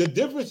the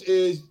difference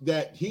is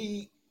that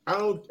he. I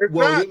don't. It's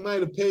well, not, he might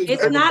have paid.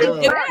 It's not a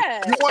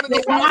difference. You want to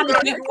know why?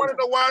 You want to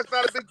know why it's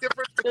not a big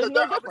difference? Because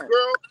that other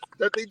girl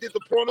that they did the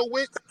porno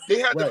with, they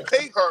had to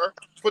pay her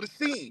for the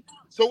scene,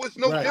 so it's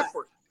no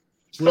different.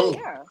 True.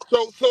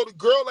 So the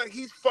girl that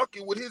he's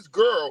fucking with his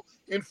girl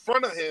in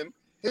front of him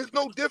is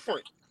no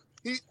different.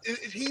 He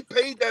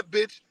paid that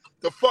bitch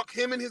to fuck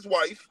him and his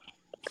wife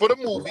for the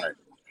movie,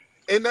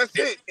 and that's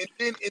it. And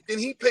then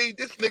he paid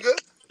this nigga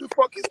to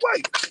fuck his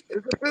wife.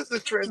 It's a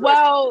business transaction.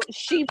 Well,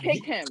 she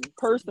picked him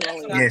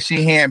personally. Yeah, she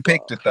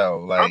handpicked it though.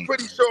 Like, I'm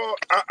pretty sure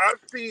I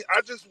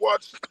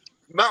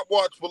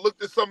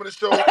looked at some of the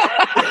shows.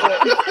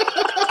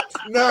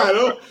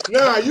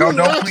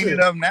 Don't clean it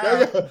up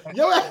now.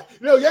 Your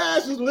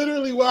ass is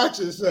literally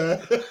watching, son.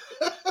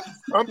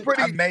 I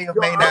may or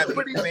may not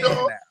be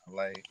sure,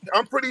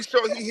 I'm pretty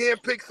sure he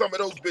handpicked some of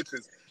those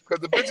bitches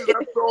because the bitches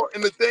I saw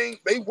in the thing,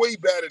 they way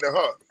better than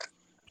her.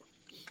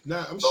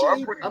 Nah, I'm sure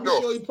he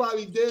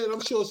probably did.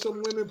 I'm sure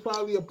some women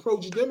probably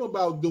approached them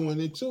about doing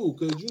it too,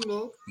 because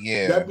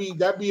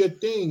that'd be a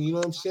thing. You know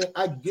what I'm saying?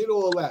 I get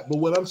all that, but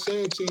what I'm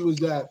saying to you is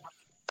that,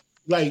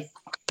 like,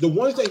 the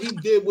ones that he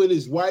did with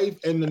his wife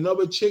and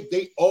another chick,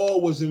 they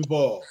all was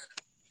involved.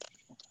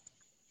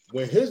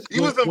 When he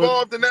was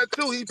involved in that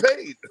too. He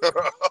paid.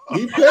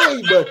 He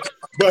paid,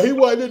 but he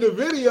wasn't in the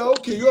video.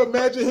 Can you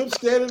imagine him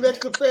standing next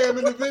to Fam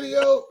in the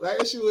video? Like,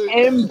 that shit was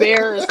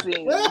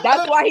embarrassing.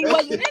 That's why he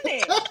wasn't in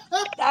it.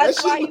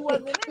 That's why he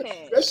wasn't in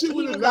it. That shit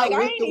would have not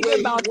went the way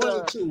he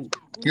wanted to.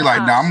 He's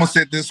like, nah, I'm gonna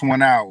sit this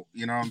one out.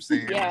 You know what I'm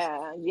saying?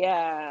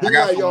 Yeah. He's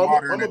like, yo,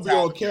 I'm gonna be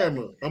on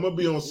camera. I'm gonna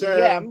be on Sam.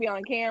 Yeah, I'm gonna be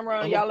on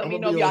camera. Y'all let me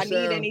know if y'all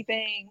need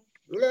anything.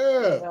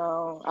 Yeah,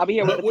 I'll be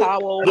here with a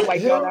towel.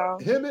 Wipe y'all down.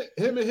 Him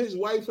and his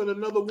wife and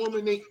another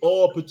woman, they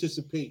all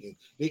participating.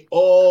 They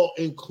all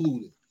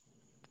included.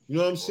 You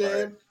know what I'm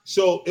saying? Right.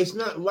 So it's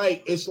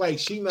like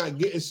she not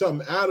getting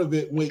something out of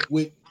it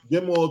with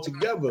them all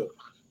together.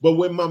 But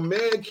when my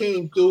man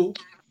came through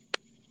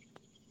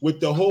with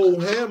the whole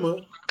hammer,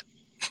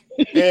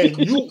 and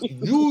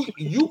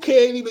you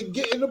can't even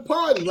get in the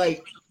party.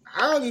 Like,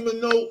 I don't even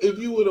know if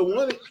you would have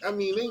wanted. I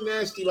mean, they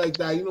nasty like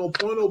that. You know,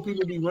 porno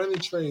people be running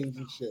trains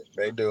and shit.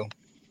 They do.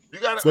 You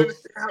gotta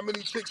understand how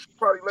many chicks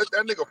probably let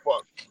that nigga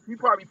fuck. He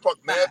probably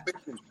fucked mad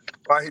bitches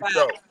by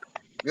himself.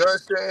 You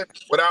understand?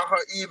 Without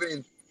her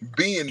even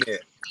being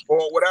there,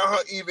 or without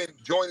her even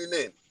joining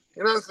in.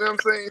 You know what I'm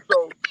saying?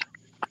 So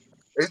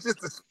it's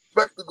just a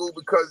spectacle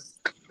because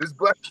this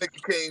black nigga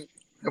came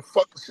and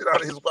fuck the shit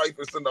out of his wife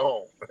and send her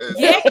home.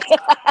 Yeah,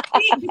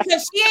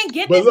 because she ain't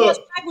get this much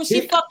hype when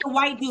she fucked the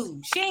white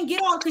dude. She ain't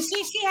get on because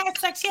she had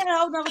sex. She had a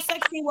whole nother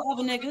sex scene with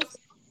other niggas,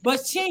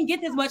 but she ain't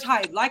get this much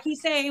hype. Like he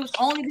said, it was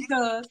only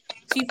because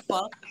she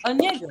fucked a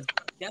nigga.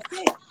 That's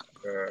it.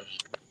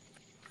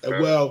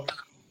 Well,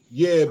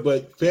 yeah,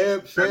 but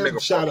Fam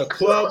shot a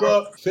club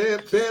up.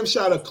 Fam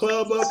shot a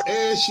club up,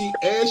 and she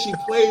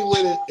played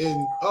with it.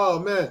 And oh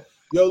man.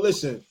 Yo,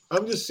 listen,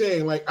 I'm just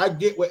saying, like, I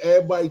get what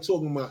everybody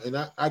talking about, and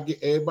I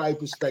get everybody's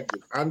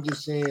perspective. I'm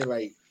just saying,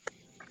 like,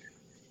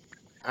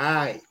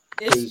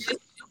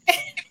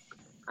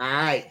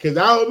 because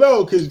I don't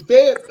know, because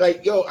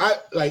like, yo, I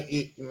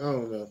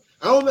don't know.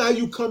 I don't know how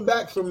you come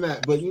back from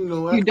that, but you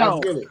know, I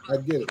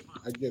get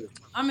it.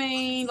 I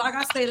mean, like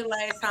I said the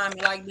last time,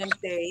 like them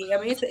say, I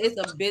mean, it's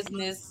a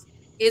business.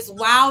 It's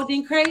wild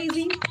and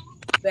crazy.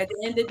 But at the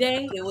end of the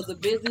day, it was a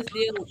business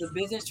deal. It was a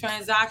business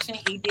transaction.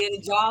 He did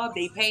a job.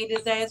 They paid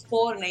his ass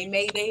for it, and they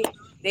made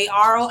they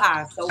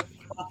ROI. So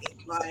fuck it,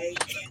 like.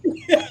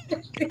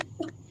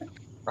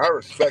 I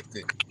respect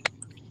it.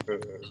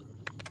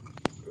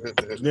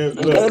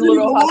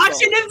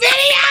 Watching the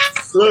video.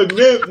 Look,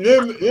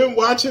 Nim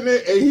watching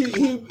it, and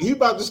he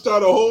about to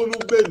start a whole new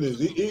business.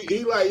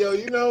 He like, yo,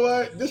 you know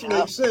what? This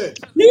makes sense.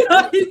 This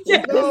is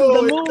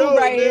the move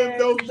right here.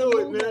 Don't do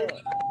it, Nim.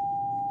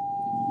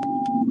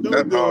 No,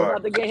 I'm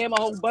about to get him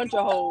a whole bunch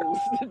of hoes.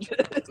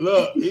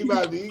 Look, he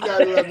got to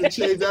have to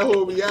change that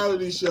whole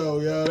reality show,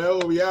 yo. That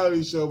whole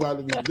reality show about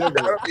to be different.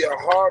 That'll be a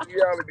hard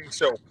reality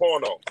show,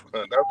 porno.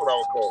 That's what I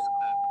would call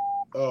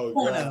it. Oh,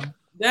 porno. God.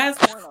 That's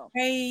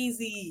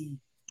crazy.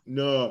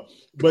 No,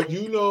 but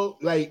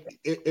like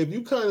if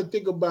you kind of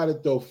think about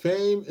it though,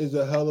 fame is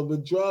a hell of a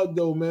drug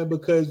though, man,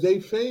 because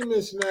they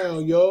famous now,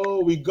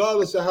 yo.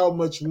 Regardless of how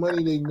much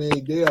money they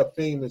made, they are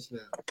famous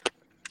now.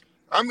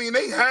 I mean,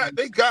 they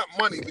got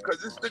money because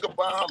this nigga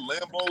buy her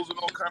Lambos and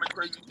all kind of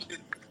crazy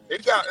shit. They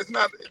got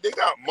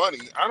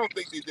money. I don't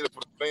think they did it for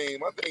the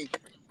fame. I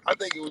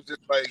think it was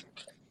just like,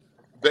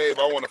 babe,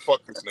 I want to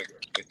fuck this nigga.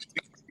 And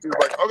he was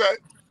like, okay.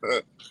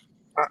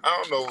 I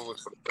don't know if it was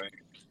for the fame.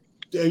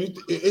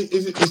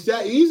 Is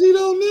that easy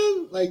though,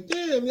 man? Like,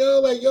 damn, yo,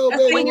 like, yo,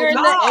 baby. When you're in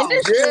the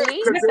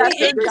industry, that's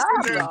they their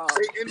job,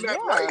 in that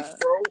life,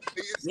 bro.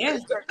 It's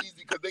that easy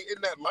because they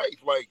in that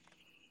life. Like,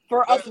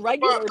 for us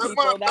regular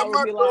people, that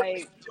would be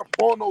like a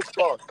porno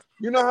star.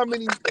 You know how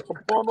many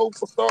porno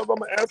stars I'm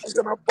gonna ask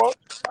can I fuck?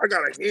 I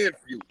got a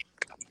handful.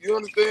 You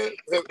understand?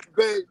 Hey,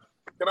 babe,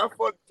 can I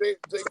fuck Jake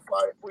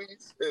Fire,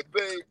 please? Hey,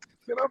 babe,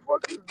 can I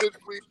fuck this bitch,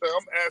 please?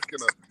 I'm asking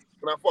her.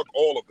 Can I fuck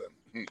all of them?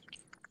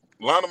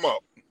 Line them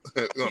up.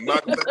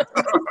 Knock them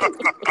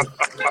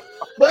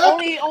but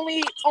only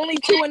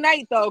 2 a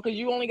night though, because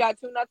you only got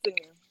 2 nuts in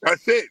you.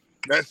 That's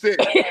it.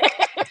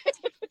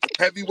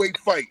 Heavyweight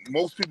fight.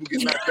 Most people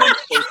get knocked out in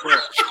the first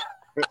round.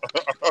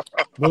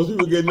 Most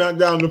people get knocked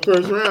down in the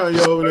first round,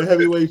 yo, in a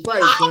heavyweight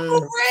fight,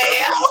 man.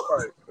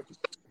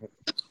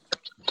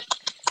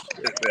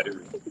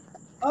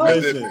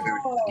 Listen.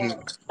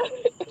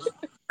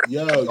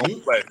 Yo,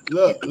 you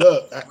look.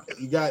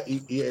 You got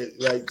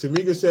like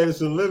Tamika said,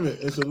 it's a limit.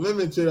 It's a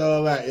limit to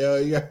all that, yo.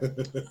 Yeah,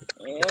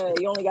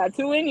 you only got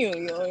 2 in you.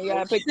 You only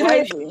gotta pick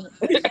wisely.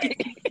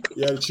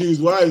 You gotta choose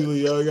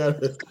wisely, yo.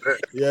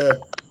 Yeah.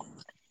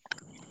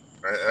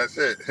 That's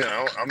it.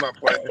 I'm not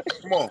playing.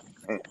 Come on.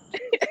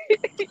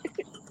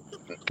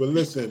 But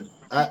listen,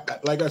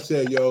 like I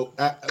said, yo,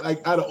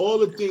 like out of all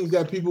the things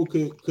that people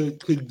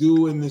could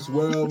do in this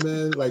world,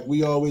 man, like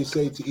we always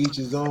say, to each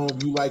his own.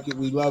 If you like it,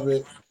 we love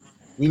it.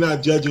 We're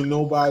not judging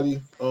nobody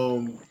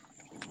for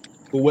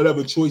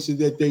whatever choices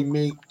that they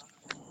make.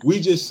 We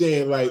just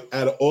saying, like,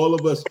 out of all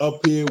of us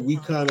up here, we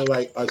kind of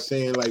like are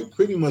saying like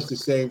pretty much the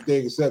same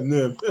thing, except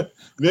them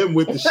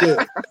with the shit.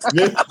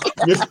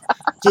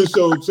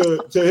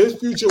 To his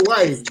future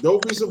wife,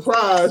 don't be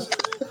surprised.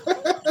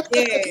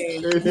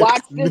 Yeah.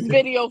 Watch this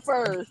video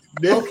first.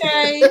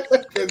 Okay.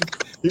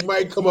 He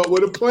might come up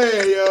with a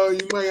plan, yo.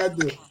 You might have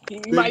to. He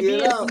might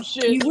be in some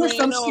shit. You with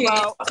some shit.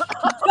 About.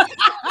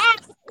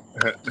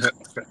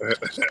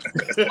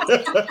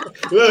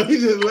 Look,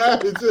 he's just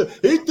laughing too.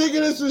 He's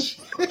thinking this is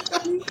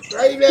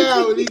right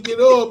now. When he get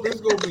off,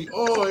 it's gonna be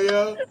on,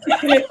 yo.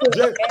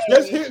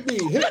 Just hit me.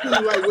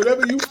 Like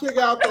whenever you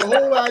figure out the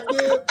whole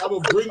idea, I'm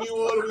gonna bring you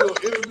on. We're gonna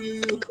interview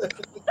you.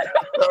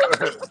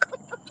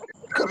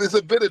 Because there's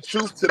a bit of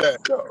truth to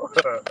that, though.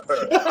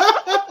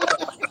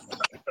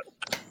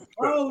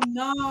 Oh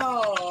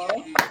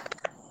no.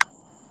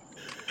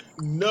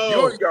 No. You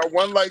only got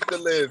one life to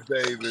live,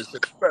 David. So you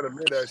better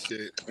live that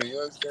shit. You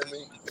understand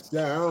me?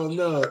 Yeah, I don't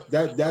know.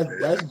 That's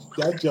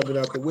jumping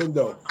out the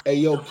window. Hey,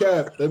 yo,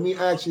 Kev, let me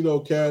ask you though,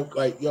 Kev.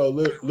 Like, yo,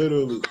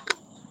 literally,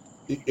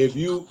 if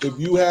you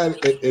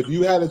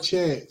had a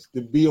chance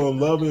to be on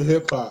Love and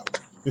Hip Hop,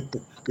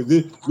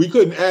 because we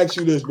couldn't ask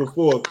you this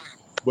before,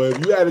 but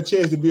if you had a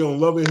chance to be on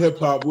Love and Hip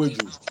Hop,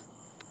 would you?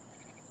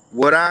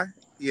 Would I?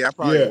 Yeah, I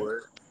probably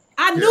would.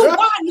 I knew he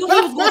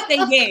was gonna say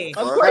yeah.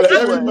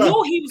 I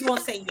knew he was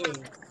gonna say yeah.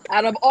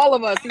 Out of all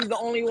of us, he's the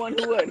only one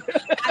who would.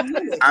 I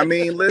knew it. I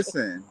mean,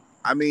 listen.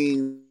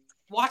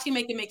 Watch him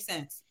make it make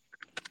sense.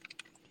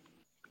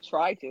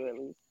 Try to at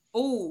least.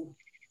 Ooh.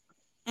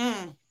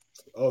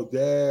 Oh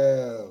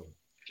damn.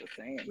 Just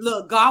saying.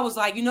 Look, God was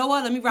like, you know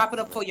what? Let me wrap it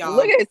up for y'all.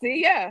 Look at it,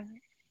 see, yeah.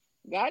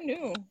 God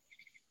knew.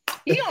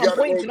 He on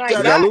point tonight.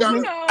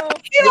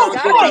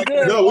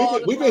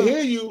 No, we can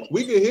hear you.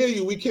 We can hear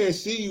you. We can't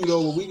see you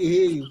though, but we can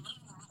hear you.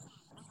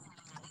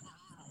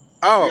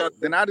 Oh,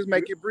 then I'll just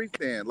make it brief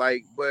then.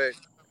 Like, but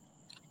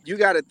you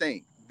got to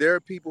think there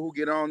are people who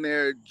get on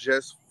there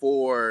just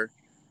for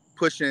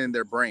pushing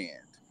their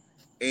brand,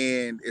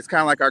 and it's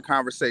kind of like our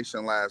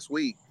conversation last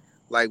week.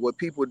 Like, what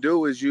people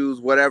do is use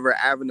whatever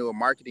avenue of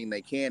marketing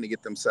they can to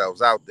get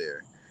themselves out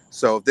there.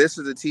 So if this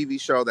is a TV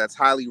show that's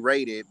highly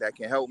rated that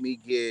can help me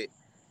get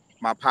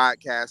my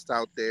podcast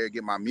out there,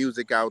 get my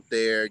music out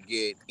there,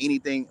 get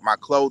anything, my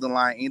clothing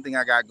line, anything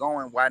I got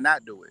going, why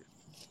not do it?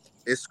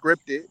 It's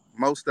scripted,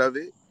 most of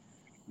it,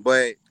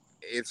 but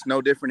it's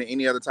no different than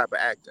any other type of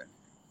acting.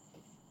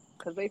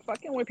 Because they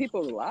fucking with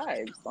people's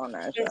lives on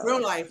that show. In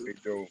real life.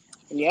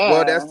 Yeah.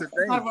 Well, that's the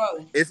thing.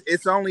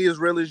 It's only as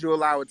real as you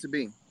allow it to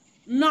be.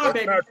 No, that's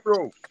baby. not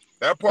true.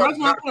 That part is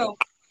not true.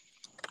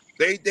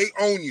 They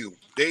own you.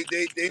 They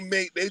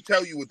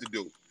tell you what to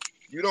do.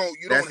 You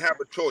don't have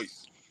a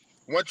choice.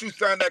 Once you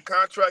sign that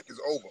contract, it's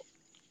over.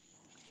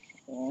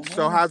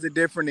 So how's it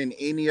different than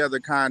any other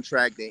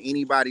contract that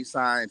anybody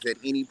signs at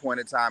any point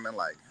in time in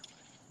life?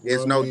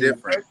 It's no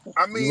different.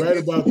 I mean, you're right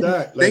about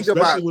that. Like,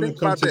 especially when it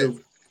comes to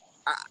the.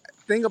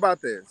 Think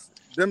about this.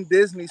 Them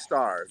Disney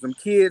stars, them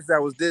kids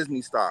that was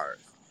Disney stars,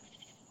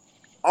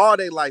 all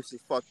their lives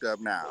is fucked up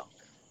now.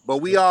 But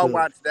we all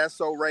watch That's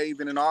So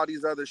Raven and all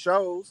these other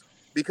shows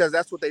because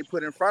that's what they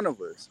put in front of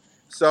us.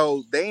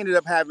 So they ended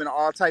up having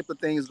all type of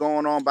things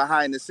going on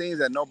behind the scenes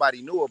that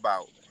nobody knew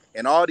about.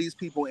 And all these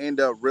people end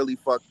up really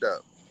fucked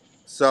up.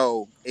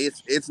 So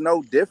it's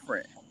no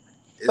different.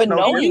 It's but no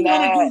knowing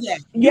different. that,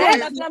 yeah,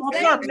 that's what I'm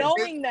saying.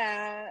 Knowing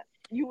that,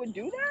 you would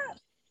do that?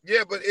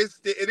 Yeah, but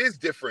it is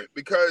different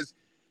because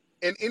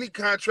in any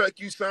contract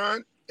you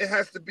sign, it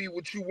has to be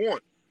what you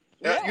want.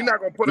 Yeah. You're not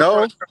gonna put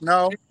no,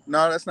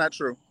 that's not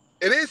true.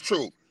 It is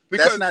true.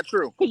 Because that's not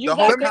true. The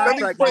whole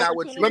contract is not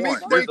what you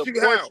want. There's a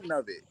portion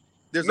of it.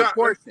 There's a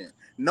portion.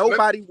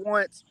 Nobody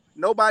wants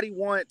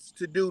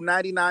to do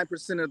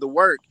 99% of the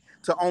work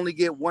to only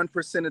get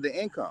 1% of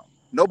the income.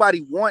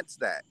 Nobody wants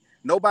that.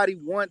 Nobody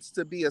wants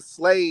to be a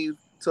slave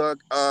to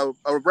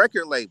a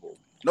record label.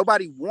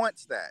 Nobody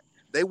wants that.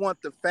 They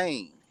want the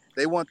fame.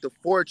 They want the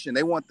fortune.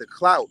 They want the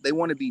clout. They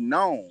want to be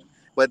known.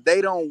 But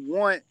they don't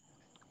want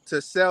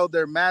to sell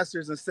their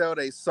masters and sell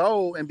their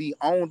soul and be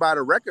owned by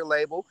the record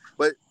label.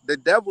 But the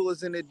devil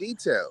is in the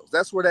details.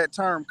 That's where that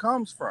term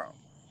comes from.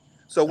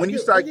 So when you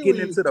start getting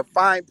into the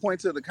fine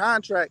points of the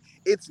contract,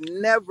 it's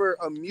never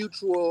a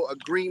mutual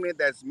agreement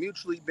that's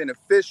mutually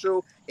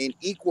beneficial and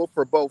equal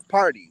for both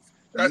parties.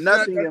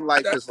 Nothing in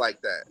life is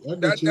like that. I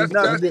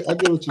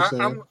get what you're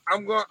saying.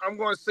 I'm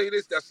going to say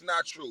this. That's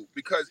not true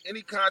because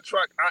any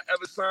contract I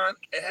ever sign,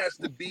 it has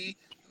to be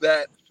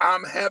that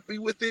I'm happy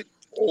with it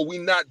or we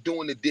not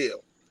doing the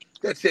deal.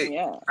 That's it.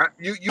 Yeah.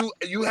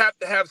 You have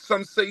to have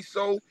some say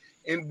so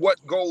in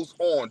what goes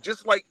on.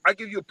 Just like I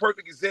give you a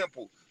perfect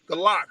example. The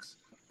Lox,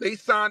 they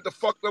signed the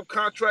fucked up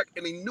contract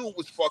and they knew it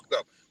was fucked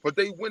up, but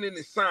they went in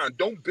and signed.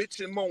 Don't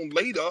bitch and moan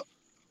later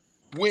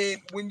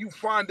when you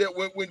find that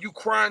when you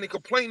crying and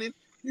complaining,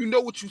 you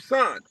know what you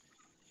signed.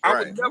 I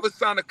would never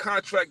sign a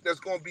contract that's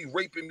going to be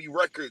raping me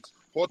records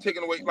or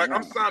taking away. Like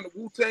I'm signing the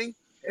Wu-Tang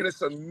and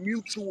it's a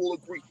mutual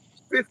agreement,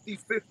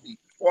 50-50,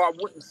 or I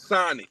wouldn't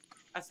sign it.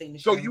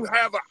 So you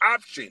have an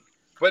option,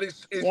 but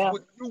it's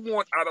what you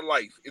want out of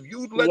life. If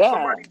you let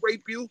somebody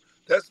rape you,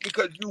 that's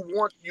because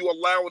you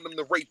allowing them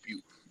to rape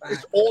you.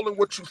 It's all in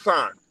what you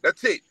sign.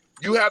 That's it.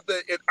 You have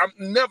I'm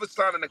never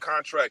signing a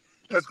contract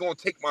that's going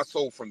to take my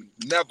soul from me.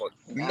 Never.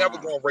 You're never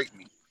going to rape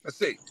me.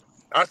 That's it.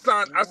 I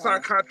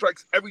sign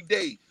contracts every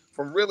day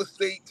from real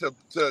estate to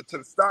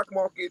the stock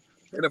market.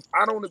 And if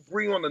I don't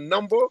agree on the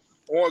number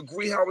or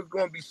agree how it's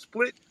going to be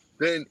split,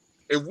 then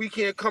if we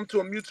can't come to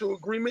a mutual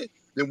agreement,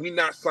 then we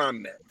not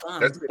signing that.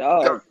 That's it.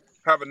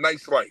 Have a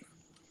nice life.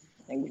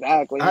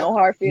 Exactly. No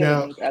hard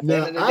feelings at the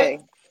end of the day.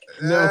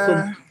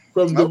 Now,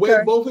 from the way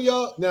both of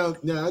y'all, now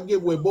I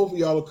get where both of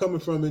y'all are coming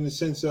from in the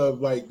sense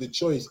of like the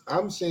choice.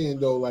 I'm saying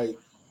though, like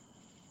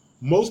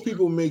most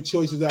people make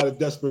choices out of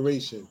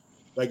desperation.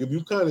 Like if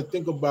you kind of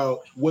think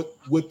about what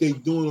they're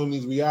doing on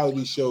these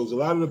reality shows, a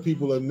lot of the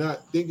people are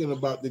not thinking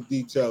about the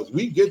details.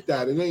 We get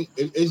that.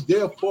 It's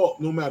their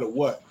fault no matter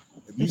what.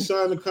 If you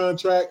sign a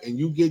contract and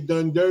you get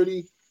done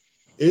dirty,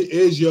 it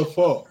is your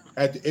fault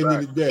at the end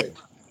of the day.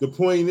 The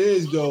point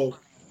is though,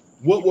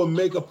 what will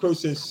make a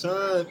person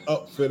sign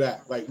up for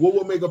that? Like what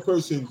will make a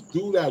person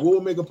do that? What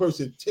will make a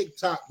person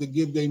TikTok to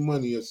give their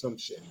money or some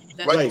shit?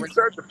 Like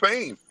research the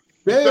fame.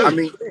 I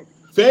mean,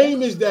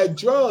 fame is that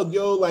drug,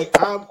 yo. Like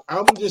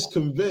I'm just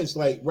convinced.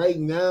 Like right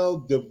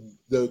now,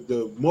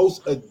 the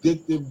most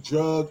addictive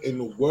drug in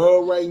the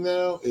world right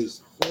now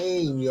is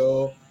fame,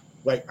 yo.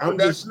 Like I'm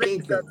just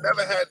thinking.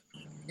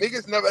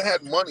 Niggas never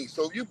had money.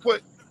 So if you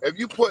put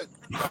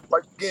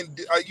like again,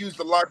 I use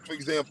the Lox for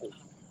example.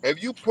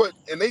 If you put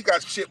and they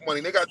got shit money,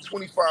 they got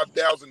 $25,000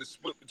 to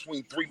split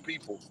between 3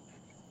 people.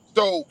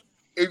 So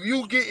if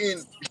you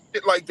getting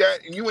shit like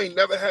that and you ain't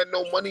never had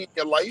no money in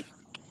your life,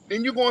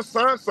 then you're gonna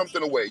sign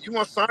something away. You're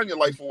gonna sign your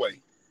life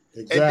away.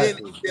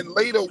 Exactly. And then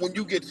later when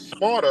you get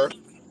smarter,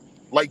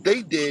 like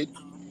they did,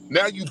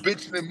 now you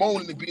bitching and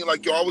moaning and being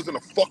like, yo, I was in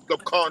a fucked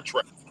up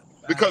contract.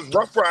 Because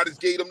Rough Riders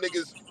gave them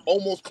niggas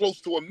almost close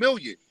to $1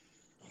 million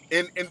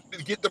and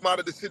to get them out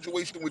of the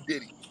situation with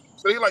Diddy.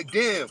 So they like,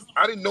 damn,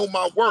 I didn't know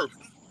my worth.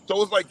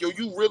 So it's like, yo,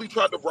 you really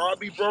tried to rob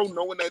me, bro,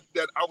 knowing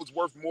that I was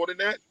worth more than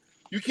that?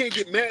 You can't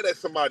get mad at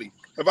somebody.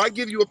 If I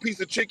give you a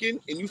piece of chicken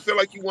and you feel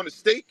like you want a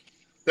steak,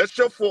 that's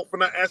your fault for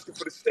not asking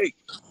for the steak.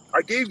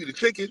 I gave you the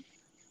chicken.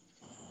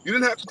 You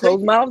didn't have to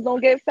closed mouths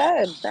don't get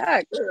fed.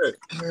 Back.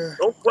 Yeah.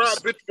 Don't cry,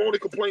 bitch, phone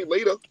and complain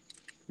later.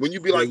 When you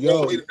be like,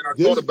 yo, wait a minute,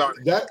 I thought about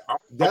it.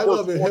 That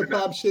love and hip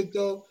hop shit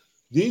though,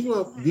 these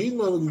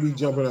motherfuckers be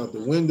jumping out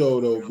the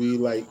window though, be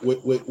like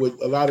with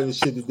a lot of the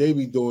shit that they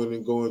be doing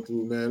and going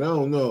through, man. I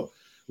don't know.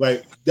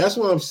 Like that's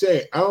what I'm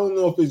saying. I don't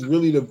know if it's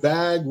really the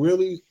bag,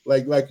 really.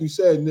 Like you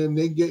said, and then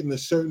they getting a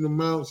certain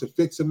amount, it's a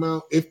fixed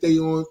amount. If they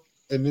on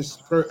in this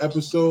per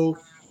episode,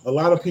 a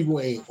lot of people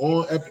ain't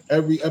on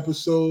every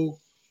episode.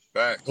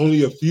 Facts.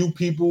 Only a few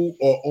people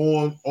are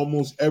on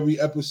almost every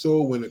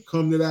episode when it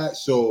come to that.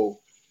 So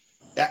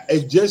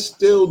it just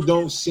still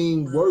don't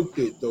seem worth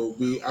it though.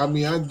 B. I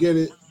mean, I get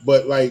it,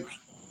 but like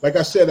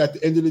I said, at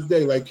the end of the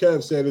day, like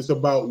Kev said, it's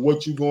about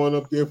what you're going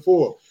up there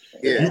for.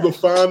 Yeah. If you can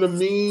find the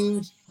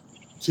means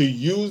to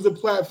use the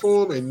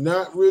platform and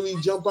not really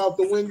jump out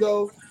the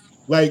window,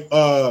 like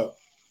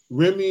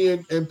Remy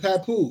and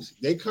Papoose,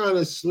 they kind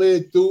of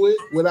slid through it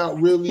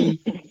without really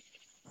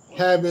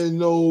having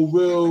no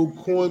real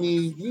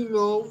corny,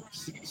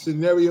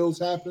 scenarios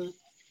happen.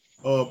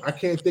 I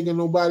can't think of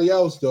nobody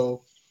else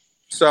though.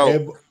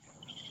 So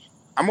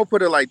I'm gonna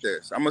put it like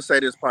this. I'm gonna say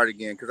this part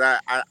again because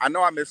I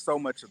know I missed so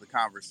much of the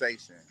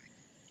conversation,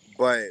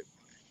 but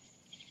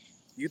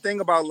you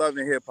think about Love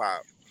and Hip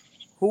Hop,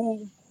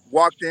 who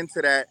walked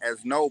into that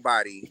as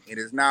nobody and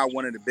is now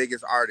one of the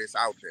biggest artists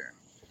out there?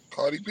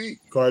 Cardi B.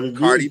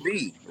 Cardi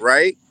B,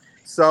 right?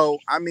 So,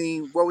 I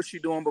mean, what was she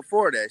doing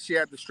before that? She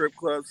had the strip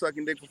club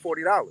sucking dick for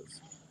 $40.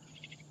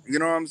 You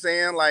know what I'm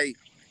saying? Like,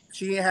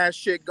 she had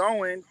shit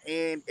going,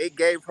 and it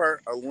gave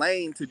her a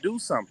lane to do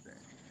something.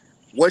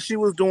 What she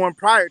was doing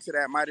prior to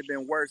that might have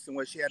been worse than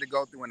what she had to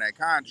go through in that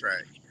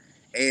contract.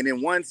 And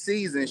in one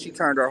season, she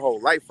turned her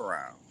whole life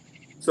around.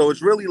 So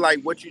it's really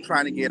like what you're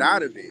trying to get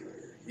out of it.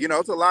 You know,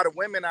 it's a lot of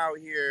women out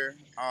here,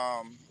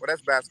 well,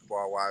 that's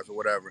basketball-wise or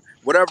whatever.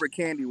 Whatever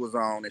Candy was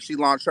on, and she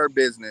launched her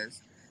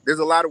business. There's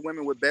a lot of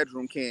women with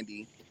bedroom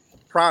candy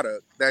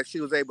product that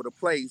she was able to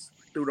place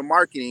through the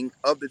marketing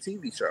of the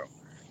TV show,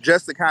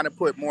 just to kind of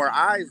put more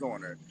eyes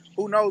on her.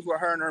 Who knows what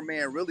her and her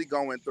man really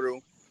going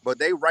through, but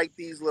they write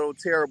these little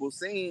terrible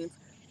scenes.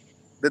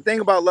 The thing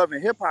about Love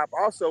and Hip Hop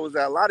also is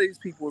that a lot of these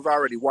people is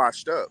already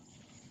washed up.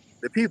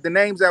 The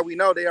names that we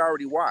know, they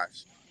already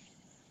washed.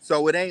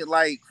 So it ain't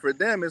like, for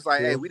them, it's like,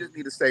 hey, we just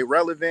need to stay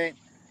relevant,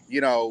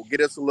 get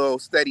us a little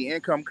steady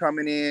income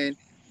coming in,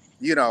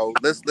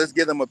 let's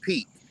give them a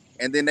peek.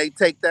 And then they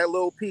take that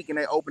little peek and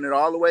they open it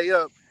all the way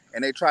up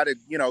and they try to,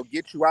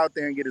 get you out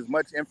there and get as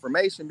much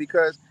information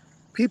because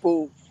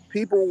people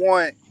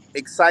want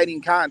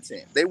exciting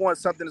content. They want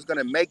something that's going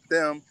to make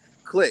them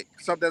click,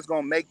 something that's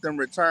going to make them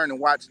return and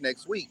watch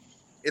next week.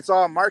 It's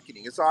all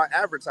marketing. It's all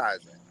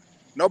advertising.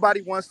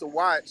 Nobody wants to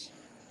watch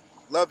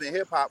Love and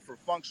Hip Hop for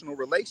functional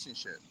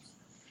relationships.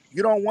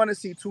 You don't want to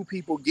see two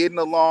people getting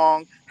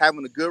along,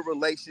 having a good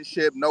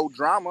relationship, no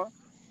drama.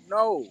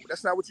 No,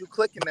 that's not what you're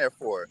clicking there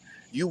for.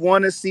 You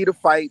want to see the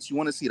fights. You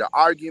want to see the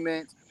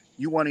arguments.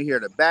 You want to hear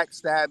the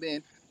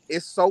backstabbing.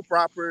 It's soap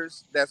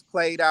operas that's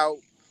played out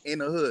in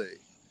the hood,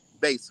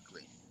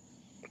 basically.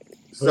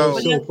 So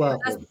that's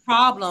the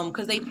problem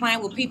because they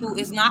playing with people.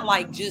 It's not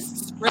like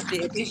just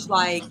scripted. It's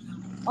like,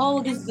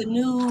 oh, this is a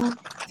new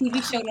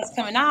TV show that's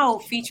coming out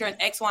featuring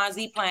X, Y, and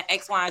Z playing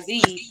X, Y, and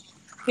Z.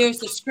 Here's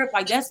the script.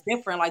 Like, that's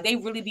different. Like, they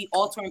really be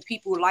altering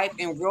people's life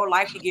in real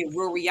life to get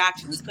real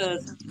reactions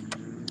because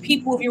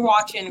people, if you're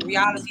watching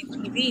reality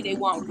TV, they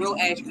want real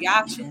ass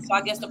reactions. So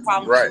I guess the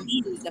problem for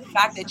me is the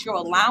fact that you're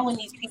allowing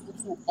these people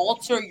to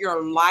alter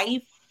your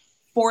life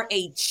for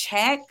a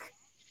check.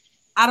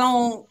 I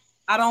don't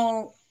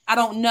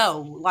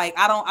know. Like,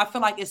 I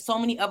feel like there's so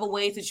many other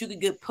ways that you could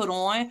get put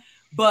on,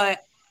 but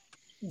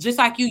just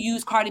like you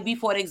use Cardi B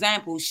for an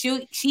example,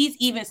 she's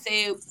even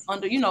said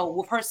under,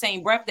 with her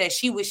same breath that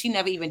she wish she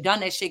never even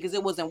done that shit because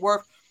it wasn't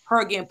worth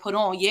her getting put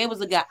on. Yeah, it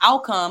was a good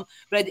outcome,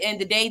 but at the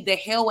end of the day, the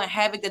hell and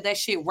havoc that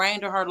shit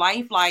ran to her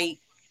life, like,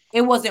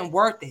 it wasn't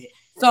worth it.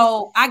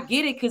 So I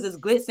get it because it's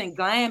glitz and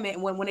glam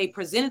and when they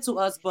present it to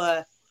us,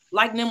 but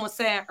like Nim was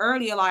saying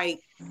earlier,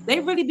 like, they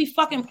really be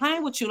fucking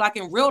playing with you, like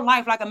in real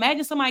life. Like,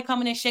 imagine somebody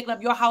coming in, shaking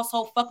up your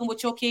household, fucking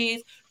with your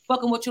kids,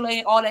 fucking with your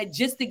lady, all that,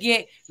 just to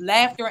get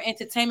laughter and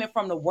entertainment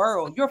from the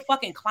world. You're a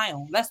fucking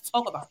clown. Let's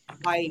talk about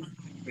it. Like,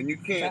 and you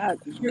can't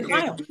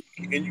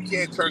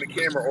turn the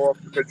camera off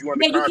because you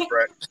under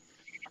contract.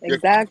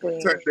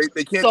 Exactly.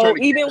 They can't. So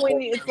even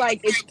when it's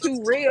like it's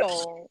too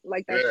real,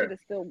 like that shit is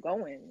still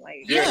going.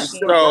 Like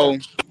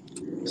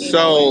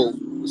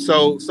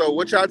So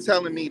what y'all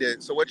telling me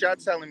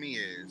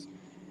is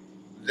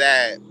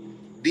that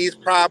these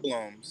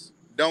problems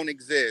don't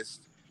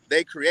exist.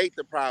 They create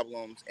the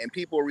problems, and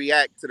people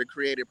react to the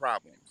created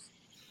problems.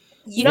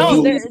 A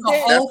lot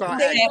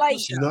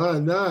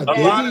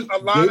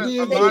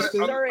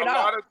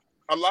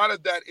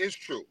of that is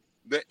true.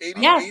 The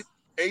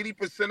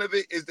 80% of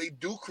it is they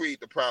do create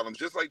the problems,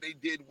 just like they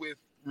did with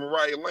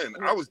Mariah Lynn.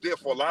 I was there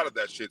for a lot of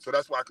that shit, so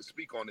that's why I could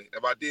speak on it.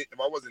 If I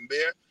wasn't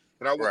there,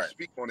 then I wouldn't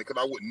speak on it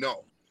because I wouldn't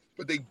know.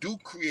 But they do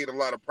create a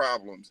lot of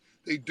problems.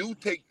 They do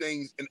take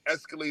things and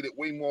escalate it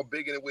way more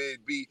bigger than where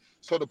it'd be,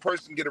 so the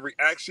person get a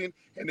reaction,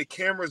 and the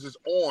cameras is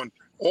on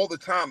all the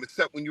time,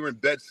 except when you're in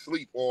bed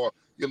sleep or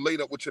you're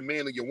laid up with your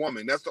man or your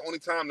woman. That's the only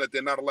time that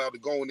they're not allowed to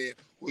go in there,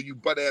 or you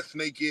butt ass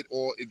naked,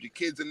 or if your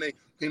kids in there,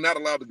 they're not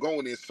allowed to go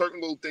in there. Certain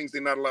little things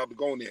they're not allowed to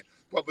go in there.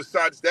 But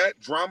besides that,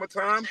 drama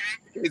time,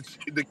 it's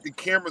the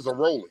cameras are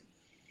rolling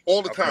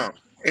all the time,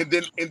 and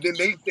then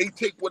they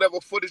take whatever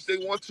footage they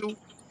want to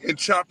and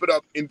chop it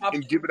up and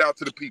give it out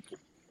to the people.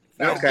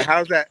 Okay,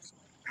 how's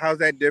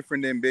that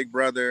different than Big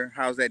Brother?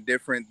 How's that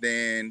different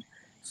than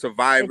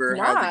Survivor,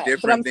 how's it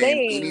different than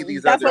any of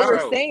these other that's what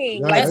shows? we're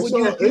saying. Nah, like,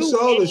 it's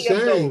all the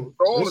same.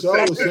 It's all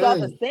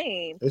the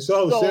same. It's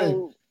all the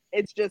same.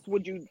 It's just,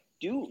 would you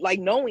do, like,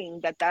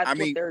 knowing that that's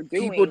what they're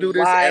doing? People do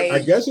this. I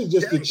guess it's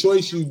just the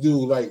choice you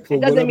do, like for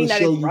whatever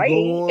show you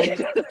go on.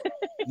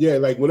 Yeah,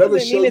 like whatever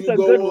show you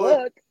go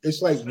on,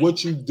 it's like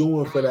what you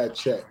doing for that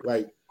check.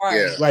 Like,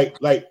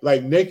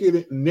 like Naked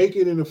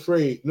and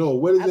Afraid. No,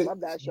 what is it?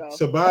 Love that show.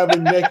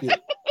 Surviving Naked.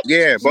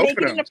 Yeah, both Naked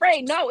of them. and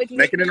Afraid. No, it's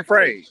Naked and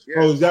Afraid.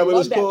 Yeah. Oh, is that what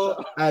it's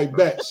called? I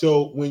bet.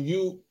 So when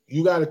you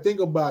got to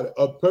think about it,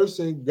 a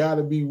person got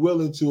to be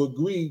willing to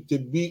agree to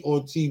be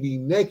on TV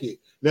naked.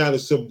 Now, the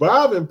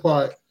surviving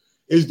part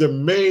is the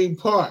main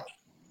part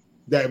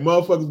that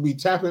motherfuckers be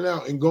tapping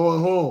out and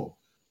going home.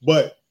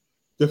 But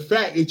the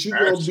fact that you're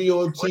going to be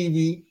on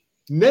TV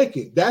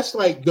naked, that's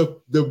like the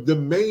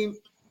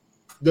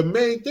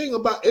main thing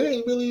about it.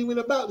 Ain't really even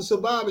about the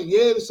surviving.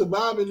 Yeah, the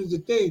surviving is the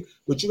thing,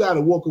 but you got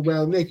to walk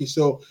around naked.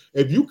 So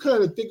if you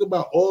kind of think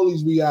about all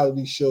these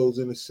reality shows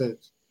in a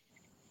sense,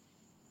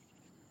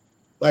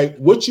 like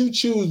what you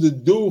choose to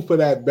do for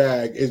that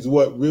bag is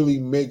what really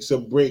makes or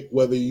break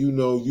whether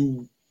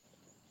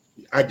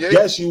I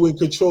guess you in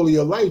control of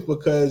your life,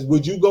 because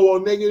would you go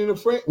on Naked and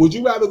Afraid? Would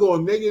you rather go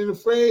on Naked and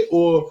Afraid,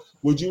 or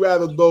would you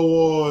rather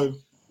go on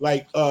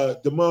like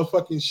the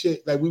motherfucking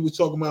shit like we were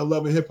talking about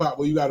Love and Hip Hop,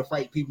 where you got to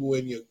fight people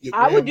in your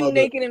I would do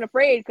Naked and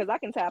Afraid because I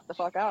can tap the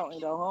fuck out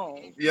and go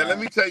home. Yeah, let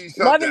me tell you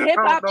something. Love and Hip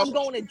Hop, I'm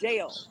going to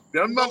jail.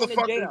 Them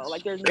motherfuckers,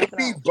 like there's they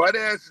be butt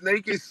ass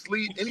naked,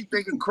 sleep,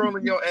 anything can curl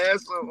in your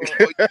ass.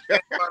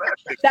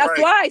 That's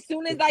why as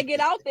soon as I get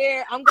out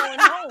there, I'm going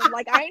home.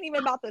 Like I ain't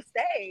even about to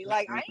stay.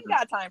 Like I ain't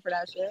got time for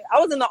that shit. I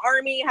was in the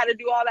army, had to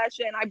do all that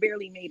shit, and I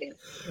barely made it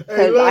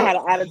because I had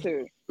an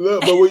attitude.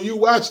 Look, but when you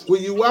watch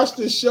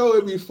the show,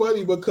 it be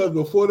funny because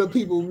before the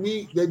people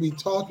meet, they be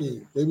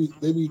talking. They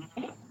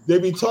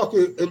be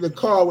talking in the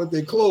car with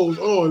their clothes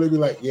on. They be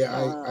like,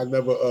 "Yeah, I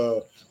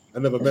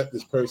never met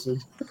this person."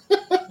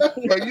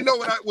 But you know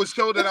what would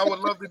show that I would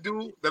love to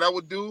do? That I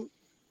would do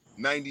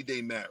 90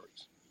 Day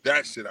Marriage.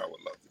 That shit I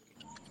would love to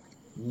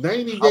do.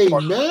 90 Day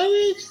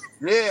Marriage?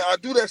 Yeah, I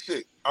do that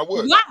shit. I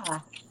would.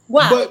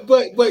 Wow.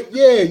 But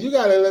yeah, you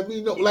gotta let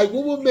me know. Like,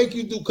 what would make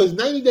you do? Because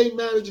 90 Day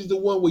Marriage is the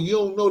one where you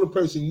don't know the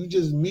person. You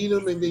just meet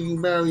them and then you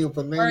marry them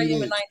for 90 days.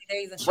 90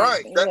 days and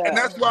right.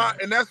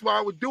 And that's why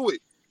I would do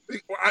it.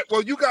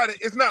 Well, you got to.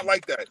 It's not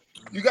like that.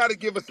 You got to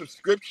give a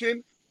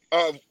subscription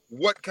of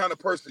what kind of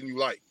person you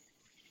like,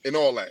 and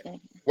all that.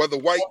 Whether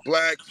white,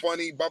 black,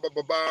 funny, blah blah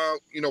blah blah.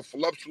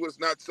 Voluptuous,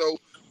 not so.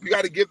 You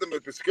got to give them a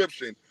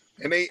prescription,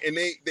 and they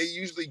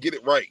usually get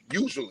it right.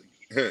 Usually.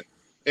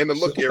 In the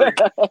look area.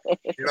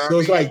 So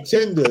it's like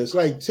Tinder. It's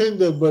like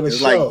Tinder, but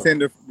it's like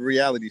Tinder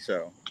reality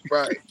show.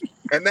 Right.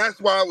 And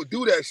that's why I would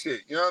do that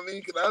shit. You know what I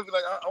mean? Because I would be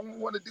like, I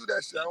want to do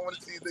that shit. I want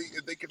to see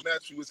if they can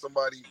match you with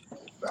somebody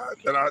that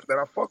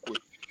I fuck with.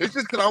 It's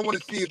just because I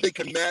want to see if they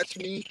can match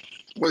me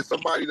with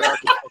somebody that I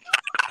can fuck with.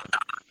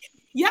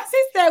 Yes,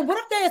 he said, what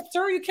if they're a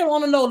serial killer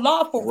on a no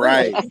lawful?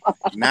 Right.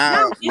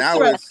 now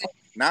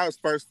it's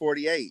First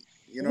 48.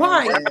 You know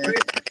what I'm saying?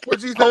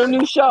 What you whole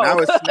new show. Now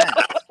it's Snap.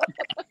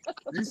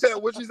 You said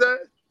what you said?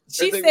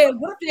 She said,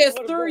 "What if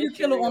there's serial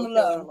killer on the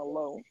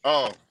low?"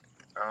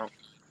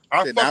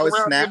 I fuck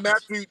around.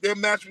 They'll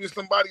match me with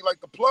somebody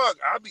like the Plug.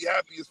 I'd be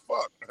happy as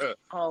fuck.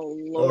 Oh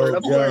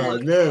Lord!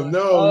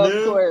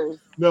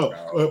 No.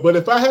 But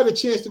if I had a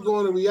chance to go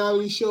on a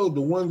reality show,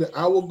 the one that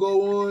I would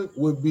go on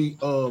would be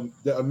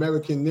the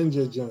American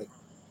Ninja joint.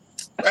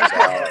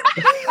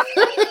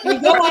 You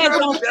go ahead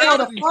and fail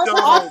the first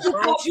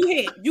obstacle you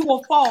hit, you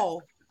will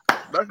fall.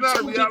 That's not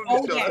a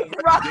reality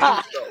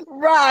show.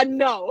 Rod,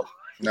 no.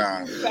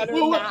 Nah.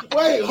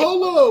 Wait,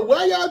 hold on.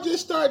 Why y'all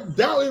just start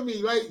doubting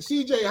me? Like,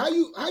 CJ, how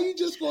you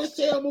just gonna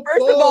say I'm a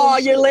First of all,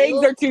 your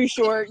legs are too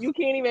short. You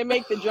can't even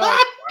make the jump.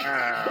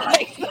 Wow.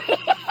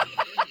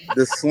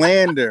 The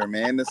slander,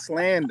 man. The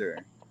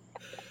slander.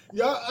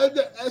 Y'all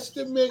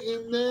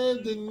underestimating,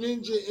 man, the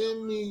ninja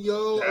in me,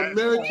 yo.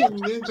 American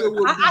Ninja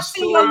will be I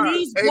see your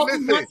knees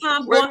walking one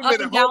time going up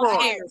and down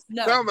stairs.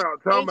 No. Time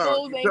out.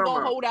 Ain't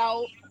gonna hold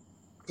out.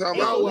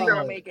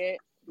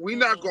 We're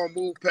not gonna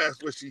move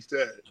past what she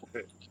said.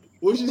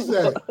 What she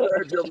said?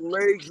 Your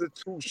legs are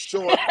too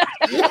short.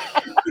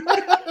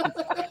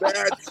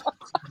 That's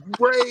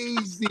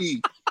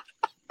crazy.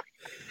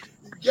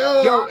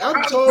 Yo,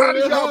 I'm taller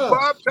than her.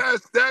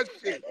 Bypass that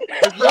shit.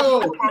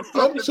 Yo,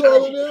 I'm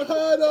taller than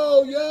her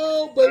though,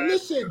 yo. But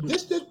listen,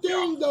 this the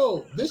thing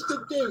though. This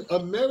the thing.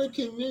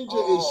 American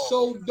Ninja is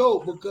so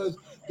dope because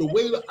the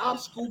way the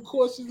obstacle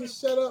courses are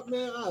set up,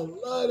 man, I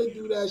love to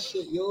do that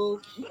shit,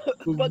 yo.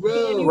 For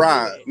real.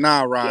 Rod,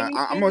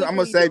 I'm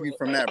gonna save you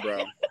from that,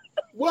 bro.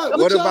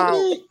 What about?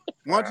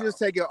 Why don't you just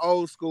take it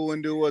old school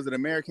and do? Was it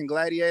American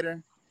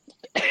Gladiator?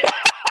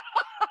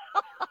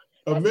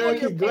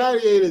 American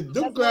Gladiator,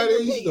 them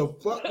gladiators used to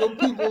fuck them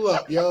people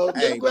up, yo.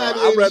 Them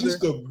gladiators used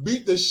to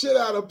beat the shit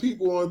out of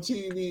people on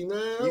TV,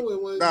 man.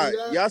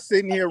 Y'all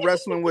sitting here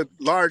wrestling with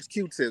large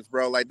Q-tips,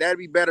 bro. Like that'd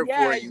be better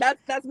for you.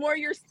 That's more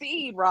your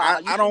speed,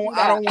 Rob. I don't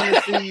want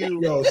to see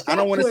you. Yo, I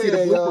don't want to see the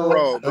blooper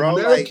roll, bro.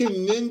 American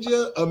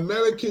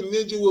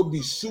Ninja will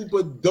be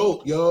super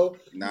dope, yo.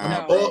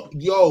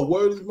 Yo,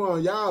 word is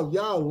born.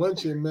 Y'all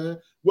lunching, man.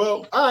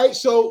 Well, all right.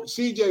 So,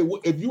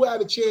 CJ, if you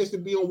had a chance to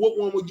be on, what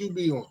one would you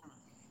be on?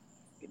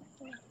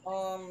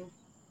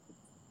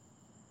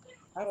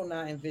 I do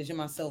not envision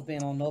myself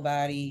being on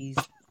nobody's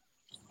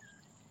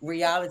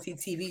reality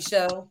TV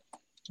show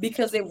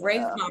because it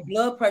raises my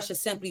blood pressure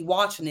simply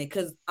watching it.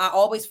 Because I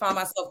always find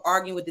myself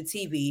arguing with the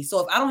TV. So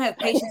if I don't have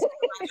patience on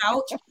my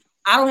couch,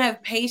 I don't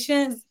have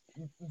patience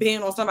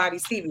being on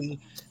somebody's TV.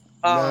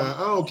 Nah,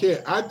 I don't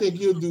care. I think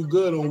you'll do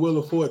good on Wheel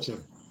of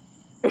Fortune.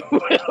 I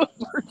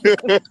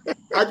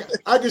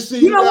can see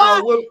you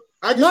now.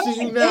 I can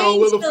see you now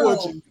on Wheel of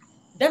Fortune.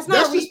 That's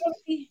not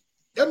reality.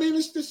 I mean,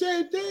 it's the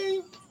same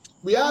thing.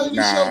 Reality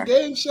show,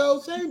 game show,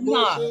 same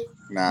bullshit.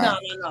 No.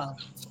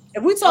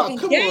 If we're talking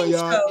game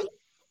show,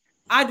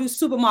 I do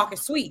Supermarket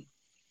Sweep.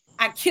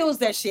 I kills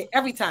that shit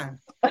every time.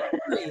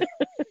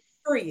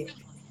 Period.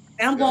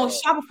 And I'm going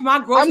shopping for my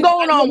groceries. I'm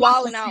going on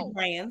Wild 'N Out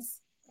brands.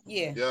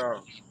 Yeah.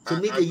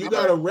 Tamika, you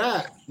got to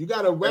rap. You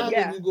got to rap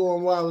if you go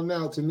on Wild 'N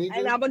Out, Tamika.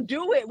 And I'm gonna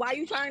do it. Why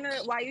you trying to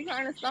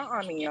stunt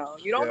on me, yo?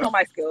 You don't know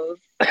my skills.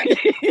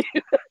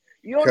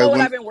 You don't know what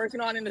I've been working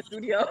on in the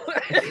studio.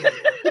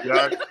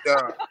 I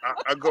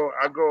go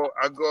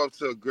up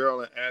to a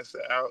girl and ask her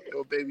out.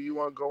 Yo, baby, you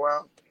want to go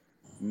out?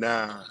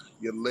 Nah,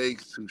 your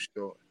legs too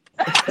short.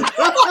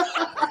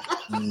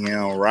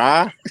 Yeah,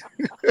 right.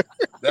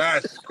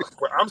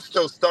 I'm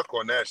still stuck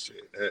on that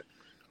shit.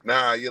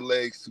 Nah, your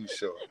legs too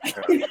short.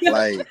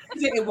 Like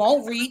it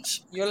won't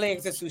reach. Your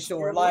legs are too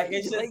short. Like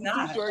it's just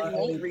not. You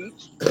won't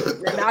reach.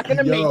 You're not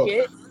gonna make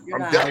it.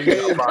 I'm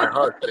definitely buying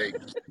her steak.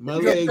 My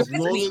legs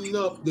long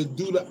enough to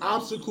do the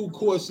obstacle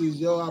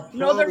courses, yo. I promise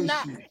no, they're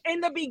not. you.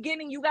 In the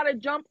beginning, you gotta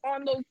jump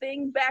on those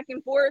things back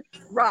and forth.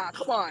 Rob,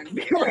 come on.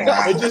 It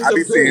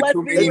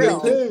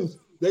depends.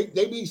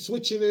 They be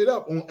switching it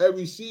up on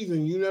every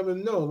season. You never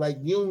know. Like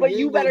you. But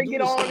you better get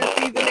on the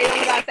season. They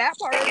don't got that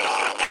part.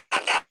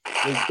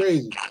 It's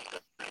crazy.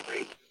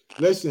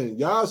 Listen,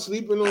 y'all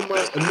sleeping on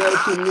my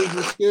American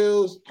Ninja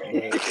skills.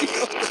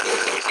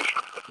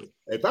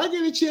 If I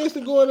get a chance to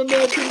go in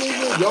American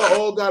Ninja, y'all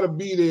all gotta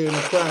be there in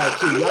the crowd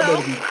too. Y'all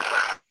better be.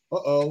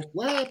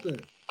 What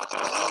happened?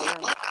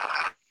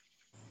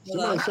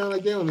 Somebody sound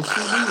like they on the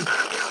CD.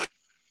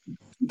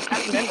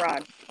 That's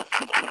Nimrod.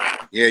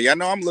 Yeah, y'all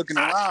know I'm looking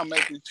around,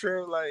 making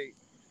sure like.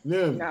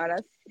 Yeah. Nah,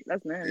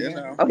 that's man. You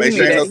know, make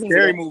sure ain't no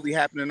scary movie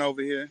happening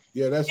over here.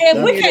 Yeah, that's.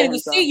 And we can't even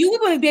see you. We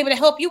wouldn't be able to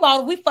help you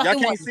out. We fucking. Y'all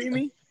can't see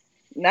me.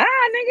 Nah,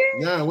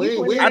 nigga. Nah,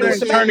 we I done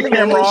turned the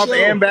camera off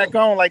and back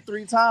on like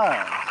 3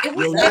 times. Yo,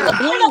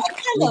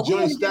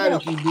 joint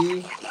staticky,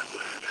 B.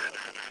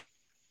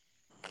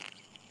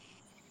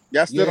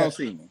 Y'all still don't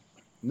see me.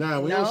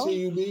 Nah, we don't see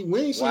you, B. We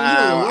ain't seen you.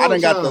 I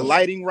done got the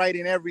lighting right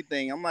and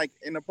everything. I'm like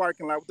in the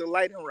parking lot with the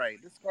lighting right.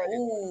 This crazy.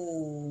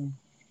 Ooh.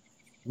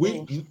 We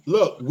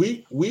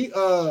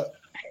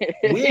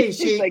ain't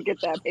seen. Like, get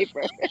that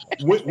paper.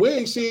 we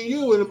ain't seen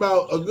you in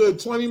about a good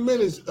 20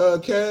 minutes,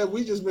 Kev.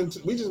 We just been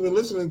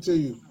listening to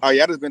you. Oh,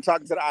 y'all just been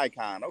talking to the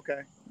icon.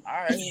 Okay, all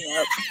right.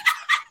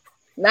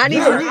 Not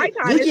even an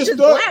icon. We just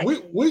thought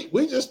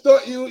we just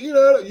thought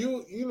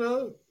you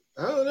know.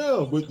 I don't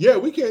know, but yeah,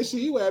 we can't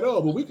see you at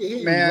all, but we can hear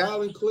you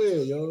loud and clear,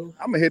 yo.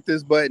 I'm gonna hit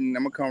this button.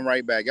 I'm gonna come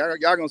right back. Y'all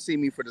gonna see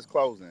me for this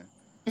closing.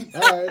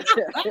 All right.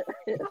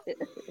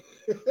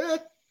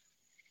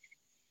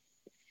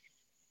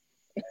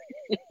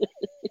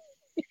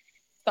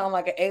 Sound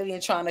like an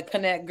alien trying to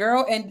connect,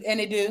 girl, and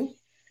they do.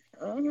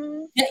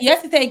 Mm-hmm.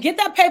 Yesterday, get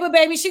that paper,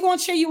 baby. She gonna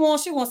cheer you on.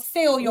 She gonna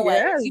sell your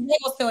ass. She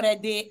gonna sell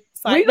that dick.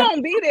 We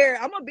gonna be there.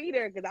 I'm gonna be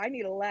there because I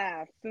need a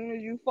laugh. As soon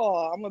as you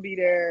fall, I'm gonna be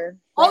there.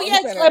 Oh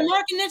yes,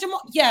 American Ninja.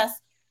 Yes,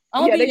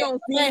 I'm gonna be there. They gonna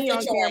see me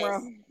on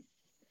camera.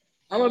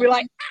 I'm gonna be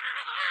like,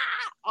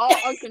 all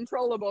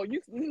uncontrollable.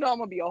 You know I'm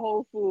gonna be a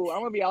whole fool. I'm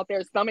gonna be out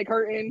there, stomach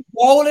hurting,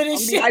 rolling and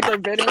shit,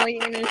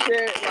 hyperventilating and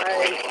shit.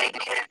 Like,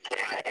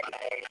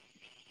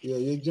 yeah,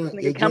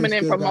 you're coming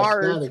in from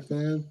Mars.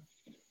 Static,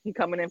 he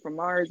coming in from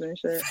Mars and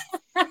shit.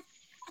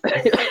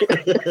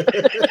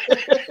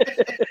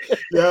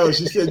 Yo,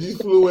 she said you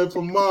flew in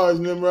from Mars,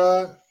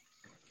 Nimrod.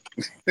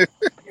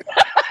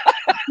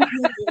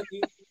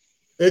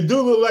 It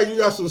do look like you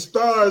got some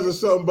stars or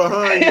something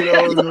behind you,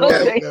 though.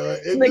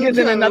 Niggas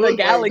in another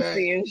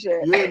galaxy and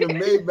shit. You're in the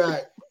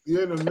Maybach.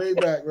 You're in the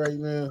Maybach right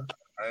now.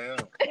 I am.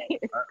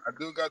 I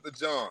do got the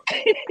John.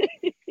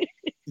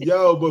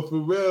 Yo, but for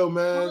real,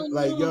 man,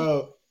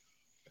 yo,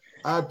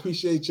 I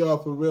appreciate y'all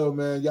for real,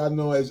 man. Y'all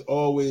know as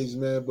always,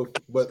 man.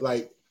 But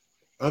like,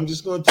 I'm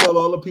just gonna tell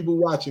all the people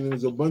watching.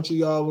 There's a bunch of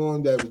y'all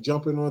on that were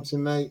jumping on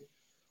tonight.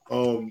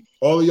 All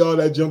of y'all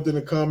that jumped in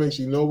the comments,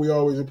 you know we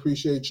always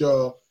appreciate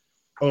y'all.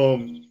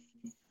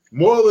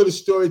 Moral of the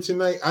story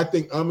tonight, I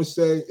think I'm gonna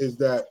say is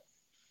that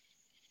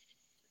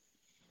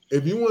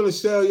if you want to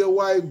sell your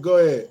wife, go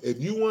ahead.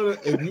 If you wanna,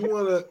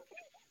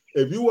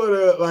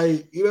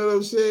 like, you know what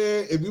I'm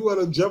saying? If you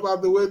wanna jump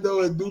out the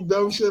window and do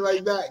dumb shit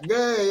like that, go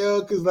ahead,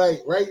 yo. Cause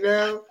like right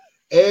now,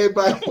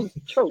 everybody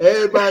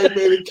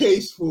made a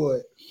case for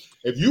it.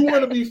 If you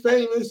want to be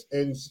famous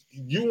and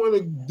you want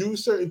to do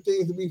certain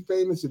things to be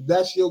famous, if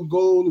that's your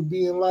goal to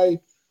be in life,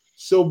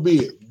 so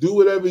be it. Do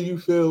whatever you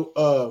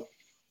feel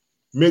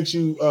makes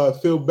you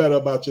feel better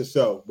about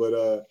yourself.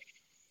 But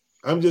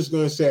I'm just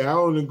gonna say I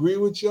don't agree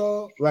with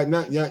y'all. Like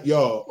not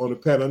y'all on the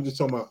panel. I'm just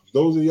talking about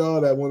those of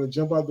y'all that want to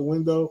jump out the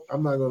window.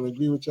 I'm not gonna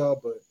agree with y'all,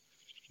 but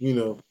you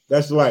know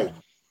that's life.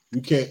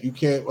 You can't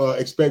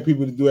expect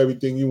people to do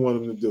everything you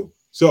want them to do.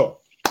 So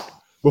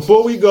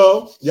before we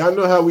go, y'all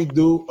know how we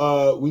do.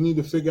 We need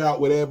to figure out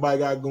what everybody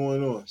got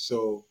going on.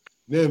 So,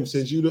 Nim,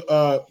 since you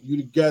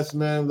the guest,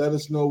 man, let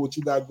us know what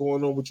you got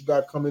going on, what you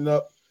got coming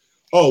up.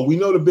 Oh, we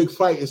know the big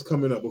fight is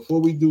coming up.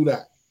 Before we do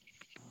that,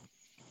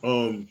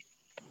 y'all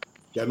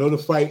know the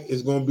fight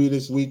is going to be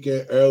this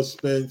weekend. Errol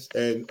Spence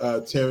and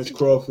Terrence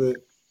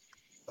Crawford,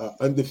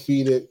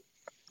 undefeated.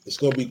 It's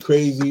going to be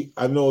crazy.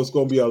 I know it's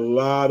going to be a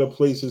lot of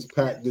places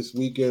packed this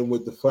weekend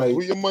with the fight.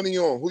 Who your money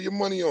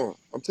on?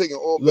 I'm taking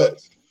all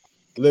bets.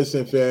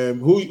 Listen, fam.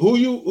 Who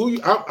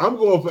you? I'm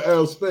going for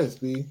Errol Spence,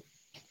 B.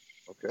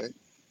 Okay.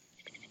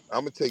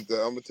 I'm gonna take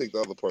the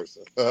other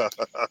person.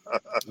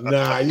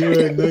 Nah, you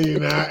ain't. No,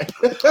 you're not.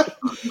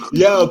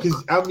 Yo,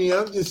 because I mean,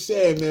 I'm just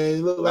saying, man.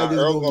 It look like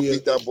it's Earl gonna be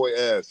beat that boy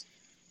ass.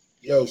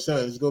 Yo,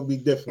 son, it's gonna be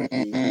different.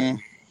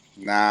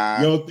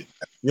 Nah. You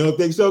don't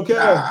think so,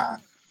 Cal?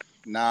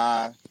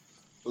 Nah.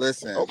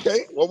 Listen.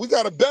 Okay. Well, we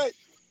got to bet.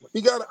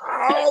 We got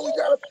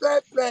to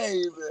bet,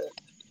 baby.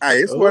 Hey,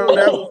 it's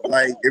whatever.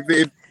 Like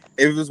if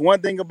it was one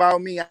thing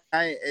about me,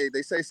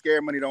 they say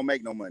scared money don't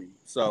make no money.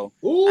 So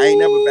I ain't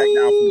never back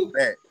down from the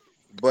bet.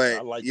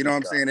 But like you know what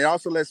I'm saying? It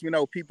also lets me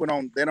know people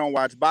don't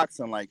watch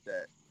boxing like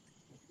that.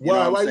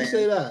 Why you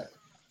say that?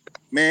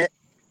 Man,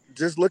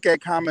 just look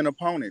at common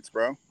opponents,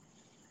 bro.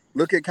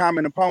 Look at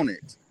common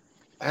opponents.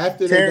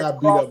 After they got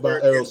beat up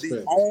by Errol Spence.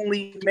 The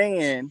only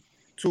man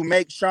to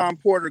make Sean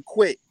Porter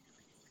quit.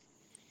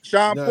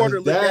 Sean Porter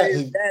looked at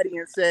his daddy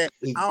and said,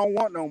 I don't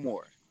want no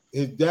more.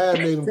 His dad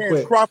made him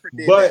quit. Crawford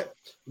did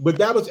but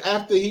that was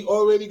after he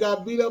already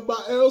got beat up by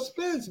Errol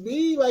Spence,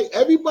 B. Like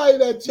everybody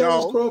that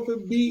Terrence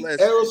Crawford beat,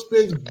 Errol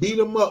Spence beat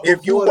him up.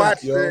 If you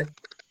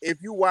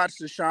watch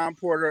the Sean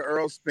Porter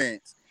Errol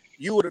Spence,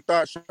 you would have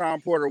thought Sean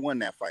Porter won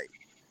that fight.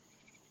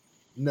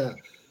 Nah.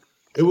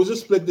 It was a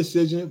split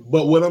decision,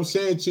 but what I'm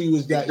saying to you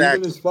is that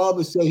even his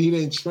father said he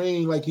didn't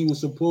train like he was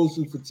supposed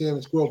to for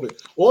Terrence Crawford.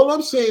 All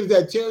I'm saying is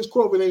that Terrence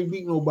Crawford ain't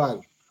beat nobody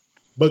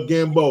but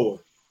Gamboa.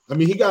 I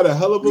mean, he got a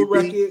hell of a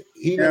record.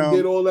 He done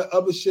did all that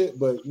other shit,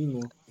 but you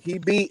know. He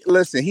beat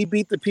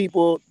the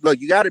people. Look,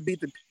 you got to beat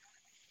the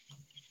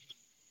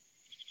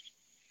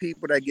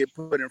people that get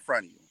put in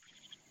front of you.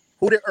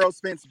 Who did Errol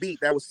Spence beat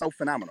that was so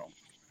phenomenal?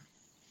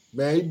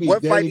 Man, he beat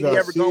what Danny fight did he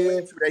ever Garcia. go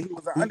into that he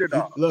was an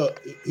underdog?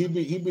 He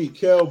beat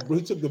Kell.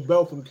 He took the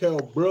belt from Kell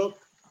Brook.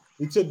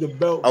 He took the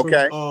belt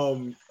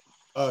from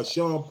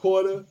Sean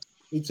Porter.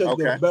 He took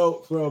the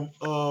belt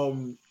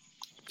from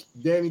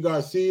Danny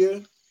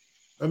Garcia.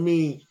 I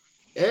mean,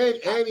 and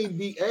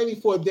he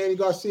fought Danny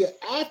Garcia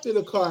after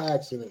the car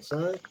accident,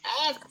 son.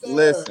 After.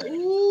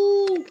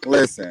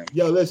 Listen.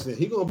 Yo, listen.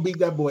 He gonna beat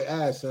that boy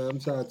ass, son. I'm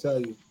trying to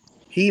tell you.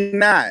 He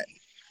not.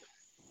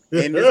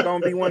 And it's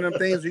gonna be one of them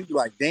things where you be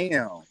like,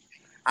 damn.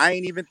 I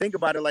ain't even think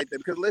about it like that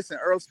because listen,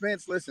 Errol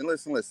Spence, listen.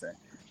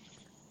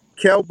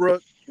 Kell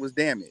Brook was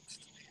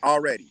damaged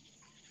already.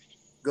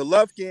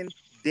 Golovkin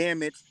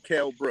damaged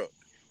Kell Brook.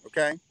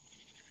 Okay.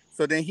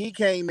 So then he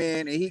came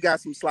in and he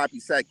got some sloppy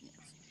seconds.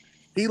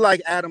 He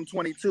like Adam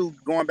 22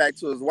 going back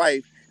to his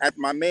wife after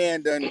my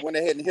man done went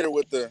ahead and hit her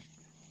with the,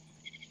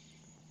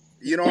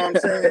 you know what I'm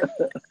saying?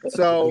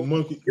 So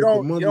you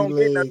don't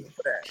get nothing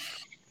for that.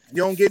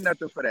 You don't get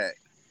nothing for that.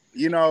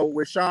 You know,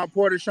 with Sean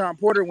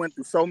Porter went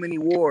through so many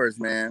wars,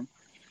 man.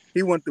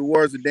 He went through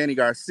wars with Danny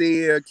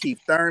Garcia, Keith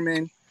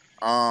Thurman.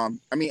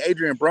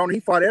 Adrian Broner. He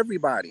fought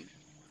everybody.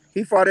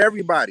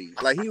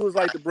 Like, he was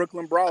like the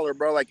Brooklyn Brawler,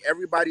 bro. Like,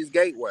 everybody's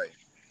gateway.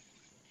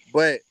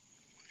 But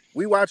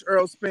we watched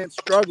Errol Spence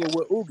struggle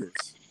with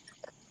Ugas.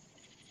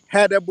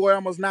 Had that boy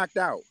almost knocked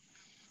out.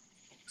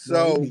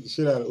 So, he beat the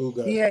shit out of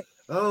Ugas.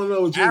 I don't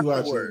know what you're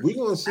watching. We're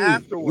going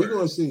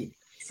to see.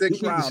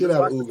 Sixth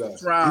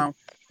round.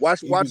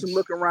 Watch him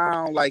look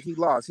around like he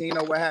lost. He ain't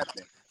know what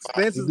happened.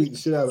 Spence is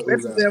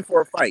in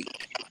for a fight.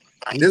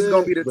 This is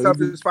gonna be the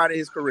toughest fight of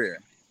his career.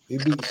 He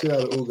beat the shit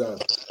out of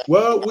Ugas.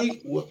 Well,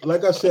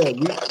 like I said,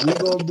 we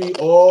gonna be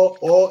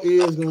all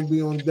ears gonna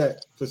be on deck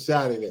for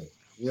Saturday.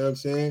 You know what I'm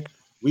saying?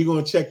 We're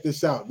gonna check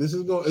this out.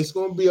 It's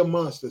gonna be a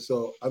monster.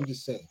 So I'm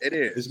just saying, it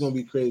is. It's gonna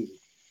be crazy.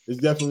 It's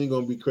definitely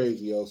gonna be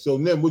crazy, yo. So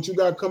Nim, what you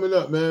got coming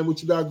up, man?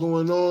 What you got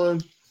going on?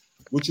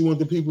 What you want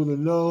the people to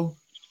know?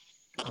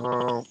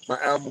 My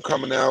album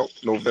coming out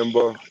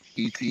November,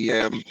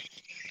 ETM,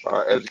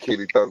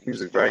 Educated Thug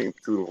Music, Very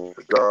Tunable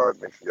for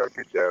God. Make sure y'all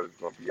get that. It's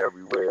going to be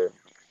everywhere.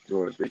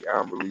 Doing a big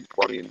album release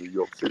party in New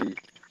York City.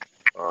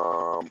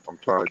 I'm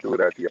trying to do it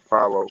at the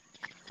Apollo.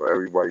 So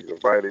everybody's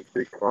invited.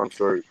 Big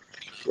concert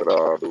with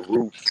the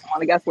Roots. On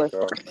the guest list.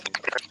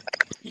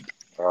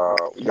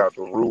 We got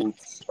the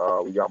Roots.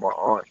 We got my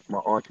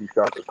auntie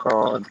Shaka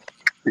Khan,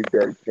 Big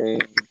Daddy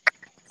Kane.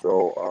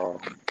 So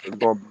it's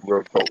gonna be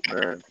real dope,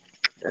 man.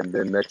 And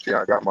then next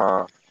year I got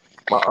my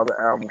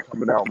other album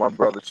coming out. My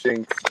brother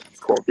Shinks. It's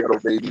called Ghetto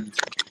Babies.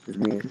 It's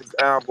me and his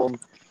album.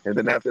 And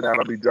then after that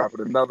I'll be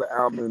dropping another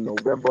album in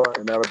November,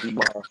 and that'll be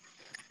my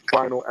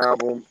final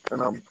album.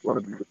 And I'm gonna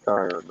be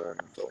retiring, man.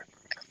 So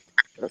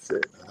that's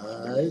it.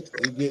 All right,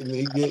 he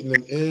getting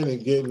them in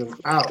and getting them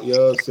out.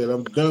 Yo, said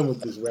I'm done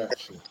with this rap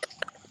shit.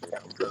 Yeah,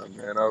 I'm done,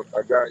 man.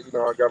 I got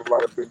a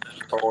lot of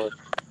business going.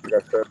 Like I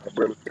said, my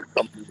real estate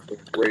company is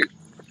doing great.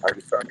 I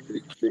just signed a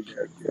big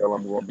ass deal.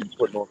 I'm going to be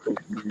putting on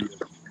social media.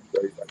 I'm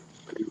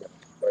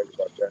excited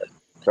about that.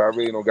 So I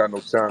really don't got no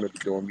time to be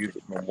doing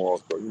music no more.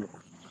 So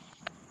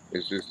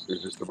it's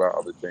just about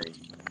other things.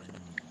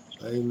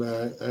 I ain't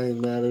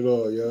mad at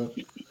all, yo.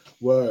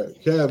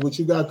 What, Kev? What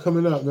you got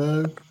coming up,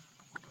 man?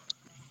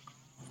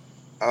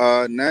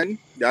 Nothing.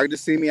 Y'all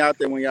just see me out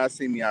there when y'all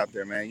see me out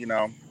there, man.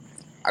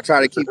 I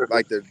try to keep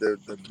like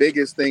the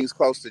biggest things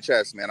close to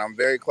chest, man. I'm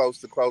very close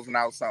to closing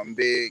out something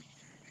big.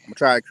 I'm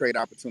trying to create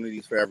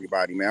opportunities for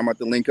everybody, man. I'm about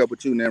to link up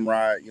with you,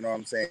 Nimrod. You know what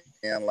I'm saying?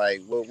 And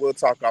like we'll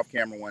talk off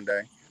camera one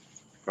day.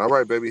 All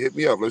right, baby, hit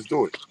me up. Let's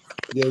do it.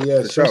 Yeah.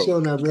 Especially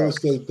on that real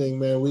estate thing,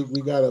 man. We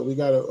gotta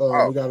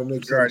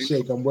make something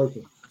shake. I'm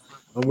working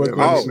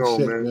on some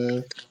shit,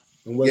 man.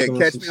 I'm working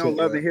catch on me some on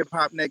shit, Love and Hip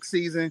Hop next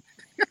season.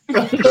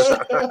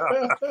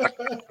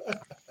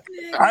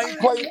 I ain't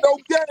playing no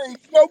games.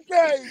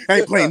 I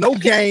ain't playing no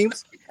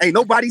games. Ain't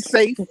nobody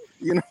safe.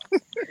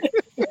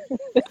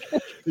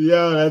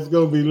 Yo, that's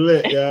gonna be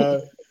lit,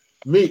 y'all.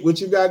 Meek,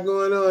 what you got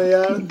going on,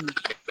 y'all?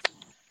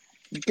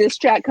 Diss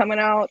track coming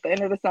out at the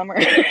end of the summer.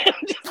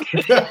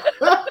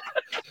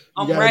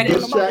 I'm ready.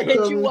 I'm about to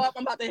hit you up.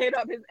 I'm about to hit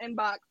up his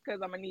inbox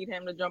because I'm gonna need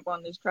him to jump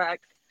on this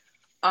track.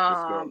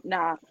 I'm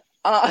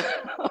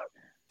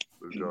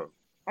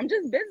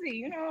just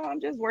busy, I'm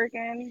just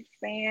working,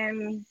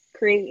 staying,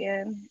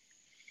 creating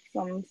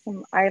some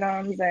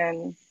items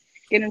and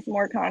getting some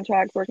more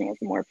contracts, working with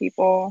some more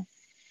people.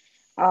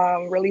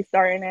 Really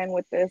starting in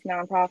with this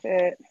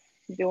nonprofit,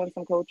 doing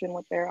some coaching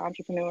with their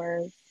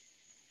entrepreneurs.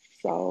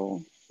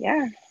 So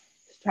yeah,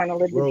 just trying to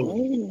live the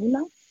dream,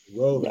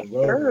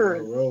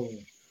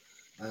 Rolling.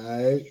 All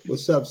right.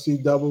 What's up,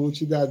 C-Double? What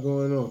you got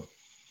going on?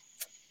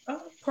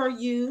 Per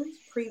use,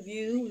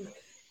 preview. We've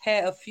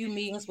had a few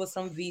meetings with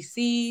some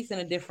VCs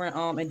and different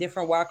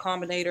Y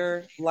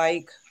Combinator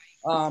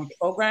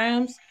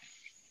programs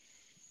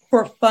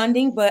for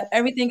funding, but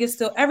everything.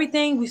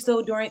 We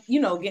still doing,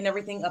 getting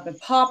everything up and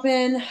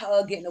popping,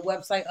 getting the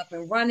website up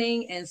and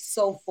running and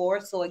so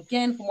forth. So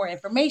again, for more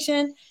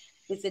information,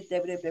 visit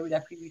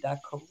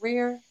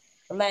www.preview.career,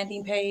 the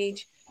landing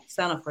page,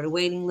 sign up for the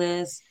waiting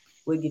list.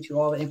 We'll get you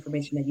all the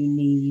information that you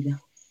need.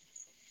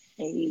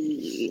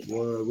 Hey.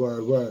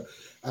 Word.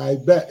 I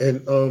bet.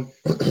 And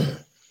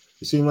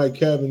it seemed like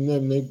Kevin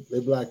and them, they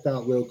blacked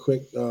out real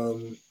quick.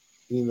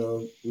 We've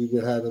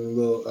been having a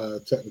little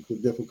technical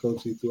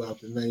difficulty throughout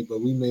the night,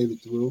 but we made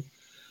it through.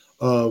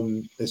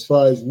 As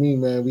far as me,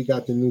 man, we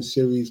got the new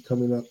series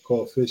coming up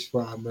called Fish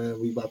Fry, man.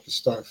 We about to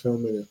start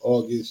filming in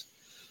August.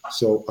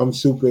 So I'm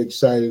super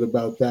excited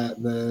about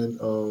that, man.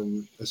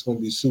 It's going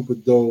to be super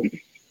dope.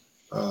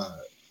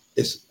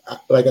 It's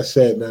like I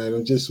said, man,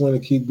 I just want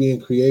to keep being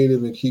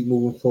creative and keep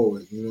moving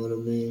forward. You know what I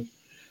mean?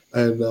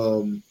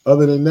 And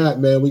other than that,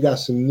 man, we got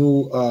some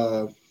new,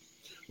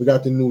 we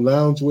got the new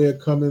loungewear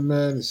coming,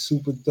 man. It's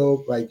super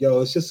dope. Like,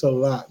 yo, it's just a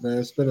lot, man.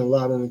 It's been a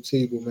lot on the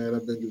table, man.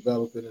 I've been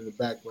developing in the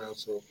background.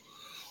 So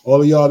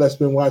all of y'all that's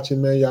been watching,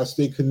 man, y'all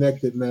stay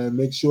connected, man.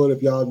 Make sure that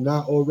if y'all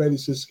not already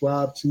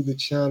subscribed to the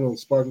channel,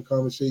 Sparking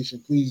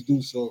Conversation, please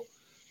do so.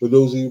 For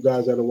those of you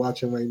guys that are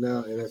watching right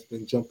now and that's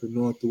been jumping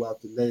on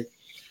throughout the day.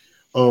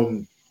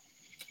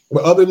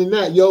 But other than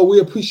that, yo,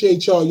 we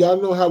appreciate y'all.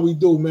 Y'all know how we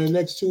do, man.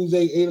 Next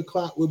Tuesday, 8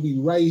 o'clock, we'll be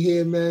right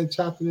here, man,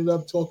 chopping it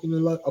up, talking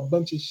a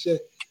bunch of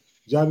shit.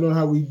 Y'all know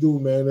how we do,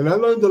 man. And I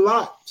learned a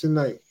lot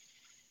tonight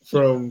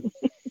from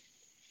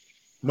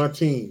my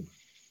team.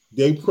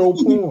 They pro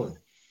porn.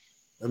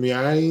 I mean,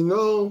 I ain't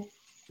know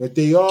that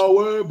they all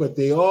were, but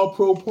they all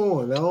pro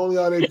porn. Not only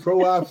are they pro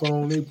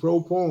iPhone, they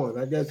pro porn.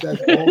 I guess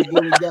that's all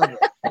go together.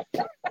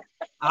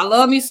 I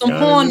love me some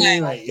porn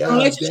now. Like,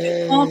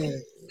 damn.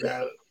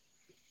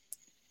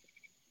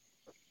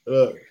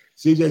 Look,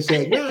 CJ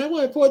said, no, it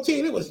wasn't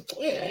 14. It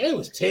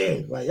was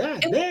 10. Like,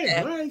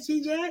 damn. All right,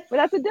 CJ. But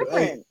that's a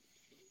difference.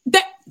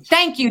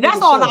 Thank you.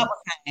 That's all I was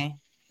saying.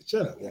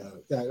 Shut up,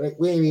 y'all.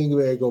 We ain't even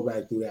ready to go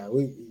back through that.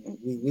 We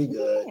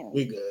good. Yeah.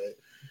 We good.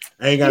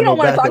 I ain't got he no don't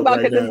want to talk about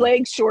because his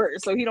leg's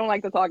short, so he don't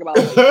like to talk about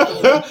it.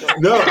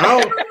 No,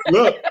 I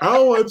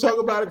don't want to talk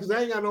about it because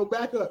I ain't got no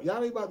backup.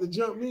 Y'all ain't about to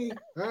jump me.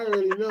 I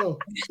already know.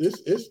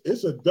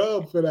 It's a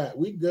dub for that.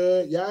 We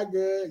good. Y'all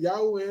good.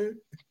 Y'all win.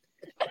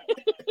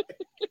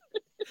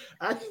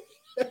 I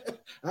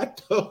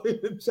throw in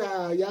the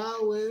towel.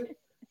 Y'all win.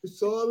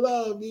 It's all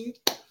love, me.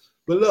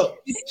 But look,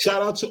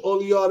 shout out to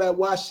all of y'all that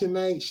watched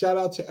tonight. Shout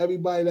out to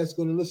everybody that's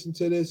going to listen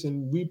to this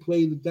and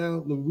replay of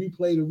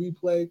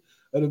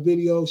the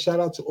video. Shout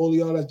out to all of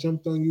y'all that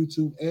jumped on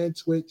YouTube and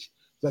Twitch.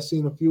 I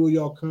seen a few of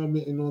y'all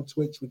commenting on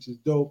Twitch, which is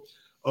dope.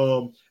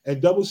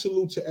 And double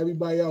salute to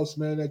everybody else,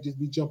 man, that just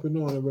be jumping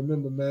on. And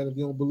remember, man, if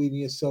you don't believe in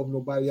yourself,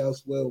 nobody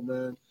else will,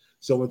 man.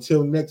 So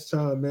until next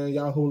time, man,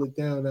 y'all hold it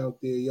down out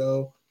there,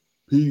 yo.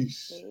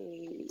 Peace.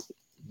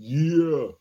 Yeah.